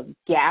just a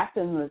gap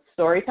in the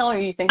storytelling,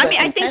 or do you think?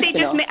 I think they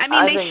just.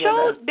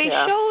 They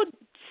showed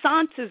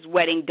Sansa's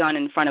wedding done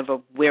in front of a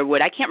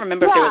weirwood. I can't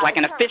remember if there was like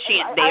an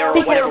officiant there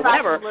or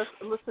whatever.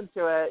 Listen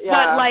to it. Yeah.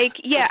 But like,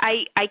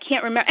 I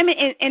can't remember. I mean,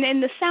 and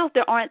in the South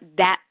there aren't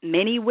that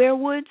many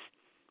weirwoods,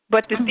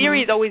 but the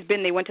theory has always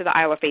been they went to the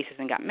Isle of Faces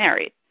and got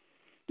married.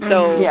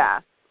 So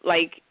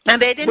like,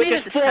 and they didn't which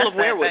is full of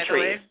weirwood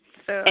trees.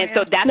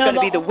 So that's going to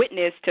be the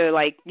witness to,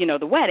 like,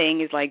 the wedding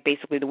is like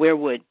basically the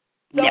weirwood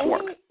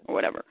network or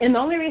whatever. And the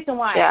only reason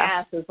why I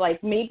asked is,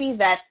 like, maybe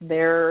that's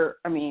the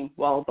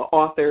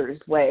author's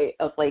way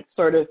of, like,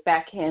 sort of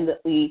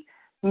backhandedly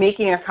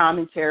making a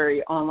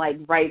commentary on, like,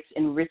 rites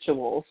and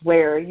rituals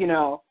where,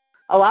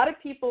 a lot of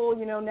people,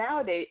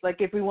 nowadays, like,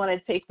 if we want to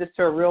take this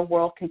to a real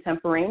world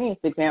contemporaneous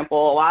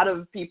example, a lot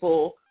of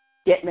people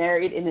get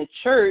married in a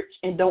church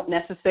and don't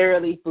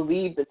necessarily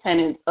believe the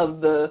tenets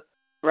of the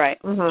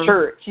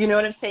church. You know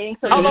what I'm saying?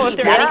 So although if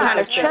they're any kind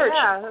of church,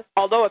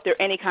 if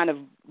they're any kind of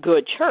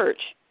good church,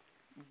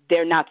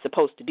 they're not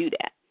supposed to do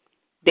that.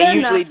 They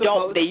usually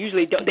don't.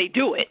 They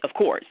do it, of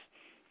course,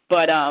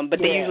 but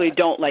they usually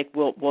don't, like,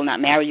 will not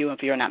marry you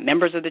if you're not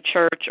members of the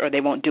church, or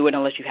they won't do it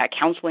unless you've had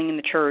counseling in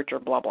the church, or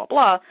blah blah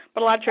blah.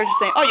 But a lot of churches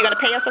say, "Oh, you're going to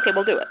pay us? Okay,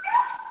 we'll do it."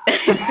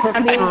 It's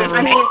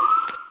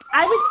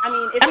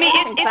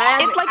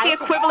like the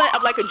equivalent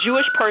of, like, a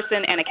Jewish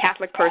person and a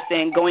Catholic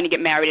person going to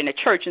get married in a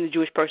church, and the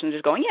Jewish person is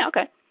just going, "Yeah,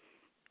 okay."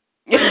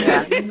 Yeah, you know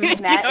what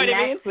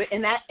I mean?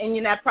 And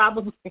that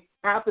probably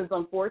happens,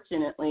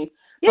 unfortunately.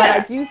 Yeah.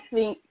 But I do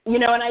think,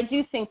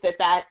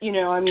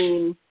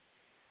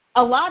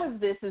 a lot of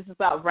this is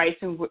about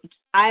rights, and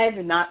I have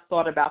not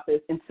thought about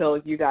this until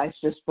you guys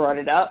just brought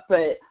it up,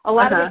 but a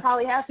lot of it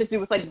probably has to do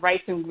with, like,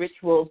 rights and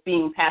rituals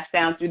being passed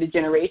down through the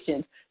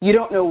generations. You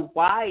don't know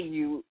why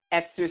you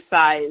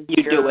exercise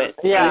do it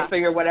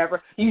or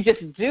whatever. You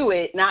just do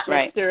it, not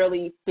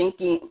necessarily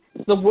thinking.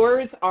 The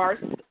words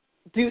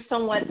do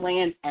somewhat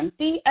land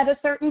empty at a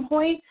certain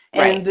point,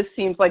 and this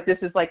seems like this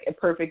is, like, a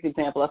perfect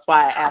example. That's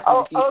why I asked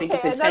if you think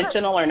it's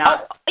intentional or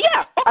not.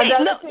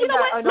 Look, you know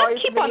what?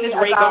 Let's keep on this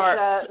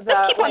Rhaegar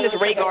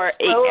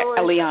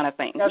Lyanna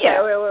thing. Okay,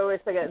 wait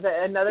a second.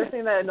 Another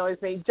thing that annoys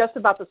me just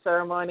about the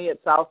ceremony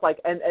itself, like,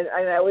 and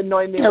it would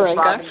annoy me with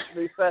Rob and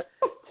Lisa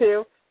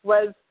too,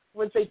 was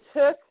they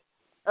took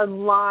a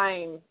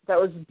line that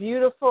was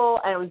beautiful,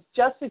 and it was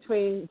just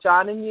between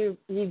Jon and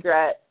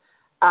Ygritte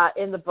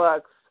in the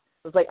books.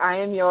 It was like, I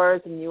am yours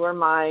and you are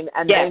mine,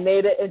 and they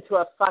made it into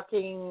a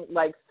fucking,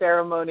 like,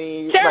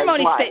 ceremony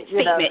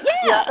statement.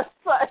 Yeah.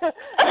 Like,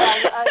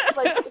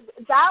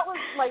 that was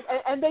like,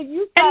 and they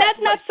used that.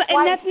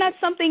 And that's not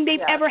something they've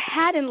ever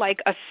had in,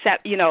 like, a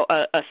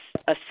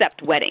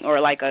sept wedding, or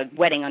like a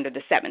wedding under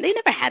the seven. They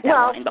never had that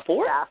line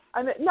before. Yeah,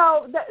 I mean,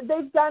 no,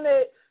 they've done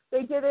it.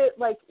 They did it,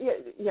 like,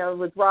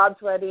 with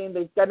Rob's wedding.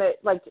 They've done it,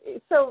 like,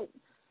 so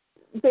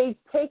they've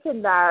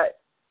taken that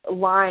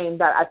line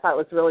that I thought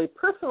was really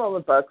personal in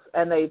the books,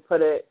 and they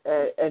put it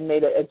and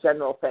made it a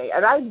general thing.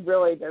 And I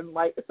really didn't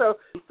like. So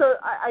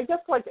I guess,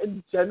 like,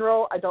 in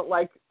general, I don't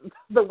like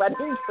the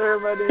wedding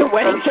ceremony. The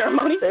wedding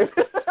ceremony.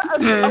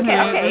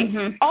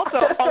 Okay.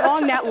 Also,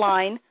 along that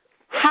line,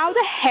 how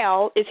the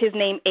hell is his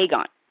name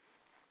Aegon?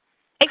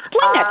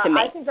 Explain that to me.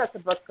 I think that's a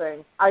book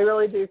thing. I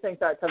really do think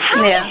that comes.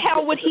 How the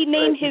hell would he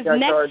name his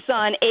next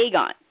son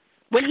Aegon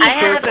when he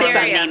first son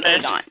named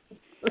Aegon?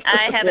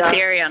 I have a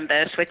theory on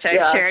this, which I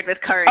shared with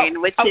Corinne,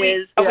 are we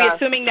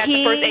assuming that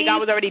the first Aegon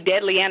was already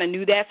dead? Lyanna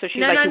knew that, so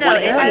she's no, it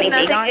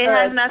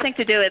has nothing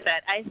to do with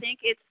that. I think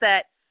it's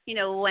that,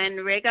 when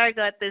Rhaegar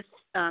got this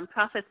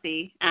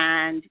prophecy,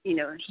 and,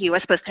 he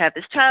was supposed to have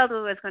this child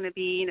who was going to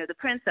be, the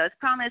prince that was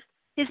promised,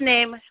 his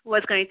name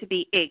was going to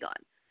be Aegon.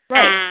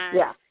 Right.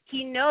 And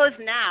he knows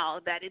now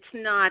that it's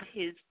not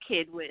his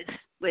kid with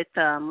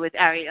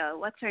Arya,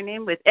 what's her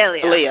name? With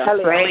Elia.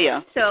 Right?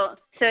 Elia. So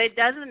it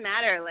doesn't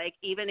matter, like,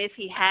 even if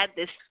he had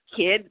this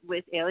kid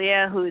with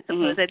Elia who's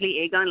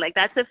supposedly Aegon, like,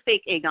 that's a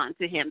fake Aegon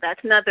to him.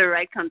 That's not the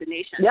right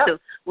combination. Yep. So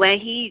when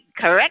he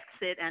corrects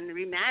it and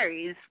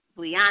remarries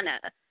Lyanna,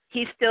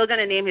 he's still going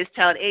to name his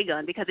child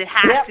Aegon because it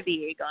has to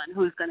be Aegon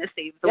who's going to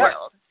save the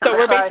world. So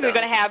we're basically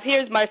going to have,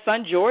 here's my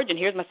son George, and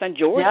here's my son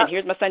George, and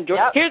here's my son George.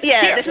 This is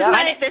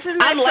my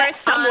first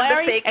son,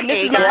 Larry, and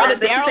this is my brother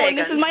Daryl, and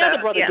this is my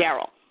other brother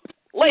Daryl.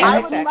 I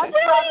would much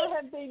rather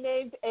have been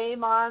named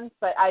Aemon,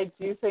 but I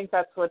do think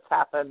that's what's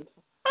happened.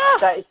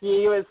 That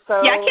he was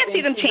so. Yeah, I can't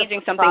see them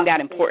changing something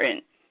that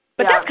important.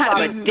 But that's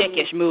kind of a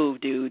dickish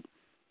move, dude.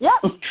 Yeah.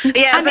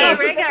 Yeah, I mean,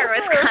 Rhaegar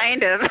was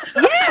kind of.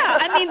 Yeah,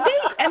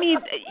 I mean,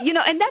 you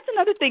know, and that's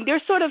another thing.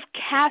 They're sort of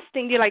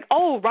casting. They're like,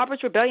 oh,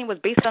 Robert's Rebellion was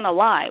based on a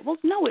lie. Well,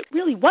 no, it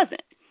really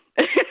wasn't.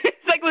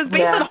 It's like it was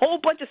based on a whole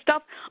bunch of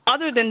stuff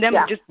other than them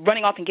just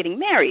running off and getting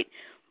married.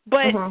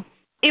 But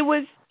it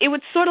was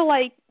sort of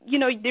like, you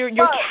know, you're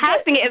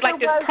casting it as like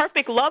this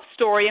perfect love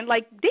story, and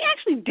like they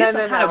actually did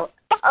some kind of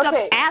fucked up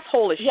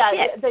asshole-ish shit.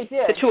 Yeah, they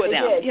did. The two of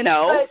them, you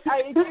know. But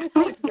I do think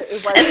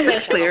it was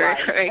especially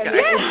Rhaegar.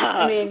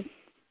 I mean,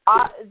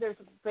 there's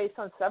based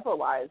on several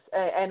lies,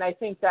 and I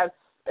think that's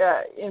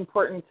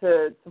important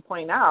to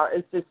point out.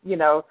 It's just, you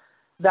know,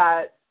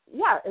 that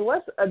it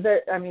was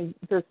there. I mean,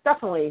 there's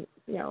definitely,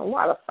 you know, a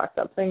lot of fucked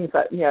up things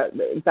that, you know,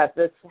 that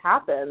this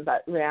happened,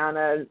 that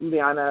Rhaegar and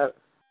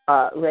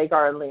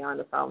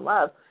Lyanna found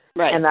love,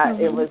 and that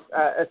it was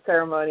a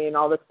ceremony and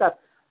all this stuff,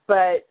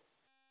 but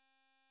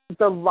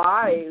the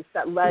lies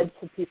that led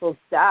to people's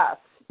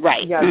deaths,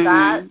 you know,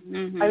 that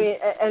I mean,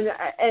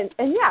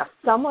 and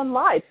someone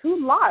lied.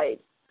 Who lied?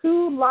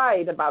 Who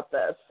lied about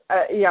this?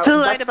 You know, who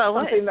lied about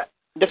what?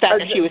 The fact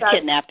that she was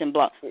kidnapped and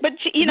blah. But,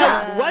 you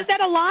know, was that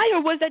a lie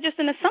or was that just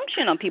an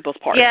assumption on people's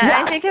part?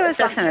 Yeah, I think it was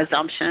just an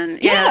assumption.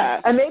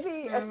 Yeah. And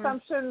maybe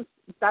assumptions,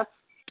 that's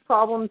a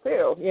problem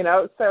too, you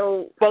know.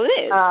 So, well, it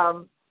is.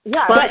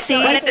 But see,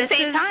 at the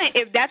same time,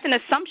 if that's an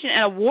assumption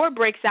and a war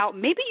breaks out,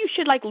 maybe you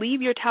should, like,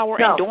 leave your tower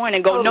and Dorne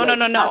and go, no.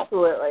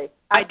 Absolutely.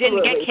 I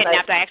didn't get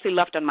kidnapped. I actually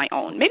left on my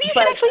own. Maybe you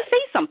should actually say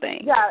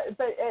something. Yeah,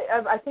 but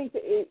I think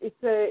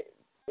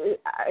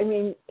I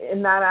mean,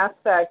 in that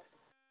aspect,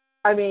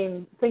 I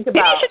mean, think about.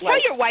 Maybe you should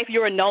tell your wife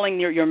you're annulling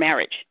your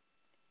marriage.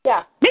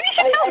 Yeah. Maybe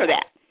you should tell her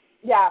that.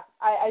 Yeah,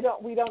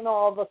 we don't know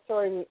all the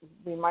story.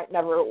 We might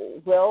never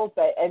will,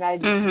 but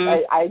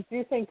I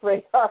do think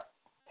Rhaegar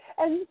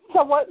and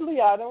somewhat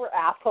Lyanna were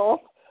assholes.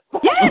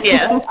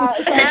 Yeah.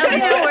 Now we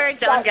know where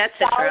Jon gets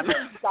it from.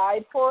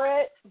 Died for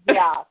it.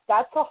 Yeah,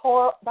 that's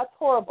horrible. That's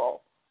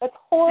horrible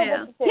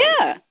to think.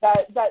 Yeah.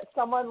 That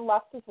someone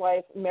left his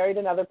wife, married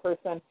another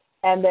person,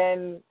 and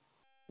then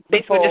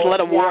basically just let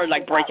a war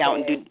like break out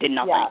and did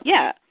nothing.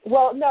 Yeah.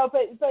 Well, no,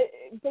 but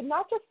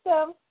not just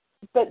them,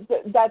 but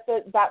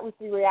that was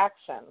the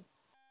reaction.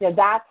 Yeah,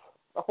 that's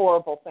a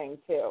horrible thing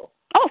too.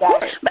 Oh, of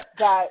course.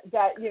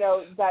 That you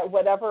know, that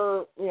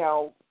whatever, you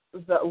know,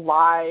 the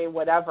lie,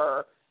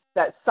 whatever,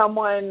 that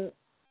someone,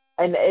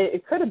 and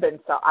it could have been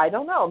so, I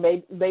don't know,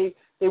 maybe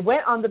they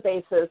went on the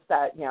basis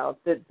that, you know,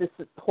 that this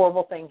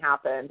horrible thing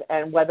happened,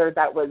 and whether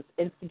that was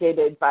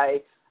instigated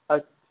by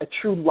a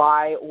true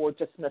lie or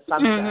just an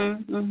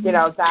assumption, you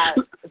know, that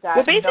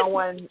well,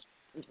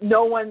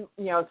 no one,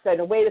 you know, said,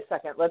 oh, wait a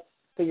second, let's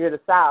figure this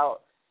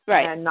out.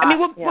 Right. And not, I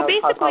mean,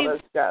 basically,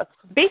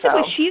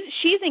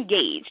 she's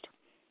engaged.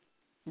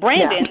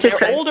 Brandon,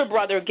 their older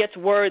brother, gets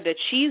word that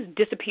she's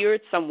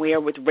disappeared somewhere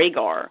with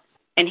Rhaegar,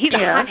 and he's a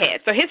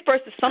hothead. So his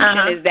first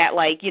assumption is that,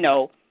 like, you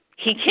know,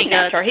 he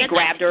kidnapped her, he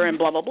grabbed her, and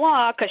blah, blah,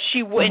 blah, because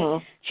she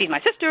wouldn't, she's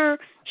my sister,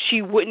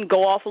 she wouldn't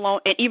go off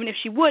alone, and even if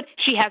she would,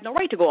 she has no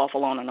right to go off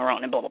alone on her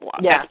own, and blah, blah, blah.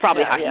 That's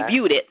probably how he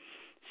viewed it.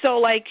 So,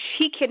 like,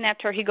 she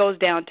kidnapped her, he goes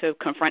down to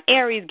confront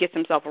Ares, gets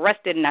himself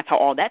arrested, and that's how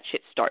all that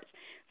shit starts.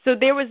 So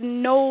there was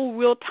no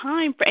real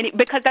time for any,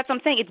 because that's what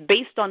I'm saying, it's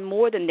based on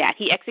more than that.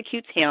 He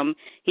executes him,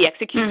 he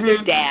executes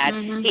their dad,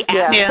 he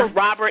asks for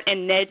Robert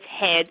and Ned's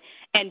head,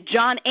 and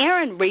Jon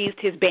Arryn raised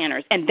his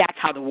banners, and that's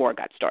how the war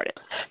got started.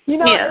 You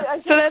know,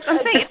 so that's what I'm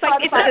saying. It's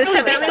like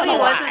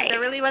there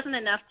really wasn't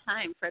enough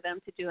time for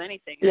them to do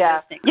anything.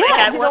 Like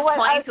at one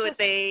point, would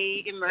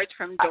they emerge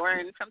from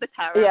Dorne, from the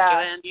tower,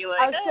 and be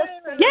like,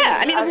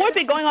 I mean, the war's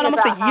been going on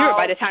almost a year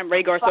by the time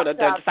Rhaegar sort of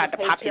decided to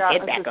pop his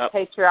head back up.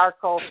 The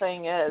patriarchal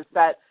thing is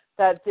that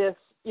this,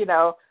 you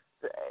know,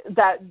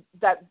 that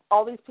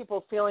all these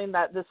people feeling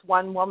that this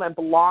one woman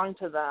belonged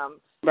to them.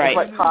 Right. Is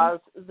what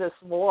caused this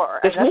war.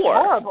 This and that's war.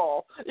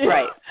 Horrible.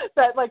 Right.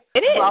 That, like, it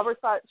is.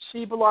 Robert thought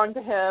she belonged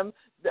to him.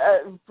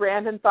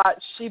 Brandon thought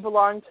she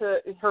belonged to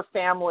her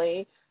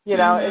family. You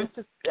know, it's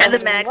just. And the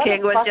Mad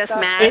King was just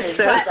mad.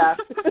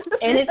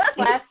 And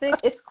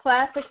it's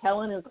classic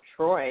Helen of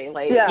Troy.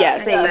 Like,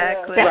 exactly.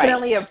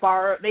 Definitely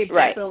They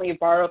definitely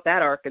borrowed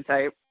that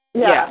archetype.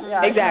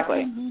 Yeah,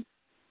 exactly.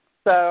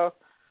 So,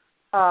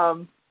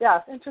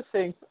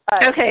 interesting.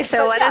 Okay,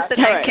 so what does the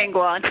Night King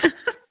want?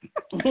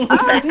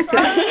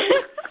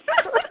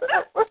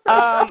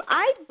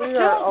 I don't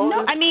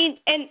know. I mean,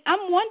 and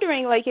I'm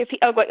wondering, like, if he,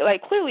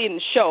 like, clearly in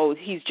the show,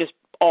 he's just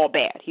all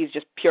bad. He's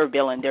just pure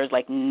villain. There's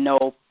like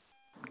no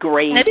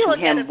gray to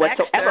him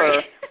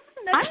whatsoever. I'm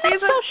not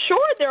so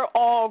sure they're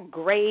all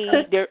gray.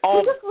 They're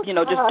all, you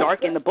know, just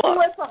dark in the book. He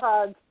wants a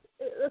hug.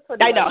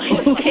 I know.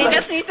 He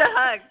just needs a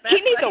hug. He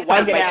needs a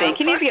wife, I think.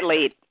 He needs to get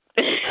laid.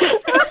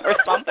 or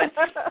something.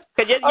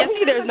 Because you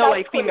see there's no,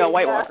 like, female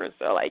White Walkers,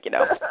 so, like, maybe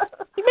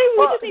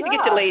we just need to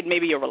get you laid,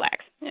 maybe you'll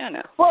relax. Yeah,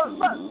 no. Well,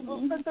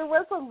 but there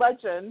was a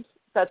legend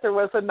that there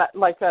was a Night's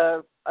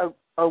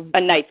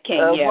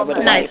King, with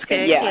a Night's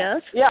King,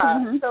 yes.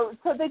 Yeah, so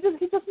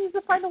he just needs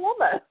to find a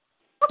woman.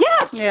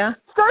 Yeah.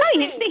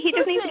 Right, he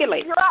just needs to get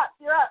laid. You're up.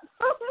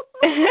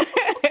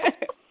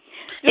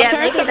 Just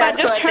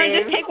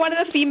take one of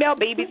the female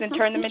babies and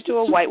turn them into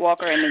a White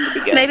Walker, and then you'll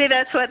be good. Maybe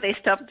that's what they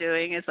stopped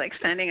doing, is like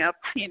sending up,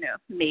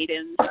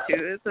 maidens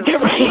to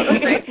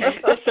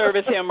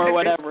service him or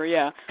whatever.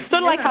 Yeah,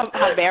 sort of like how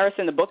Varys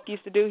in the book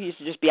used to do. He used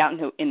to just be out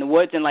in the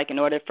woods, and like in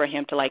order for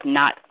him to like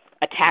not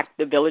attack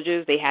the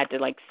villages, they had to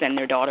like send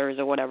their daughters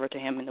or whatever to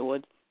him in the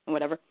woods or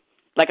whatever,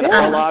 like in a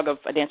prologue of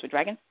A Dance with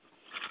Dragons.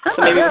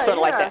 So maybe it was sort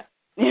of like that.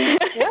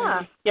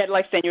 Yeah. You had to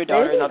like send your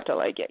daughters up to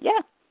like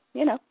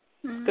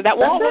because that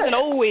wall wasn't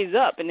always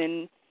up. And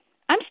then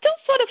I'm still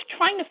sort of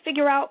trying to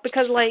figure out,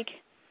 because like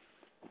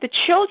the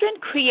children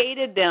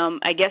created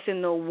them, I guess,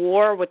 in the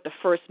war with the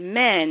first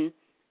men,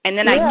 and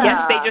then I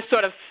guess they just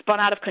sort of spun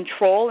out of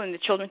control, and the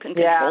children couldn't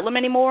control them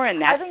anymore,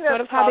 and that's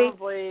sort of how they. I think that's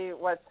probably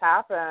what's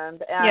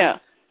happened.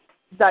 And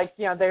like,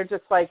 they're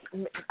just like,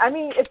 I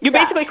mean, it's you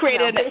basically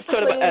created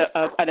sort of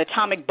an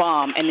atomic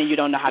bomb, and then you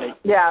don't know how to,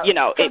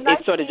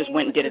 it sort of just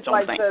went and did its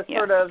own thing. The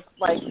sort of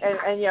like,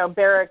 and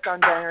Barrick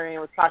on January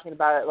was talking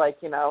about it,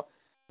 like,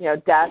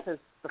 death is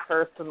the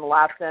first and the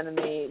last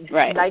enemy.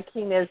 Right. Night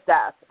King is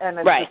death, and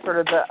it's just sort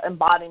of the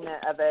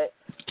embodiment of it,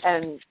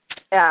 and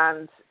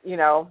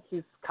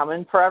he's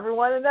coming for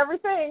everyone and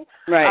everything.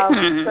 Right.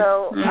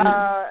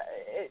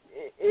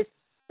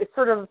 It's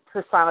sort of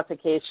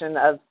personification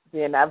of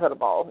the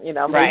inevitable,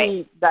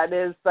 maybe that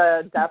is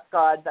the death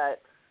god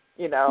that,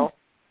 Yeah,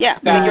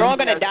 because you're all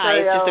going to die.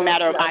 It's just a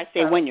matter of I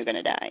say when you're going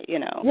to die,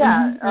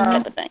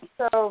 type of thing.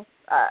 So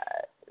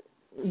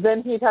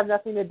then he'd have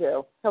nothing to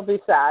do. He'll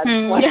be sad.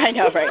 Yeah, I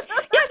know, right?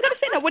 Yeah, I was going to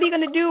say, now, what are you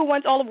going to do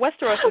once all of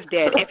Westeros is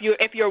dead? If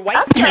your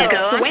wife can't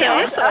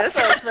swim,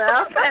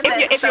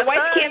 if your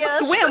wife can't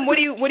swim, what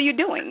are you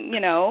doing?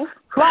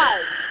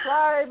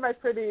 Fly, my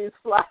pretties,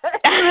 fly.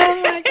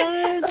 Oh my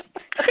God.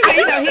 I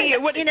don't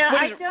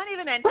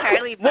even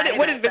entirely buy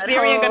what is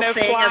Viserion going to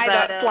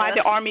fly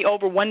the army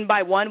over one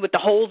by one with the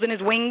holes in his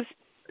wings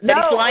that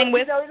he's flying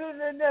with?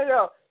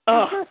 No.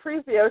 He's going to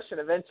freeze the ocean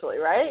eventually,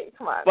 right?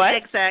 Come on. What?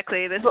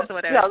 Exactly. This is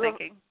what I was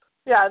thinking.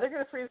 Yeah, they're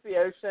going to freeze the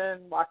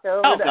ocean, walk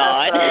over to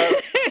God.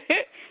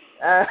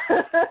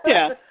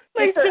 Yeah.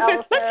 Let's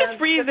just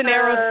freeze the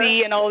Narrow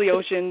Sea and all the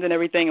oceans and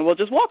everything, and we'll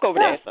just walk over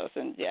to Essos,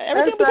 and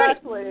everything will be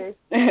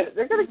great.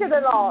 They're going to get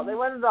it all. They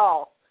want it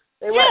all.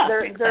 They're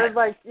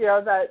like,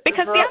 that.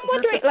 Because I'm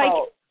wondering, like,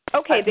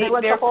 okay,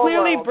 they're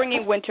clearly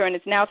bringing winter, and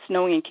it's now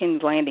snowing in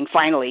King's Landing,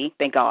 finally,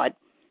 thank God.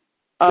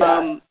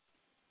 And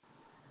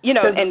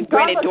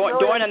granted,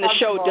 Dorne on the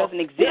show doesn't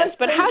exist,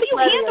 but how do you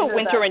handle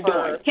winter in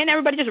Dorne? Can't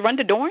everybody just run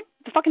to Dorne?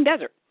 It's a fucking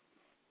desert.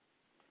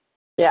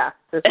 Yeah.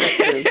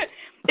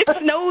 It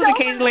snows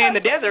occasionally in the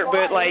desert,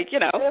 but, like,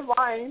 They're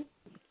lying.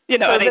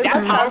 Are they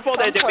that powerful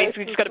that they're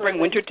basically just going to bring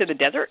winter to the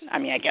desert? I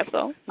mean, I guess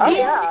so. Oh,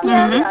 yeah.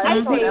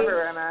 It's going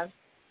everywhere, man.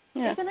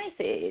 Yeah. It's an ice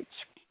age.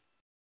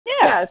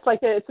 Yeah, it's like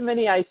it's a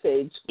mini ice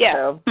age. Yeah.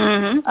 So,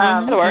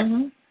 that'll work.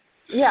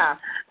 Yeah.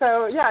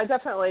 So,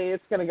 definitely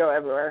it's going to go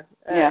everywhere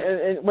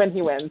when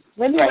he wins.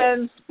 When he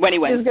wins,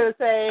 he's going to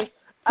say...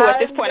 So at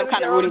this point, I'm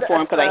kind of rooting for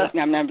him because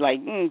I'm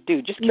like,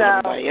 dude, just kill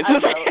everybody. At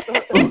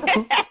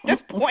this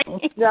point.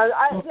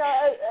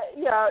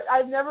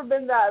 I've never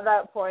been at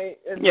that point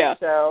in the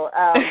show.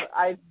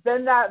 I've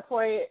been that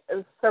point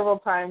several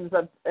times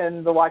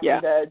in The Walking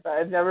Dead, but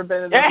I've never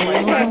been at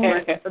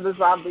the point for the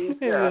zombies.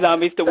 The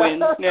zombies to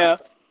win,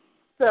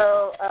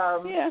 So,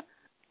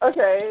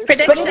 okay.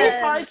 Prediction.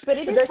 But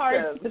it is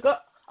hard to go.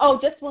 Oh,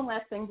 just one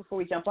last thing before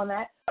we jump on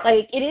that.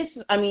 Like, it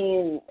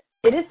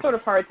is sort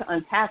of hard to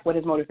unpack what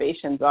his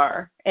motivations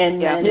are.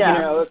 And then,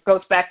 it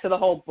goes back to the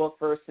whole book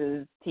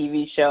versus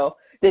TV show.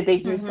 Did they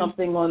do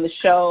something on the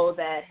show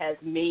that has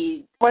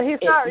made he's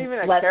not even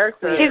a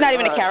character. He's not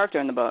even a character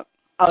in the book.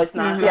 Oh, it's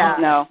not? Yeah.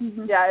 No.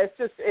 Yeah, it's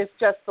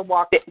just the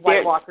White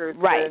Walkers.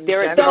 Right.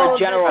 They're a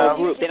general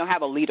group. They don't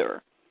have a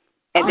leader.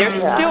 And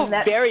they're still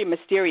very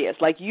mysterious.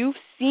 Like, you've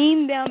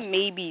seen them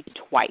maybe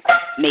twice,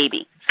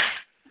 maybe.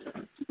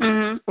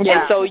 Mm-hmm. Yeah.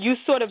 And so you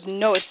sort of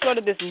know, it's sort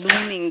of this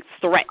looming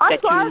threat that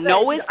you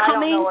know is coming. I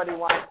don't know what he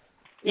wants.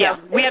 Yeah,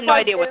 we have no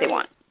idea what they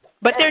want.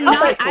 But they're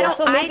not,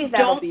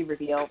 that'll be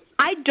revealed.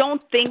 I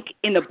don't think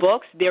in the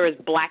books they're as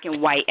black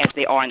and white as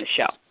they are in the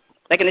show.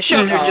 Like in the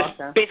show, they're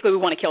just, basically we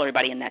want to kill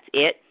everybody and that's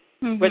it.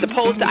 Whereas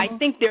opposed to, I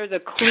think there's a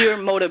clear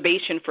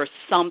motivation for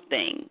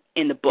something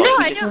in the book. No,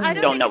 I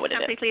don't know what it is.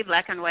 Completely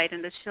black and white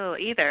in the show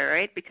either,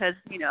 right? Because,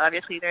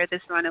 obviously they're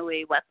this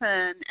runaway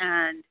weapon,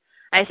 and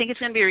I think it's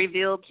going to be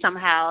revealed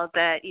somehow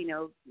that,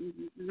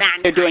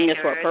 mankind they're doing this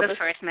for a purpose. The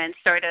First Men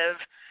sort of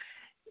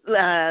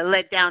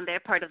let down their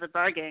part of the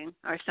bargain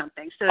or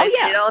something. So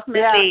it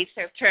ultimately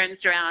sort of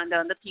turns around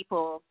on the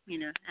people,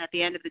 at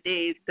the end of the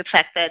day, the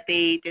fact that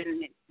they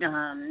didn't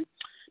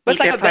but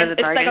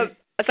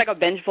it's like it's like a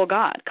vengeful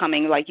God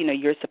coming, like,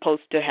 you're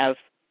supposed to have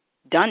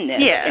done this,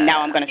 and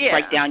now I'm going to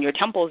strike down your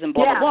temples and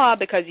blah, blah, blah,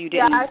 because you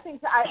didn't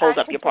hold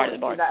up your part of the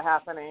bargain. That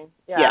happening.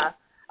 Yeah.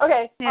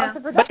 Okay. Yeah.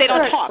 But they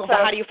don't talk, so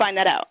how do you find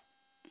that out?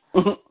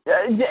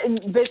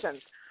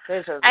 Visions.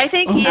 I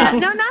think,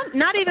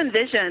 not even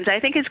visions. I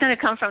think it's going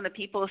to come from the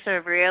people sort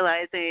of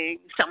realizing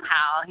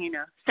somehow,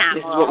 Samuel this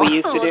is what we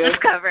used to do.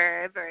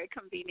 Discover a very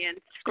convenient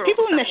scroll.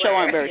 People in the show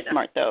aren't very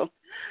smart, though.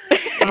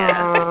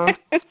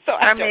 So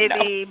or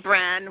maybe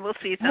Bran will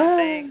see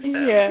something. So.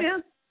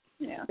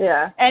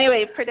 Yeah.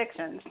 Anyway,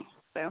 predictions.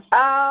 So.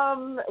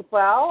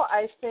 Well,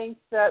 I think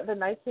that the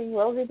Night King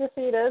will be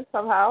defeated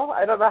somehow.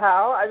 I don't know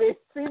how. I mean,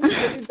 it seems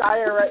pretty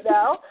dire right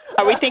now.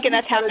 Are we thinking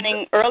that's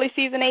happening early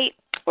season 8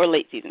 or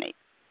late season 8?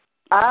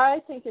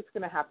 I think it's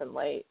going to happen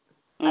late.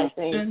 I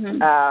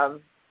think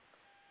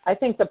I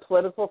think the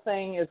political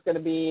thing is going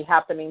to be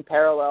happening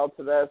parallel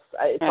to this.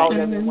 It's all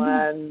going to be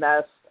one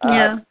mess,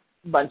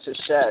 bunch of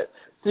shit.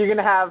 So you're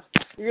gonna have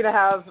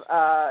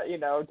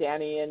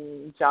Danny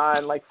and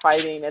John like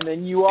fighting, and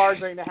then you are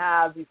going to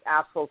have these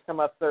assholes come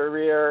up the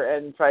rear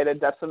and try to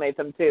decimate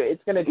them too.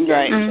 It's going to be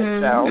a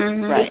shit show,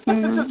 right?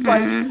 It's just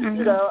like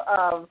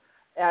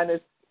and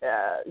it's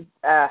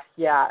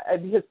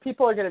because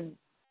people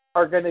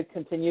are going to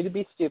continue to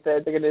be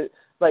stupid. They're going to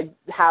like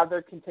have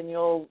their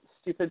continual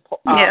stupid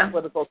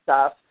political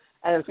stuff,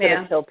 and it's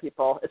going to kill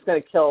people. It's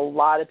going to kill a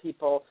lot of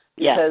people.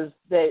 Because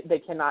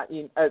they cannot.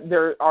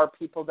 There are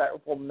people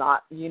that will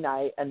not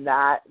unite, and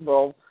that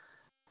will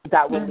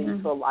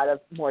lead to a lot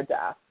of more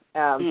death.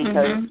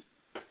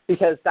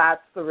 Because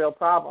that's the real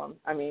problem.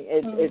 I mean,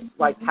 it's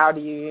like, how do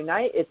you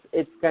unite?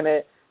 It's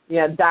gonna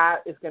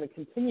that is going to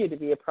continue to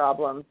be a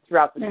problem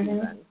throughout the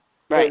season.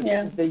 Right.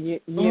 The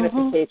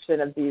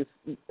unification of these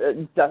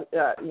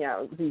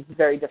these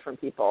very different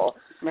people.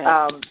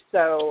 Right.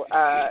 So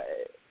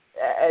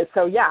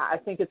I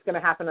think it's going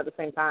to happen at the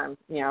same time,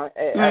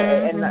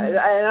 and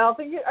I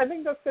think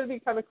that's going to be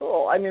kind of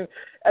cool. I mean,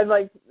 and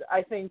like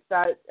I think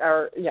that,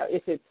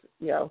 if it's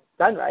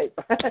done right,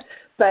 but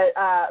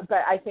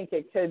I think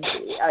it could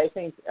be. I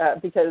think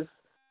because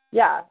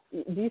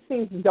these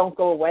things don't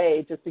go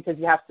away just because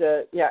you have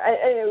to.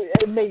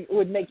 It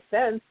would make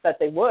sense that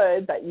they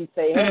would, that you'd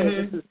say,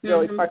 hey, this is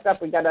really fucked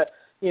up. We got to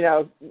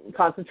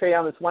concentrate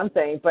on this one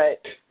thing,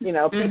 but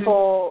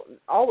people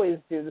always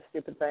do the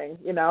stupid thing,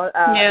 So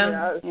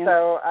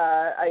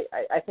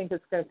I think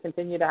it's going to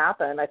continue to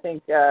happen. I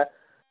think they're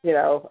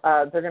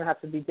going to have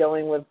to be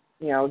dealing with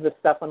this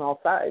stuff on all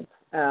sides.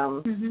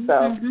 Well,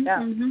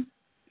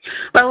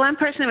 one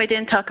person we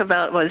didn't talk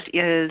about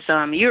is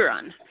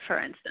Euron,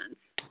 for instance.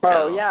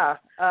 Oh yeah.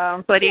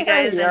 What do you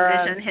guys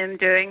envision him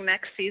doing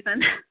next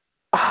season?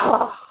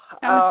 I'm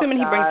assuming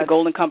he brings the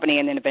Golden Company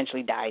and then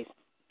eventually dies.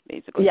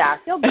 Basically. Yeah,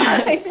 he'll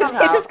die.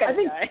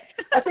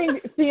 I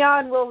think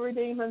Theon will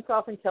redeem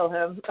himself and kill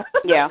him.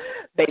 Yeah,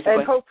 basically.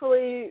 And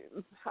hopefully,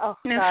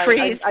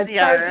 freeze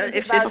Yara.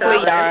 If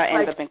Yara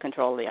ends up in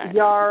control of the island.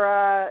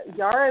 Yara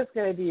is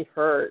going to be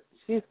hurt.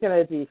 She's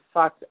going to be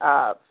fucked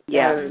up.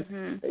 Yeah.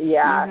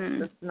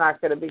 It's not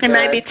going to be good. It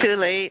might be too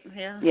late.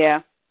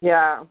 Yeah.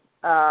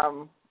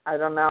 I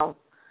don't know.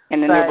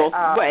 And then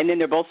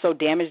they're both so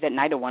damaged that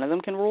neither one of them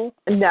can rule?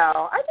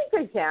 No, I think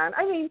they can.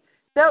 I mean,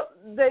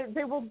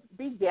 they will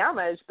be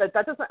damaged, but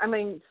that doesn't. I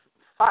mean,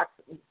 fuck.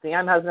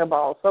 Theon has no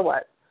balls, so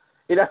what?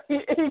 He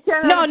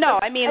can't. No.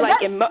 I mean,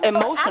 like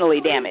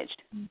emotionally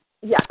damaged.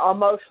 Yeah,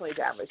 emotionally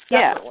damaged.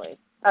 Definitely.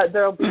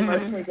 There'll be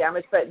emotionally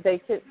damaged, but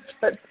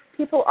But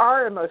people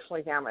are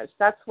emotionally damaged.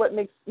 That's what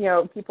makes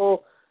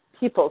people.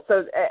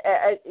 So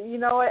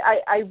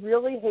I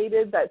really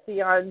hated that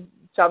Theon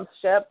jumped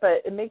ship,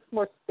 but it makes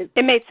more. It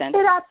made sense.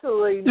 It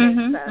absolutely makes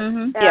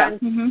sense.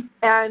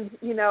 And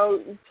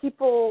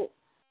people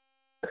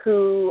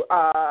who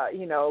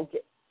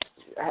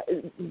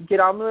get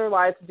on with their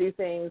lives, do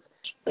things,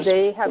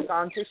 they have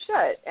gone through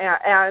shit,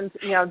 and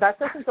that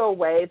doesn't go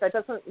away. That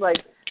doesn't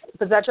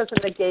but that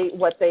doesn't negate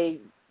what they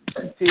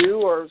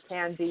do or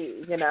can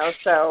be.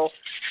 So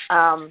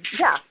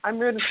I'm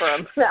rooting for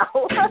him now.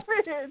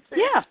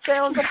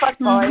 Salem's a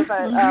fuckboy,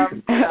 but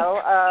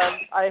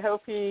I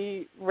hope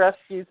he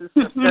rescues his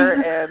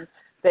sister and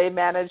they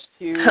manage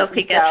to hope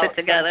he gets it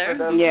together.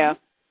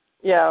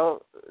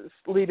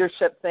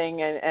 Leadership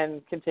thing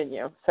and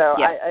continue. So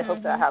I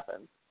hope that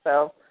happens.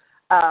 So,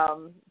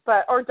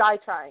 or die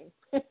trying,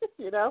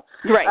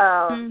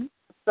 Right.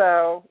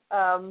 So,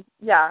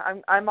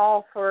 I'm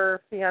all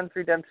for Theon's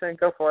redemption.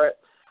 Go for it.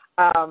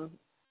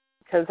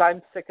 Because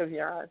I'm sick of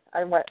Euron.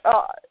 I went,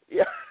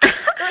 He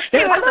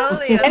was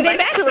only and they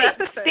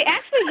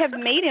actually have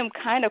made him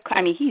kind of.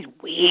 I mean, he's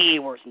way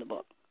worse in the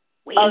book.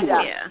 Way worse.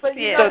 But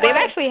so they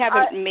actually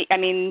haven't. I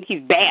mean,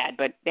 he's bad,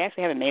 but they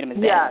actually haven't made him as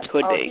bad as he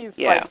could be.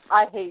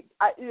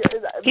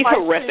 He's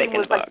horrific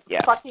in the book.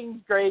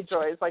 Fucking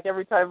Greyjoys. Like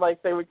every time,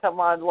 they would come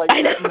on,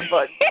 in the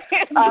book.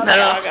 Oh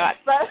God.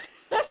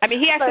 I mean,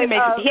 he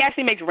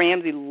actually makes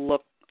Ramsay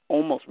look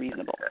almost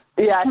reasonable.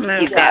 Yeah,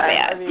 he's that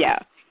bad. Yeah.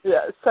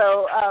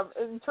 So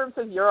in terms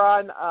of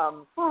Euron,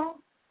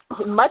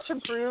 much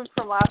improved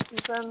from last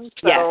season.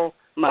 So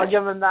I'll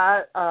give him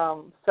that.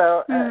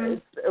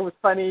 It was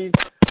funny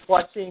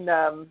watching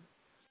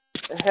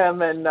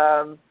him and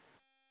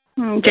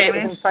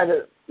Jamie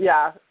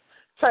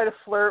try to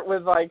flirt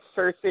with like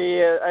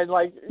Cersei and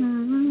like that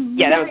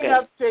was good.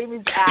 Up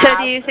Jamie's ass. So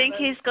do you think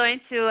he's going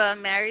to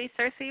marry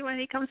Cersei when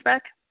he comes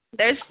back?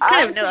 There's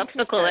kind of no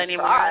obstacle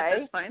anymore at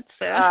this point.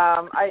 So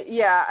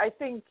I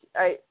think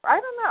I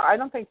don't know. I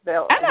don't think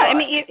they'll. I don't know. I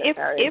mean,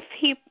 if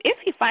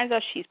he finds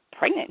out she's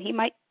pregnant, he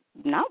might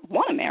not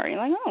want to marry.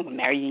 Like, I don't want to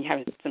marry you and have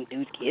some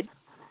dude's kid.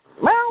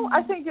 Well,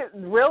 I think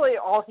really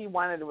all he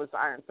wanted was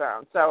Iron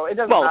Throne, so it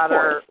doesn't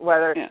matter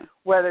whether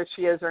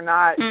she is or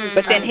not.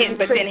 But then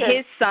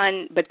his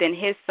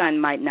son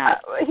might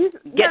not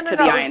get to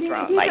the Iron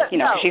Throne.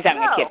 She's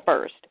having a kid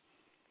first.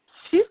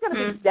 She's going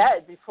to be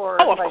dead before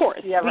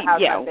she ever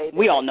has that baby.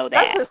 We all know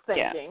that. That's his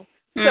thinking.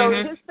 So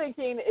his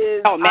thinking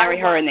is... marry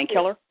her and then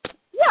kill her?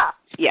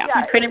 Yeah,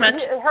 pretty much.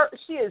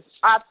 She is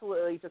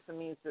absolutely just a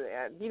means to the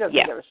end. He doesn't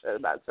give a shit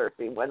about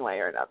Cersei one way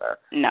or another.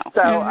 No.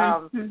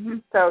 So,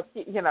 so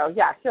he,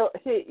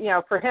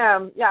 for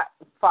him,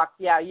 fuck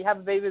yeah, you have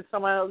a baby with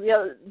someone else,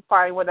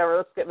 fine, whatever,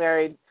 let's get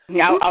married.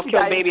 Yeah, I'll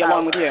kill baby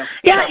along with you.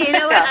 Yeah, you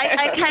know what?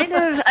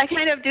 I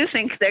kind of do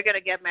think they're gonna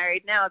get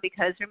married now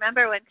because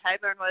remember when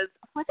Qyburn was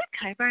it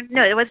Qyburn?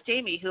 No, it was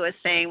Jamie who was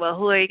saying, well,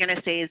 who are you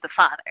gonna say is the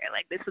father?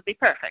 Like this would be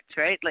perfect,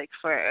 right? Like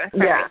for her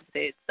to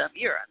say it's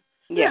Euron.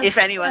 Yeah. If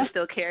anyone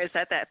still cares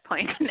at that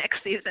point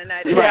next season,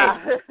 I don't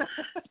know.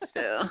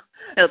 So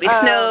it'll be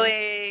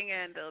snowing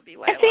and there'll be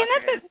White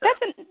Walkers.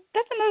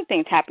 That's another thing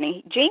that's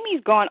happening.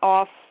 Jamie's gone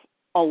off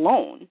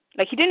alone.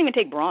 Like he didn't even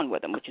take Bronn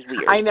with him, which is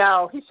weird. I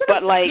know. He should.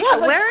 But like,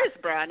 where is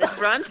Bronn? Is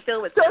Bronn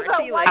still with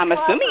Cersei? I'm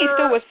assuming he's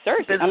still with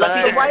Cersei.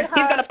 Unless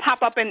he's gonna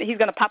pop up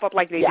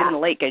like they did in the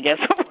lake, I guess,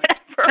 or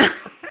whatever.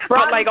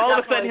 But like all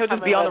of a sudden he'll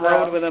just be on the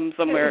road with him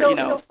somewhere,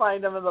 He'll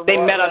find him in the they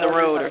met on the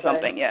road or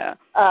something,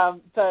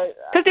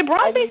 Because did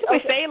Bronn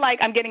basically say like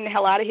I'm getting the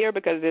hell out of here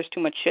because there's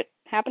too much shit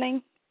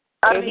happening?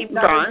 That would be the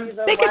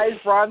wise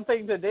Bronn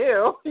thing to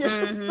do.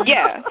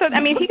 Yeah. So I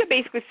mean, he could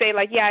basically say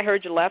like, "Yeah, I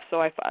heard you left,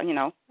 so I tracked you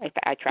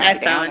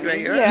down."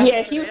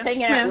 Yeah, he was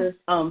hanging out with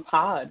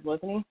Pod,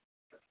 wasn't he?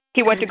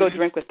 He went to go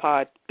drink with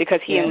Pod because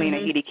he and Lena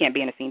Headey can't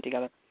be in a scene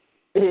together.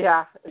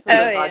 Yeah. It's in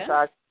their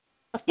contract.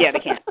 Yeah, they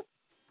can't.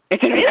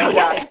 It's in her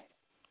contract.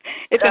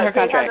 It's in her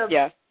contract.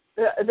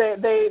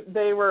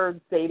 They were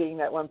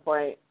dating at one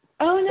point.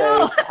 Oh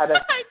no!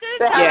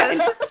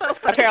 And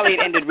apparently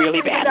it ended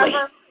really badly.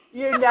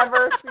 You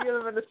never see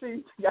them in a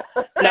scene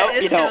together. No,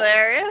 you don't.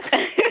 Hilarious.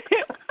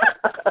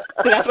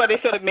 So that's why they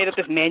sort of made up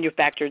this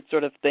manufactured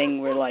sort of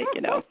thing where, like,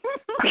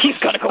 he's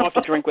going to go off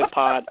to drink with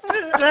Pod. But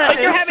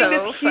you're having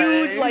this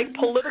huge, like,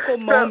 political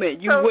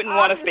moment. You wouldn't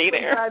want to stay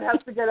there. I'd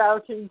have to get out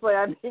of King's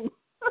Landing.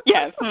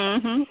 Yes.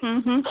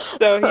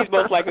 So he's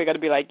most likely going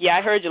to be like, yeah,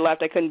 I heard you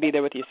left. I couldn't be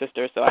there with your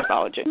sister, so I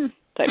followed you.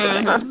 Type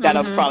of thing.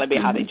 That'll probably be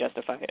how they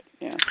justify it.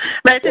 Yeah.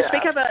 But to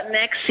speak about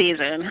next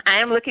season, I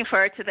am looking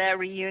forward to that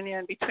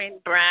reunion between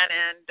Bran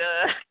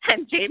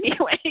and Jamie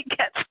when he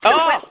gets to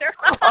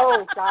Winterfell.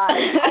 Oh God,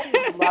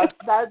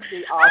 that'd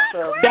be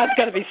awesome. That's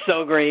gonna be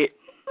so great.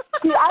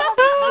 See, I have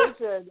a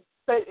vision.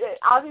 But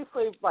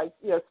obviously, like,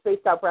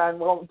 Spaced Out Bran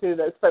won't do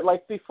this. But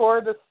like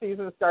before the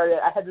season started,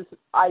 I had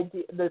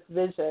this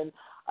vision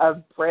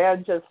of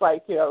Bran just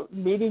like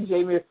meeting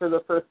Jamie for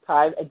the first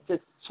time and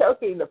just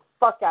choking the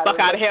fuck out of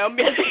him.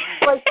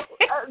 Like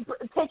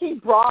taking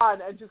Bronn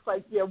and just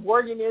like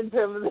warging into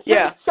him and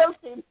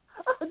choking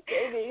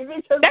Jamie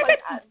because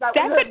that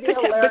would be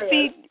hilarious. But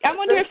see, I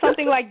wonder if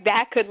something like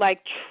that could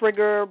like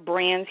trigger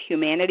Bran's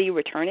humanity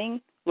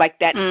returning. Like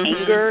that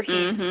anger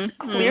he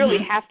clearly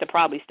has to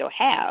probably still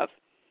have.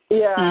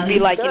 Yeah. Be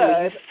like,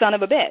 you son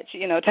of a bitch,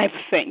 type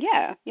of thing.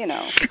 Yeah,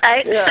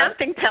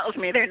 Something tells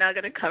me they're not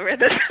going to cover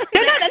this.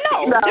 They're not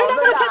going to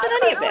cover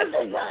any of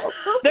this.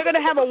 They're going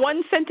to have a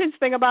one-sentence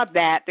thing about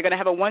that. They're going to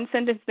have a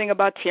one-sentence thing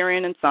about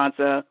Tyrion and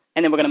Sansa,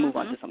 and then we're going to move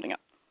on to something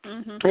else.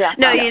 Yeah.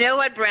 No, you know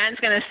what Bran's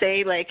going to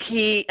say? Like,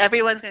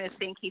 everyone's going to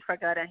think he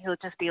forgot, and he'll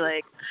just be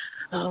like,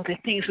 oh, the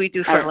things we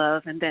do for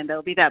love, and then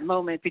there'll be that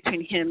moment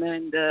between him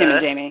and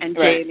Jamie.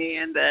 Jamie,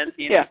 and then,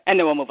 Yeah, and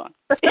then we'll move on.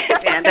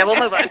 And then we'll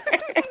move on.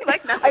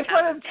 Like nothing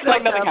happened.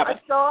 I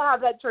still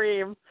have that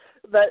dream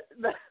that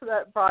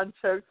Bran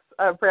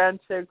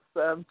chokes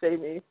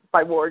Jamie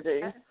by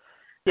warging.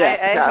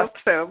 I hope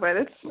so, but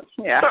it's,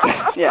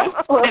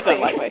 it's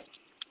unlikely.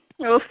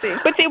 We'll see.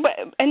 But see,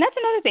 and that's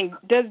another thing.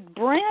 Does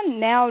Bran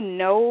now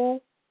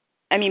know?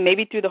 I mean,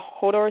 maybe through the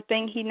Hodor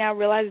thing, he now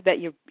realizes that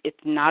it's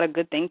not a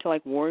good thing to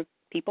like war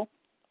people.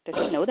 Does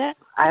he know that?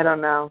 I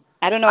don't know.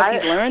 I don't know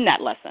if he's learned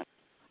that lesson.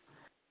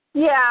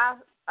 Yeah.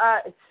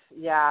 That.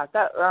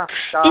 God,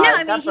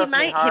 I mean, he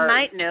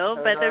might know,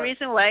 but the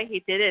reason why he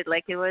did it,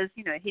 like, it was,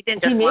 he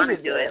didn't just want to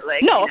do it.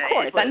 Like, no, of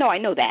course, I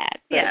know that.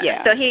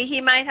 Yeah. So he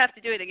might have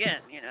to do it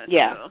again.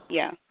 Yeah.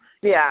 Yeah.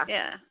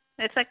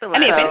 It's like the. I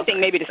mean, if anything,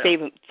 maybe to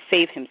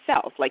save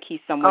himself, like he's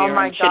somewhere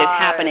and shit is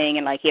happening,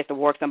 and like he has to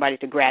work somebody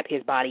to grab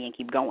his body and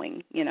keep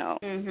going, you know.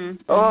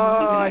 Mm-hmm. Oh,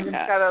 like I just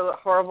got a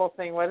horrible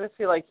thing. What if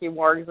he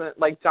wargs it,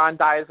 like John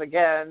dies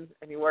again,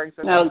 and he wargs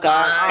it? Oh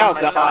God! Oh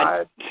God!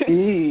 I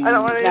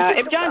don't want to. No,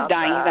 if John's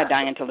dying, he's not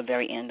dying until the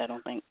very end. I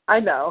don't think. I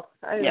know.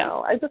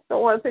 I just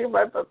don't want to think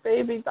about the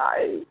baby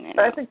dies.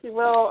 But I think he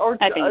will, or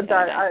I think he's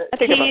gonna die. I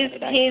think he's gonna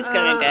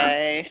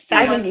die.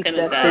 I think he's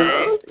gonna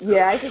die.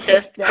 Yeah, I think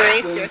just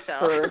brace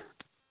yourself.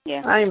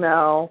 Yeah, I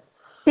know.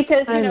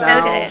 Because he's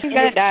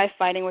gonna die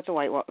fighting with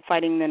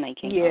fighting the Night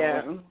King.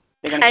 Yeah.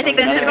 I think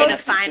that's going to be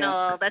the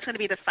final. That's going to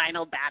be the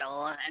final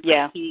battle.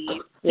 And he's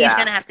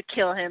going to have to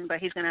kill him, but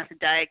he's going to have to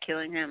die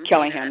killing him.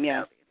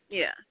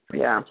 Yeah.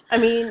 I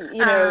mean,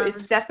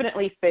 it's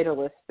definitely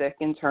fatalistic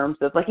in terms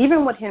of like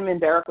even what him and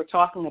Derek were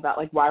talking about,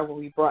 like why were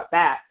we brought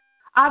back?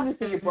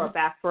 Obviously, you're brought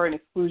back for an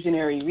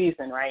exclusionary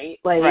reason, right?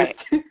 Like, right.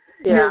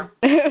 You're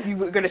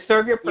going to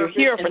serve your purpose,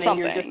 you're here for and then something.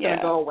 you're just going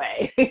to go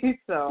away.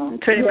 So,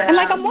 and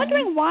like I'm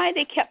wondering why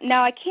they kept.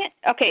 Now I can't.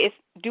 Okay,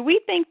 do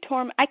we think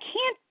Tormund? I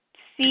can't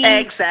see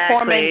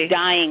Tormund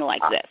dying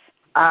like this.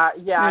 I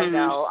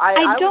know. I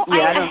don't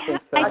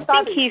think so. I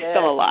think he's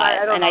still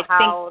alive, and I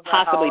think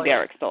possibly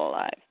Derek's still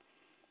alive.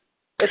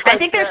 I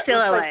think they're still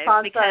alive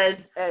because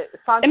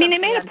I mean they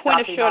made a point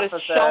of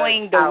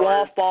showing the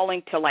wall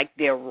falling to like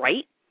their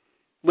right,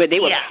 where they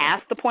were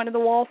past the point of the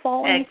wall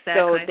falling. Exactly.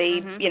 So they,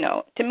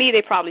 to me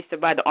they probably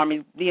survived. The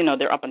army,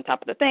 they're up on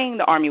top of the thing.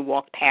 The army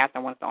walked past,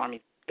 and once the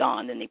army's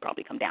gone, then they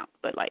probably come down.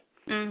 But like,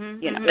 I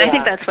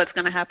think that's what's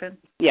going to happen.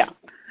 Yeah.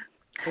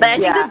 But I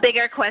think the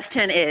bigger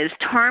question is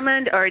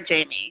Tormund or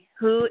Jaime.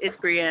 Who is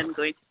Brienne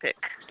going to pick?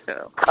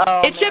 So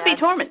it should be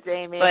Tormund,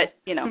 Jaime. But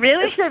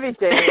really, it should be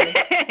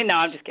Jaime. No,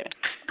 I'm just kidding.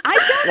 I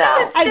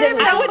don't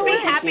know. I would be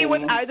happy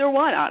with either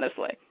one,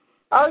 honestly.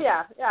 Oh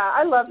yeah.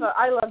 I love.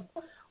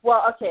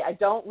 Well, okay, I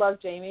don't love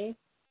Jaime,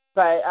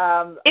 but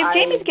if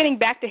Jaime's getting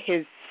back to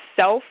his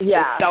self,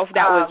 the self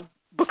that was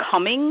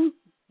becoming,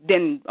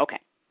 then okay.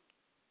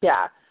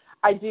 Yeah,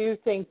 I do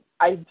think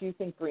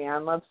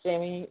Brienne loves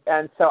Jaime,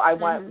 and so I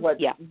want what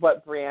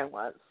Brienne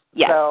wants.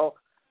 Yeah. So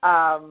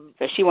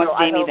she wants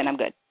Jaime, then I'm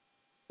good.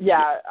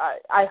 Yeah,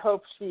 I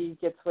hope she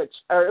gets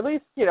or at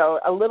least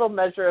a little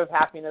measure of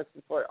happiness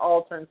before it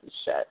all turns to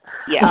shit.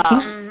 Yeah.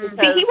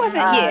 He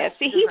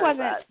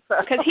wasn't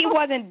because he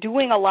wasn't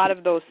doing a lot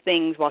of those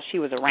things while she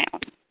was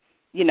around.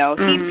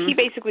 He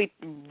basically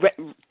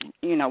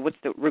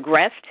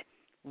regressed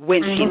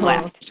when she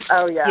left.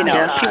 Oh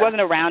yeah. She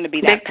wasn't around to be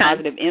that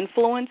positive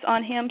influence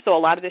on him. So a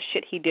lot of the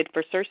shit he did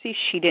for Cersei,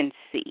 she didn't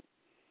see.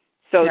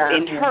 So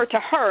to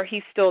her,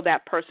 he's still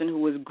that person who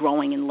was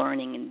growing and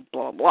learning and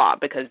blah, blah,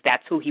 because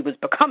that's who he was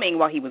becoming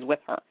while he was with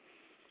her.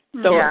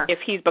 So if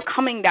he's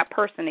becoming that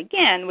person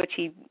again, which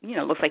he,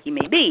 looks like he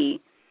may be,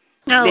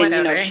 then,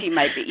 she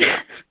might be,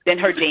 then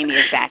her Jaime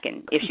is back,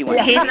 and if she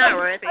wants he's not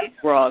worthy.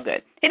 We're all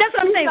good. And that's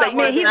what I'm saying. Like,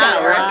 man, he's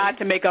got a lot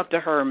to make up to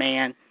her,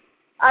 man.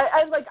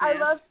 I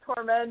love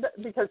Tormund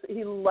because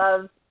he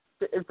loves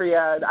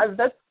Brienne.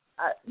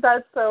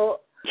 That's so...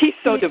 He's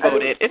so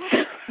devoted.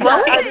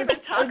 What do we even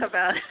talk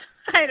about?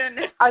 I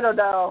don't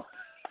know.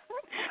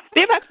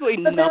 They have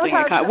absolutely nothing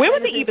in common. Where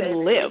would they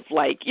even live?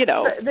 Like, They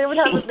would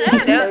have a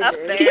baby. Up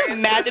there. Can you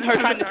imagine her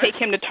trying to take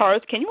him to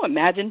Tarth? Can you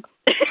imagine?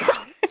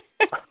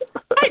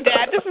 Hi,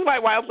 Dad. This is my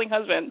wildling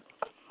husband.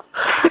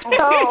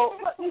 No,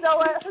 you know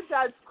what? Her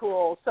dad's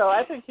cool, so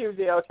I think he would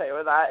be okay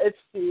with that if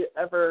she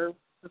ever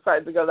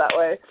decides to go that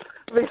way.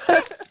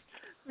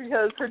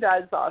 Because her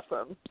dad's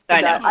awesome.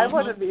 I know. I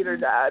want to meet her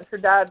dad. Her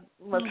dad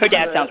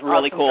sounds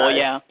really cool,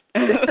 guy.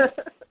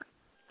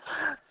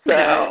 So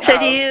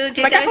do you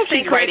I hope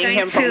she's writing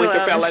him from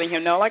Winterfell, letting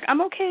him know, like, I'm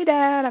okay,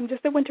 Dad. I'm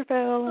just at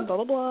Winterfell, and blah,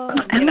 blah, blah.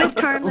 I miss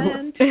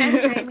Tormund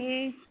and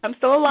Jaime. I'm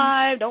still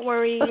alive. Don't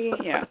worry.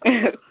 Yeah.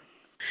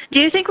 Do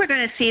you think we're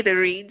going to see the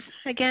Reeds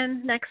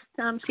again next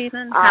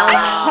season?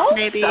 I hope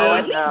maybe. So.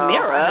 At least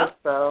Mira.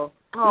 So.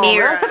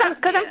 Mira.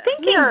 Because I'm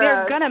thinking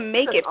they're going to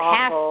make it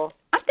past.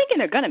 I'm thinking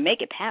they're going to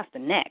make it past the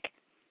neck.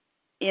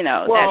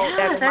 That's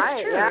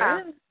true.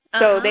 Yeah.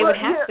 So they would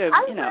have to,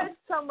 I read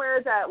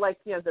somewhere that,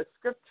 the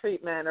script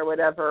treatment or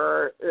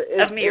whatever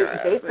of Mira.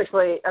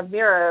 Basically,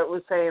 Mira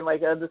was saying,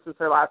 this is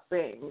her last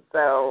thing.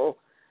 So.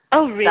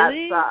 Oh,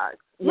 really? That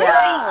sucks. Yeah.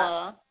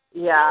 Wow.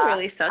 Yeah. That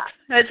really sucks.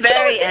 It's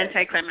very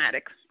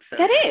anticlimactic. So.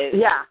 That is.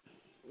 Yeah.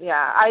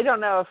 Yeah. I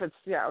don't know if it's,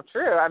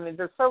 true. I mean,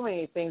 there's so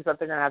many things that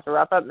they're going to have to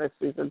wrap up this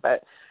season,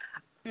 but.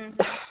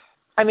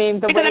 I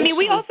mean,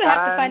 we also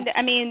have to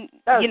find.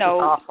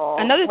 Awful.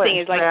 Another thing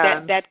is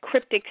that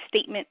cryptic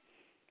statement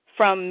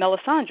from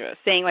Melisandre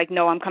saying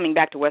no, I'm coming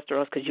back to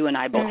Westeros because you and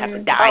I both have to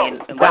die in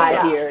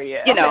die here.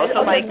 Yeah.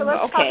 So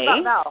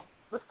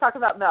let's talk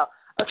about Mel.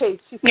 Okay,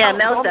 she's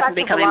Mel's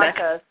definitely coming back.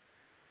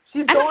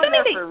 She's going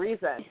there for a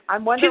reason.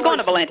 I'm wondering. She's going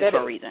to Volantis for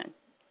a reason.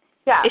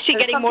 Yeah. Is she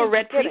getting more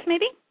red priests?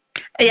 Maybe.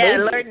 Yeah,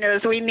 maybe. Lord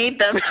knows we need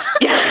them.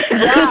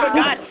 For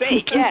God's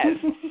sake, yes.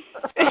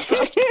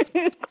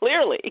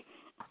 Clearly.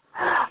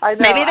 I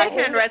know. Maybe they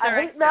can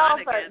resurrect John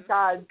again.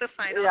 God, the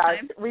final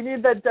time. We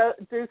need the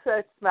Deus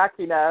Ex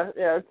Machina.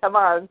 Come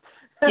on.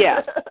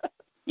 Yeah.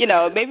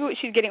 Maybe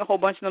she's getting a whole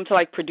bunch of them to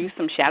like produce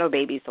some shadow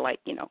babies to like,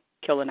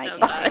 kill the Night King.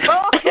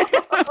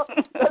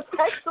 That's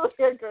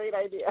actually a great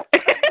idea.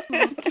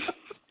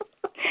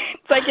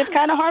 It's like it's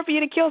kind of hard for you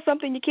to kill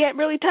something you can't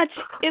really touch,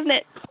 isn't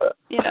it?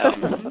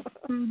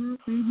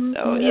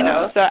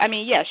 So I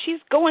mean, yeah, she's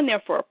going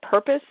there for a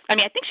purpose. I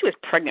mean, I think she was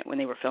pregnant when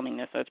they were filming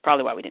this, so it's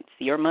probably why we didn't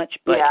see her much.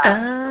 But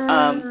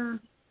although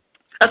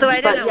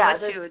I didn't know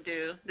what she would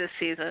do this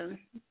season.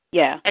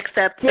 Yeah.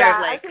 Except sort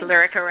of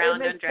lurk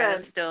around on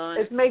Dragonstone.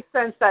 It makes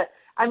sense that.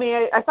 I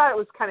mean, I thought it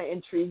was kind of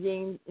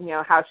intriguing,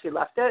 how she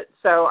left it.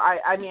 So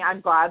I mean,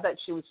 I'm glad that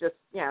she was just,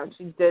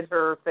 she did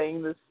her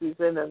thing this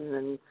season and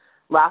then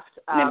left.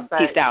 And then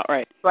peaced out,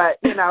 right? But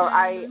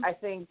I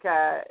think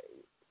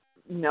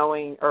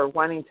knowing or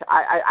wanting to,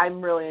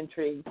 I'm really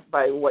intrigued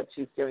by what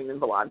she's doing in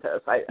Volantis.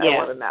 I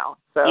want to know.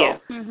 So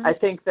I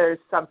think there's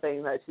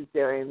something that she's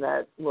doing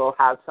that will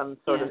have some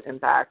sort of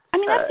impact. I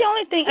mean, that's the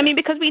only thing. I mean,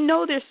 because we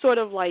know there's sort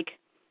of like,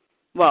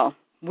 well,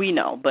 we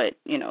know, but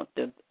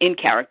the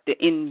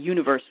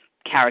in-universe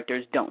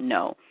characters don't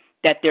know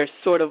that there's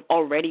sort of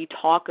already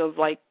talk of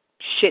like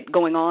shit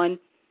going on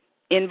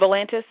in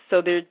Volantis. So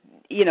there,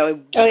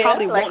 it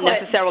probably won't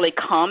necessarily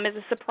come as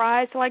a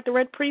surprise to like the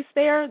Red Priest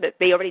there, that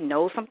they already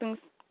know something's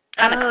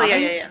kind of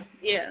coming.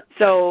 Yeah.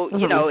 So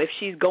if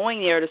she's going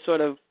there to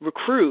sort of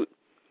recruit,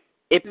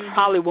 it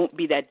probably won't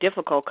be that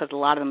difficult because a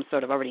lot of them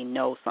sort of already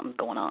know something's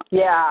going on.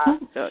 Yeah.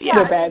 So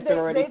they've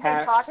been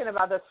talking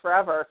about this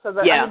forever. So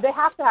I mean, they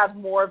have to have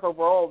more of a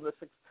role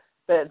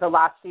the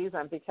last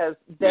season because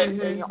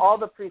all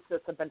the priestess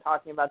have been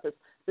talking about this.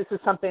 This is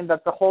something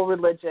that the whole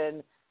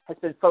religion has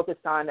been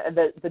focused on.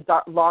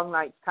 The long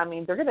night's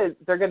coming. They're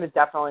gonna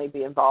definitely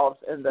be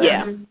involved in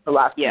the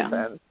last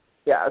season.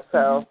 Yeah.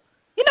 So.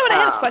 I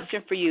have a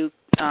question for you,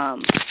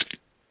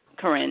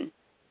 Corinne.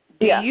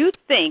 Do you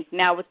think,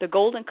 now with the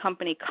Golden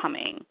Company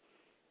coming,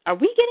 are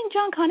we getting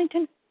John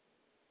Connington?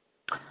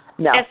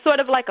 No. As sort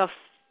of like a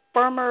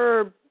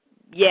firmer,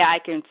 I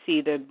can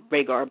see the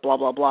Rhaegar, blah,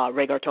 blah, blah.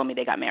 Rhaegar told me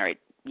they got married,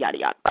 yada,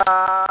 yada.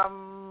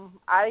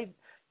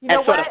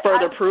 As sort of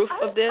further proof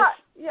of this?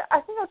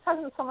 I think I was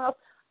talking to someone else.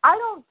 I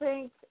don't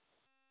think...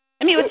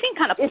 I mean, it would seem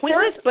kind of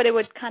pointless, but it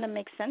would kind of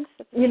make sense.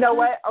 You know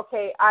what?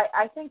 Okay,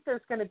 I think there's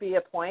going to be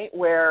a point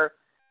where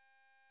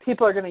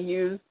people are going to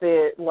use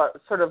the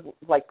sort of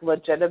like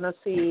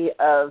legitimacy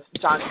of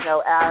Jon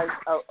Snow as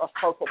a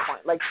focal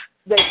point. Like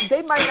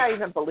they might not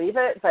even believe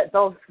it, but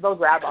they'll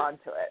grab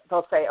onto it.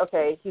 They'll say,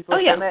 "Okay, he's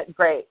legitimate.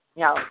 Great.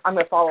 I'm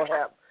going to follow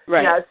him."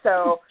 Right.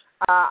 So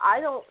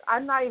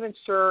I'm not even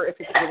sure if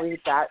it's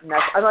really that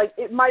necessary. Like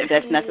it might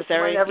that's be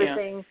necessary, when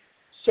everything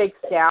shakes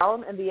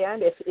down in the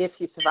end. If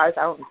he survives,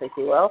 I don't think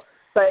he will.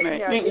 But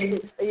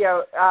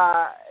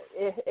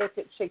if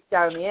it shakes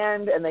down in the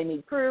end and they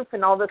need proof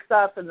and all this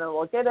stuff, and then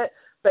we'll get it.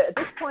 But at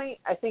this point,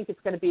 I think it's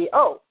going to be,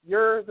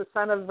 you're the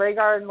son of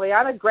Rhaegar and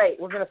Lyanna? Great,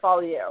 we're going to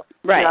follow you.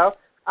 Right.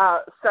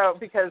 So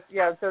because,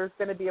 there's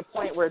going to be a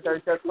point where they're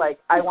just like,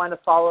 I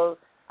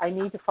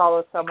need to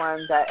follow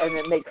someone and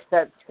it makes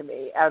sense to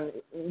me. And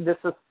this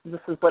is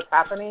what's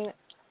happening.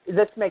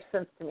 This makes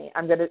sense to me.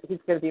 He's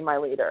going to be my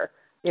leader.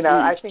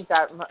 I think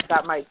that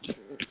might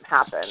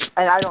happen.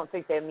 And I don't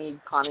think they need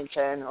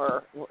Connington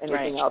or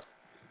anything else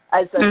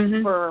as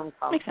a firm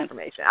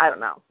confirmation. I don't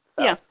know.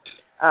 So,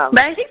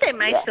 but I think they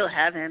might still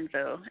have him,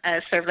 though,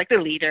 as sort of like the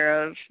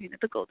leader of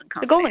the Golden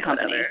Company. The Golden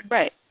Company,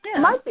 right. Yeah,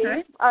 it might be.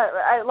 Right?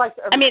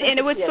 And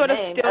it would sort of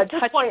still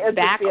touch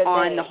back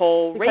on the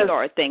whole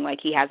Rhaegar thing, like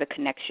he has a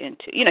connection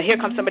to, here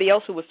comes somebody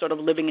else who was sort of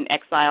living in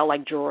exile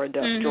like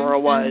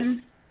Jorah was.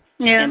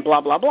 And blah,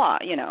 blah, blah,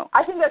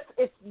 I think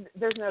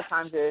there's no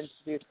time to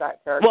introduce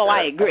that character. Well,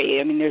 I agree.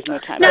 I mean, there's no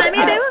time. No, I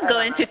mean, they won't go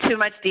into too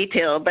much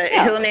detail, but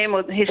his name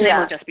will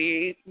just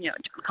be,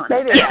 John Connington.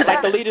 Maybe. Yeah,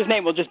 like the leader's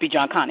name will just be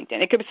John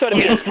Connington. It could sort of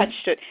be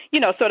attached to,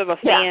 sort of a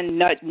fan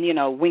nut,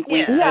 wink,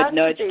 wink,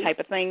 nudge type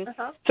of thing.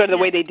 Sort of the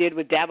way they did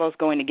with Davos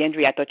going to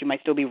Gendry. I thought you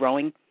might still be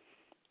rowing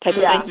type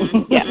of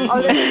thing. Yeah.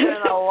 They're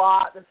doing a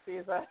lot this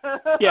season.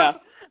 Yeah.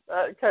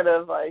 Kind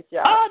of like,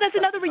 Oh, that's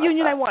another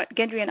reunion I want,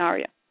 Gendry and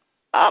Arya.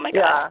 Oh, my God.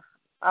 Yeah.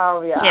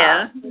 Oh yeah.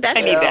 Yeah,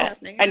 I need that.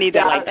 I need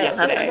that like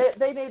yesterday.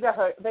 They need to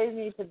hook. They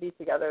need to be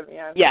together in the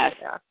end. Yes.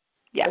 Yeah.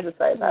 Yes. I just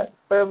say that.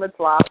 Boom, it's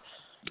locked.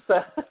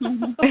 So.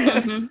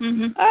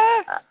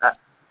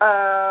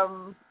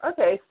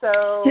 Okay,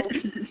 so.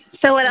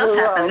 So what else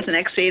happens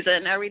next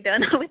season? Are we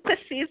done with this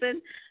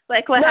season?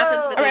 Like what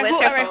happens with the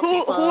Winterfell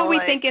people? Who are we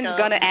thinking is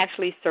going to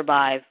actually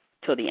survive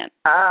till the end?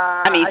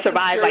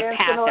 Survive like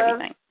past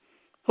everything.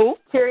 Who?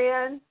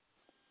 Tyrion.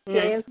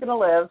 Tyrion's going to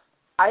live.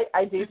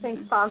 I do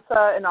think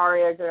Sansa and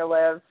Arya are going to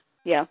live.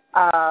 Yeah.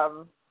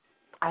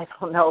 I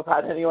don't know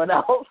about anyone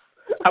else.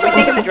 Are we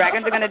thinking the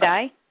dragons are going to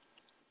die?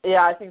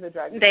 Yeah, I think the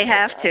dragons. They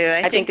have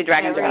to. I think the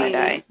dragons are going to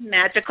die.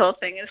 Magical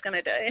thing is going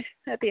to die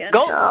at the end.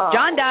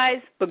 Jon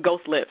dies, but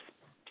Ghost lives.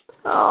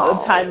 The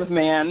time of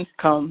man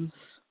comes.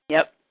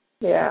 Yep.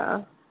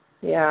 Yeah.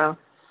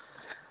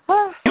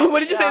 What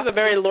did you say? It's a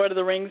very Lord of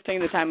the Rings thing.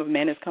 The time of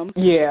man has come.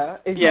 Yeah,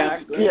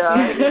 exactly.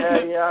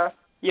 Yeah.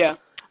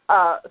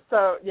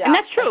 So yeah, and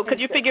that's true because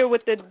you figure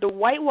with the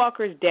White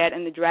Walker's dead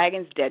and the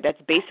dragon's dead, that's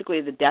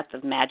basically the death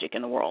of magic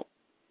in the world.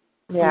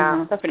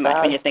 Yeah, that's pretty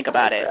much when you think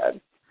about it.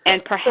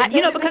 And perhaps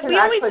because we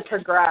always actually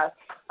progress.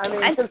 I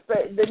mean, because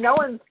no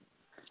one's.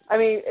 I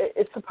mean,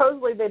 it's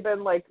supposedly they've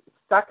been like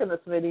stuck in this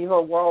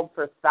medieval world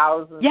for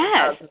thousands.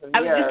 Yes, and thousands of years.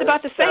 I was just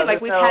about to say, so like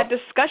we've had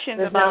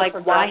discussions about like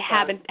why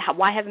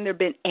hasn't there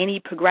been any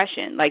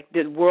progression? Like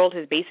the world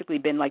has basically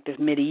been like this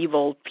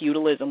medieval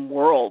feudalism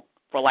world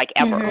for like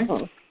ever.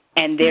 Mm-hmm.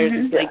 And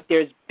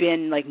there's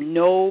been like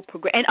no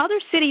progress, and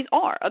other cities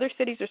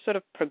are sort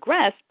of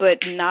progressed, but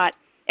not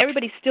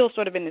everybody's still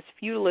sort of in this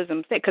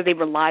feudalism thing because they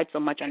relied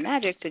so much on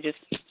magic to just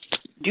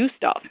do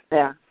stuff.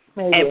 Yeah,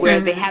 maybe. And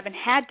where they haven't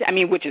had to, I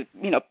mean, which is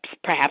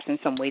perhaps in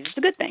some ways it's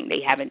a good thing. They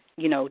haven't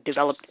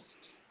developed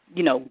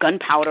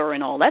gunpowder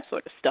and all that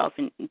sort of stuff,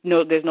 and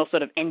there's no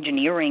sort of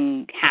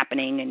engineering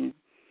happening and.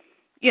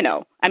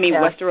 I mean,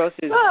 Westeros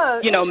is,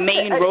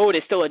 main road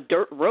is still a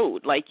dirt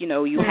road. Like, you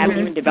haven't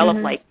even developed,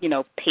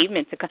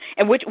 pavements.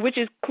 And which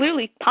is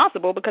clearly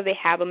possible because they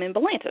have them in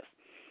Volantis.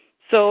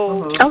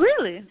 So. Oh,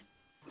 really?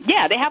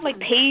 Yeah, they have,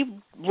 paved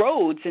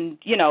roads and,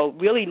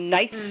 really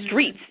nice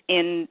streets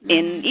in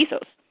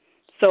Essos.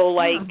 So,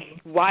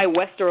 why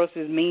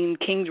Westeros' main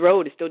King's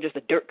Road is still just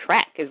a dirt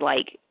track is,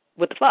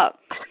 what the fuck?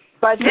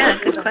 But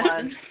good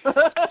question.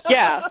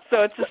 Yeah,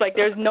 so it's just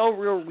there's no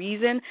real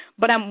reason.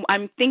 But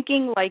I'm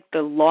thinking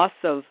the loss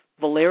of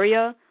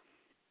Valyria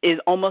is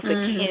almost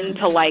akin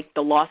to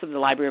the loss of the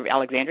Library of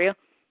Alexandria,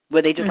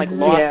 where they just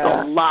lost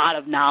a lot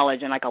of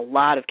knowledge and a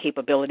lot of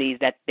capabilities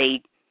that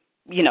they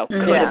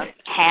could have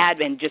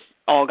had and just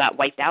all got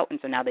wiped out,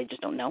 and so now they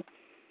just don't know.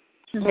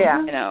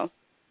 Yeah.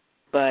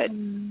 But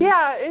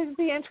yeah, it'd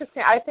be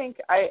interesting. I think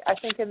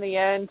in the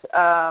end,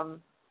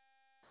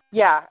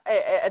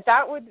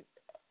 that would.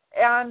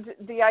 And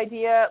the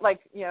idea,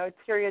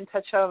 Tyrion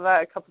touched on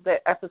that a couple of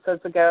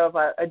episodes ago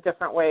about a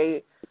different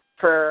way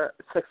for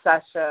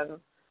succession.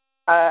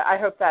 I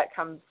hope that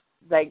comes,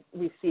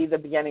 we see the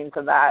beginnings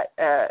of that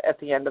at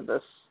the end of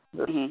this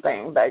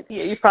thing. But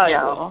you probably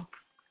will.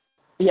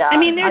 Yeah. I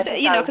mean, there's,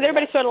 because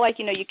everybody's sort of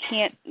you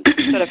can't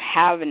sort of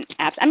have an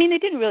I mean, they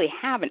didn't really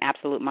have an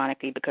absolute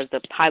monarchy because the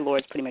High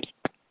Lords pretty much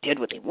did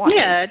what they wanted.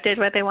 Yeah, did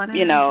what they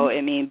wanted.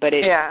 I mean, but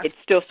it's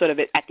still sort of,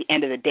 at the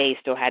end of the day,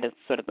 still had to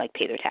sort of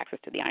pay their taxes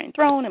to the Iron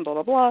Throne and blah,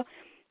 blah, blah.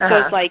 So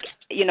it's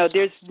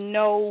there's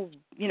no,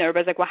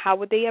 everybody's well, how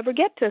would they ever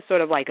get to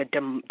sort of a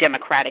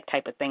democratic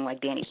type of thing like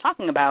Danny's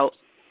talking about?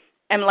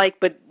 And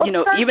but,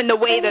 even the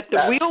way that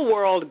the real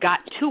world got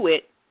to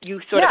it, you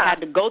sort of had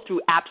to go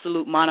through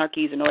absolute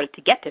monarchies in order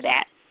to get to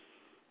that.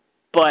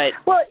 But...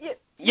 Well,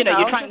 you're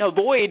trying to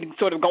avoid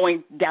sort of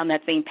going down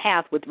that same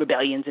path with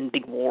rebellions and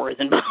big wars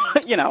and,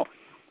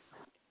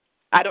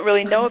 I don't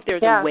really know if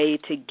there's a way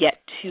to get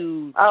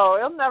to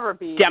it'll never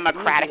be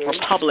democratic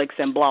republics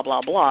and blah,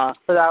 blah, blah.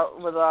 Without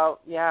I don't know.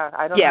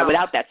 Yeah,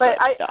 without that sort of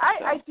stuff.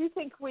 But I do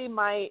think we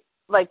might,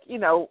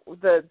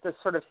 the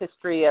sort of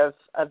history of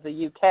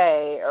the UK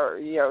or,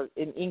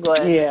 in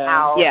England,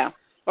 how... Yeah,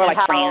 or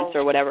France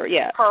or whatever,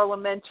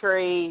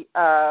 parliamentary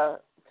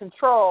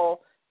control...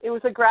 It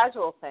was a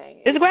gradual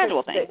thing. It's a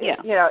gradual thing,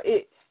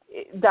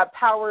 that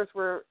powers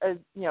were,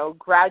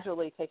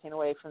 gradually taken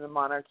away from the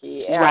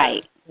monarchy. And,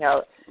 right.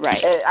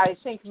 Right. I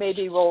think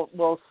maybe we'll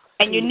see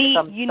and you need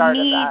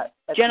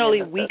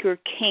generally weaker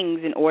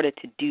kings in order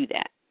to do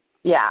that.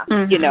 Yeah.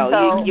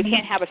 Mm-hmm. You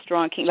can't have a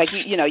strong king.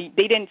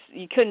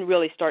 You couldn't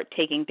really start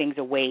taking things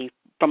away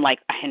from a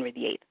Henry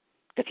VIII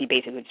because he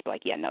basically would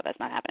just be no, that's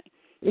not happening.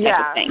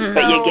 Type of thing. Mm-hmm.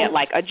 But you get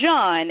a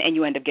John and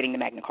you end up getting the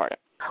Magna Carta.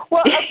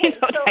 Well, okay,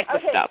 type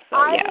of stuff. So,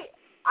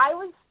 I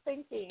was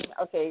thinking,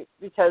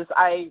 because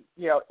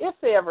if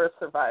they ever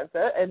survived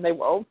it, and they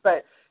won't,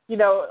 but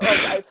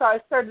I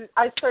started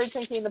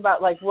thinking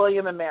about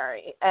William and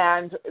Mary,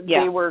 and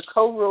they were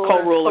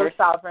co-rulers,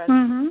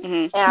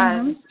 co-sovereigns,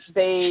 and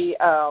they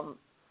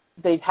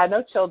had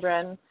no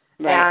children,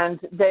 and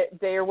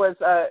there was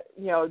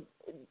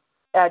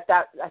at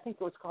that, I think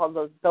it was called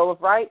the Bill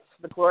of Rights,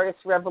 the Glorious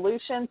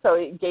Revolution, so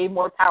it gave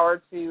more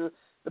power to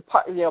the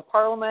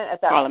Parliament at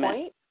that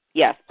point.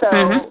 Yes. So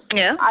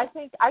I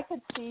think I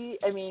could see.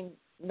 I mean,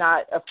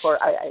 not of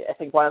course. I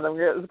think one of them was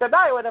going to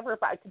die, or whatever.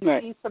 But I could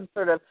see some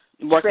sort of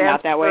working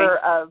out that way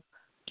of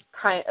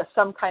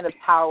some kind of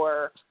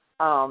power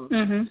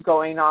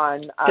going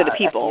on to the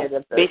people.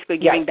 Basically,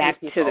 giving back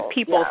to the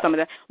people some of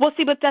the. Well,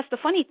 see, but that's the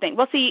funny thing.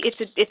 Well, see,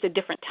 it's a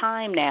different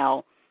time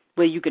now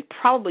where you could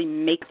probably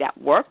make that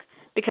work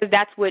because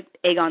that's what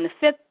Aegon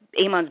V,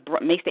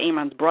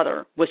 Aemon's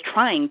brother, was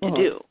trying to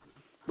do.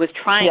 Was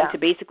trying to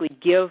basically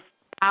give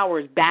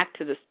powers back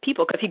to the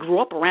people because he grew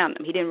up around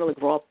them. He didn't really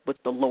grow up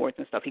with the lords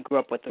and stuff. He grew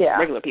up with the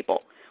regular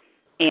people.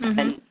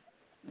 And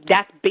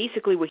that's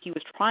basically what he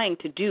was trying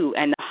to do,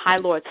 and the High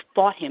Lords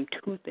fought him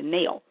tooth and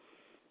nail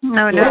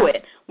through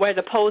it. Whereas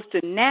opposed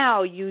to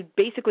now, you'd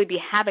basically be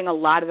having a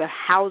lot of the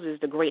houses,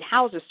 the great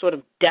houses, sort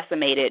of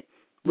decimated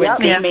where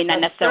they may not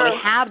necessarily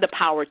have the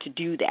power to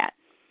do that.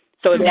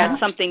 So if that's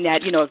something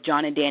that, if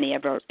John and Danny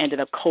ever ended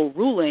up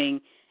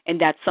co-ruling and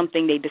that's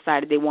something they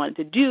decided they wanted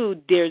to do,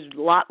 there's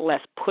a lot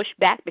less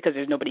pushback because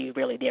there's nobody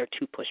really there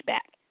to push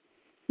back.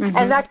 Mm-hmm.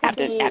 And that could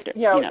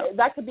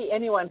that could be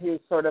anyone who's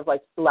sort of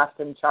like left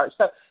in charge.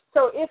 So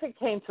if it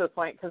came to a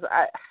point, because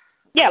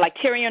like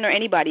Tyrion or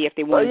anybody, if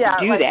they wanted to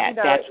do that,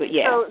 that's what.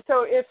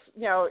 So if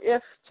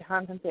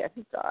John and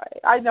Danny die,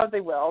 I know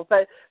they will,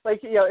 but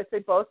if they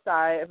both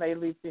die and they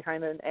leave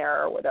behind an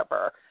heir or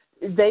whatever,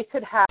 they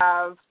could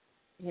have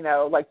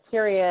like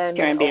Tyrion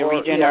be a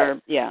regent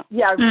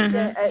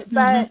regent,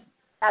 but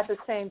at the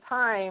same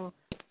time,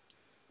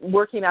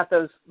 working at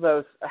those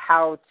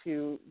how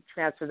to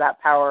transfer that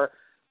power.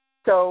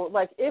 So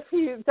like if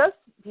he does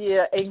be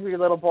an angry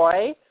little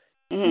boy,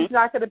 he's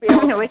not going to be able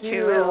to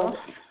do.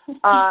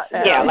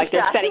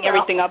 They're setting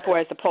everything up for,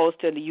 as opposed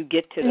to you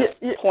get to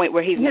the point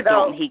where he's an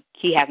adult and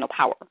he has no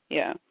power.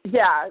 Yeah.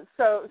 Yeah.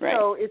 So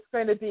it's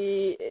going to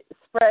be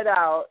spread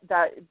out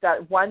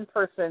that one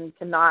person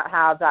cannot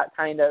have that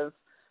kind of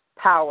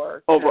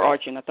power,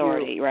 overarching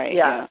authority, right?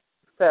 Yeah.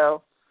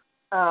 So,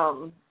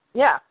 and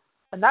that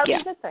would be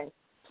a good thing.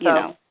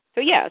 So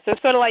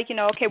it's sort of like,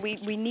 okay,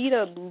 we need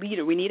a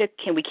leader. We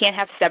can't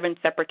have 7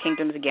 separate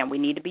kingdoms again. We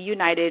need to be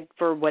united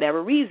for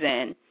whatever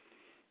reason,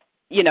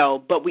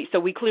 but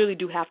we clearly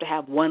do have to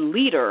have one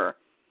leader,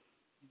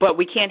 but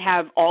we can't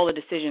have all the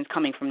decisions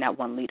coming from that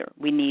one leader.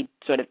 We need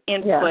sort of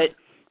input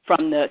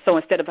from so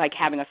instead of like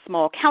having a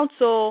small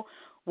council,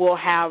 we'll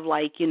have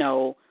like,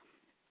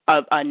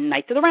 a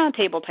Knights of the Round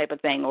Table type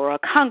of thing, or a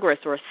Congress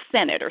or a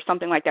Senate or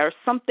something like that, or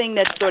something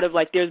that's sort of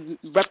like there's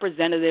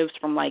representatives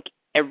from like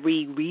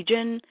every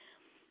region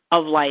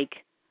of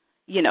like,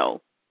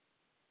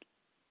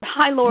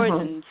 high lords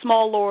and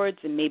small lords,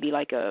 and maybe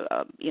like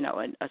a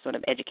sort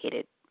of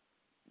educated,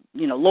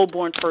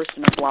 lowborn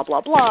person or blah,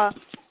 blah, blah,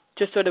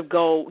 to sort of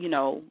go,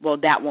 well,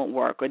 that won't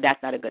work, or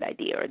that's not a good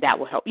idea, or that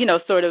will help,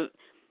 sort of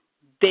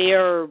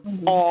they're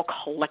all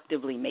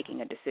collectively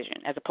making a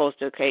decision, as opposed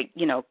to, okay,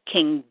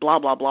 king blah,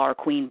 blah, blah, or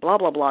queen blah,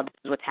 blah, blah, this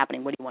is what's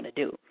happening, what do you want to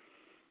do?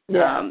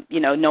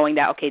 Knowing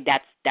that, okay,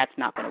 that's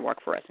not going to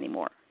work for us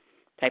anymore,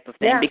 type of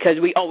thing, because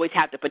we always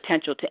have the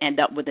potential to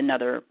end up with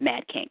another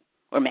mad king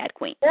or mad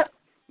queen.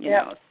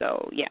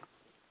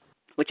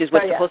 Which is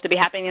what's supposed to be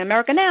happening in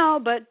America now,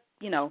 but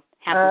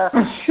half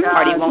the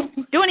party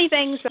won't do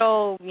anything,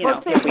 so here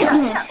we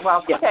are.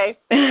 Well, okay.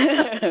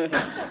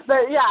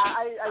 But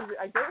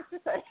I get what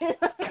you're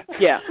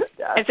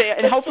saying.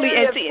 And hopefully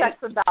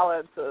checks and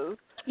balances.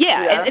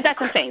 And that's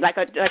what I'm saying, like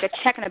a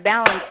check and a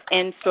balance,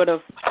 and sort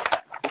of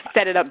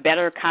set it up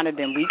better kind of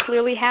than we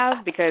clearly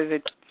have, because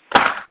it's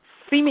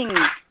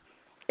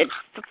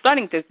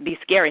starting to be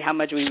scary how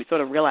much we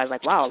sort of realize,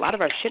 like, wow, a lot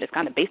of our shit is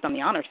kind of based on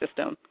the honor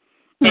system.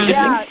 And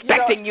just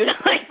expecting you to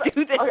like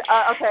do this.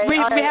 We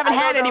haven't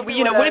had any.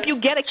 What if you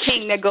get a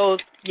king that goes,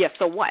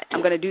 so what?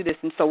 I'm going to do this,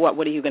 and so what?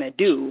 What are you going to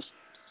do?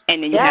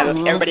 And then you have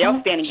everybody else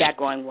standing back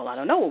going, well, I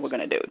don't know what we're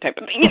going to do, type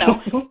of thing,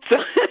 So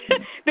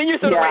then you're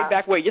sort of right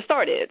back where you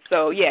started.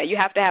 So you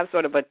have to have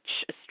sort of a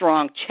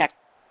strong check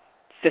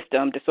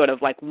system to sort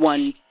of like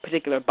one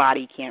particular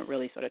body can't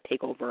really sort of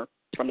take over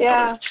from the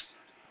others.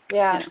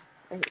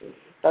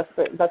 That's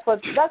good. That's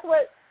what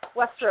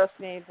Westeros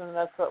needs, and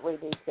that's what we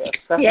need too.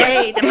 So.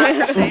 Yay,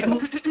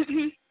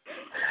 democracy.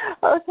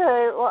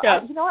 Okay, well,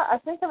 you know what? I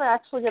think I'm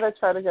actually going to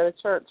try to go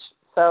to church.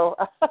 So.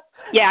 I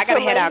got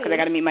to head out because I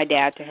got to meet my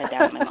dad to head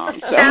down with my mom.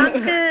 So. Sounds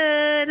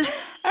good.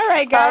 All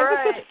right, guys.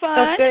 This was fun.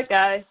 That's good,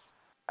 guys.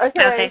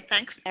 Okay,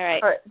 thanks. All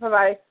right.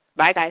 Bye-bye.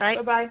 Bye, guys.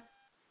 Bye-bye.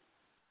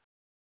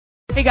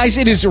 Hey guys,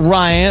 it is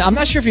Ryan. I'm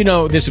not sure if you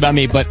know this about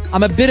me, but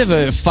I'm a bit of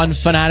a fun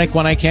fanatic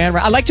when I can.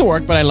 I like to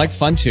work, but I like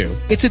fun too.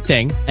 It's a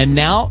thing. And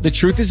now the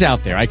truth is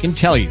out there. I can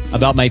tell you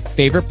about my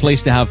favorite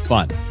place to have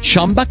fun.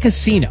 Chumba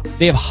Casino.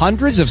 They have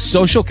hundreds of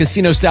social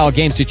casino style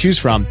games to choose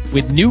from,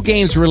 with new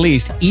games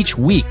released each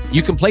week.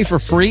 You can play for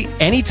free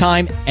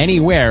anytime,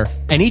 anywhere.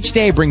 And each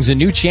day brings a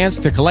new chance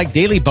to collect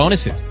daily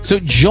bonuses. So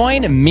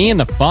join me in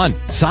the fun.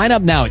 Sign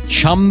up now at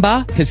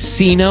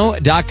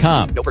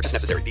ChumbaCasino.com. No purchase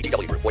necessary.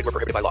 VGW Group. Void where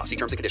prohibited by law. See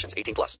terms and conditions. 18+.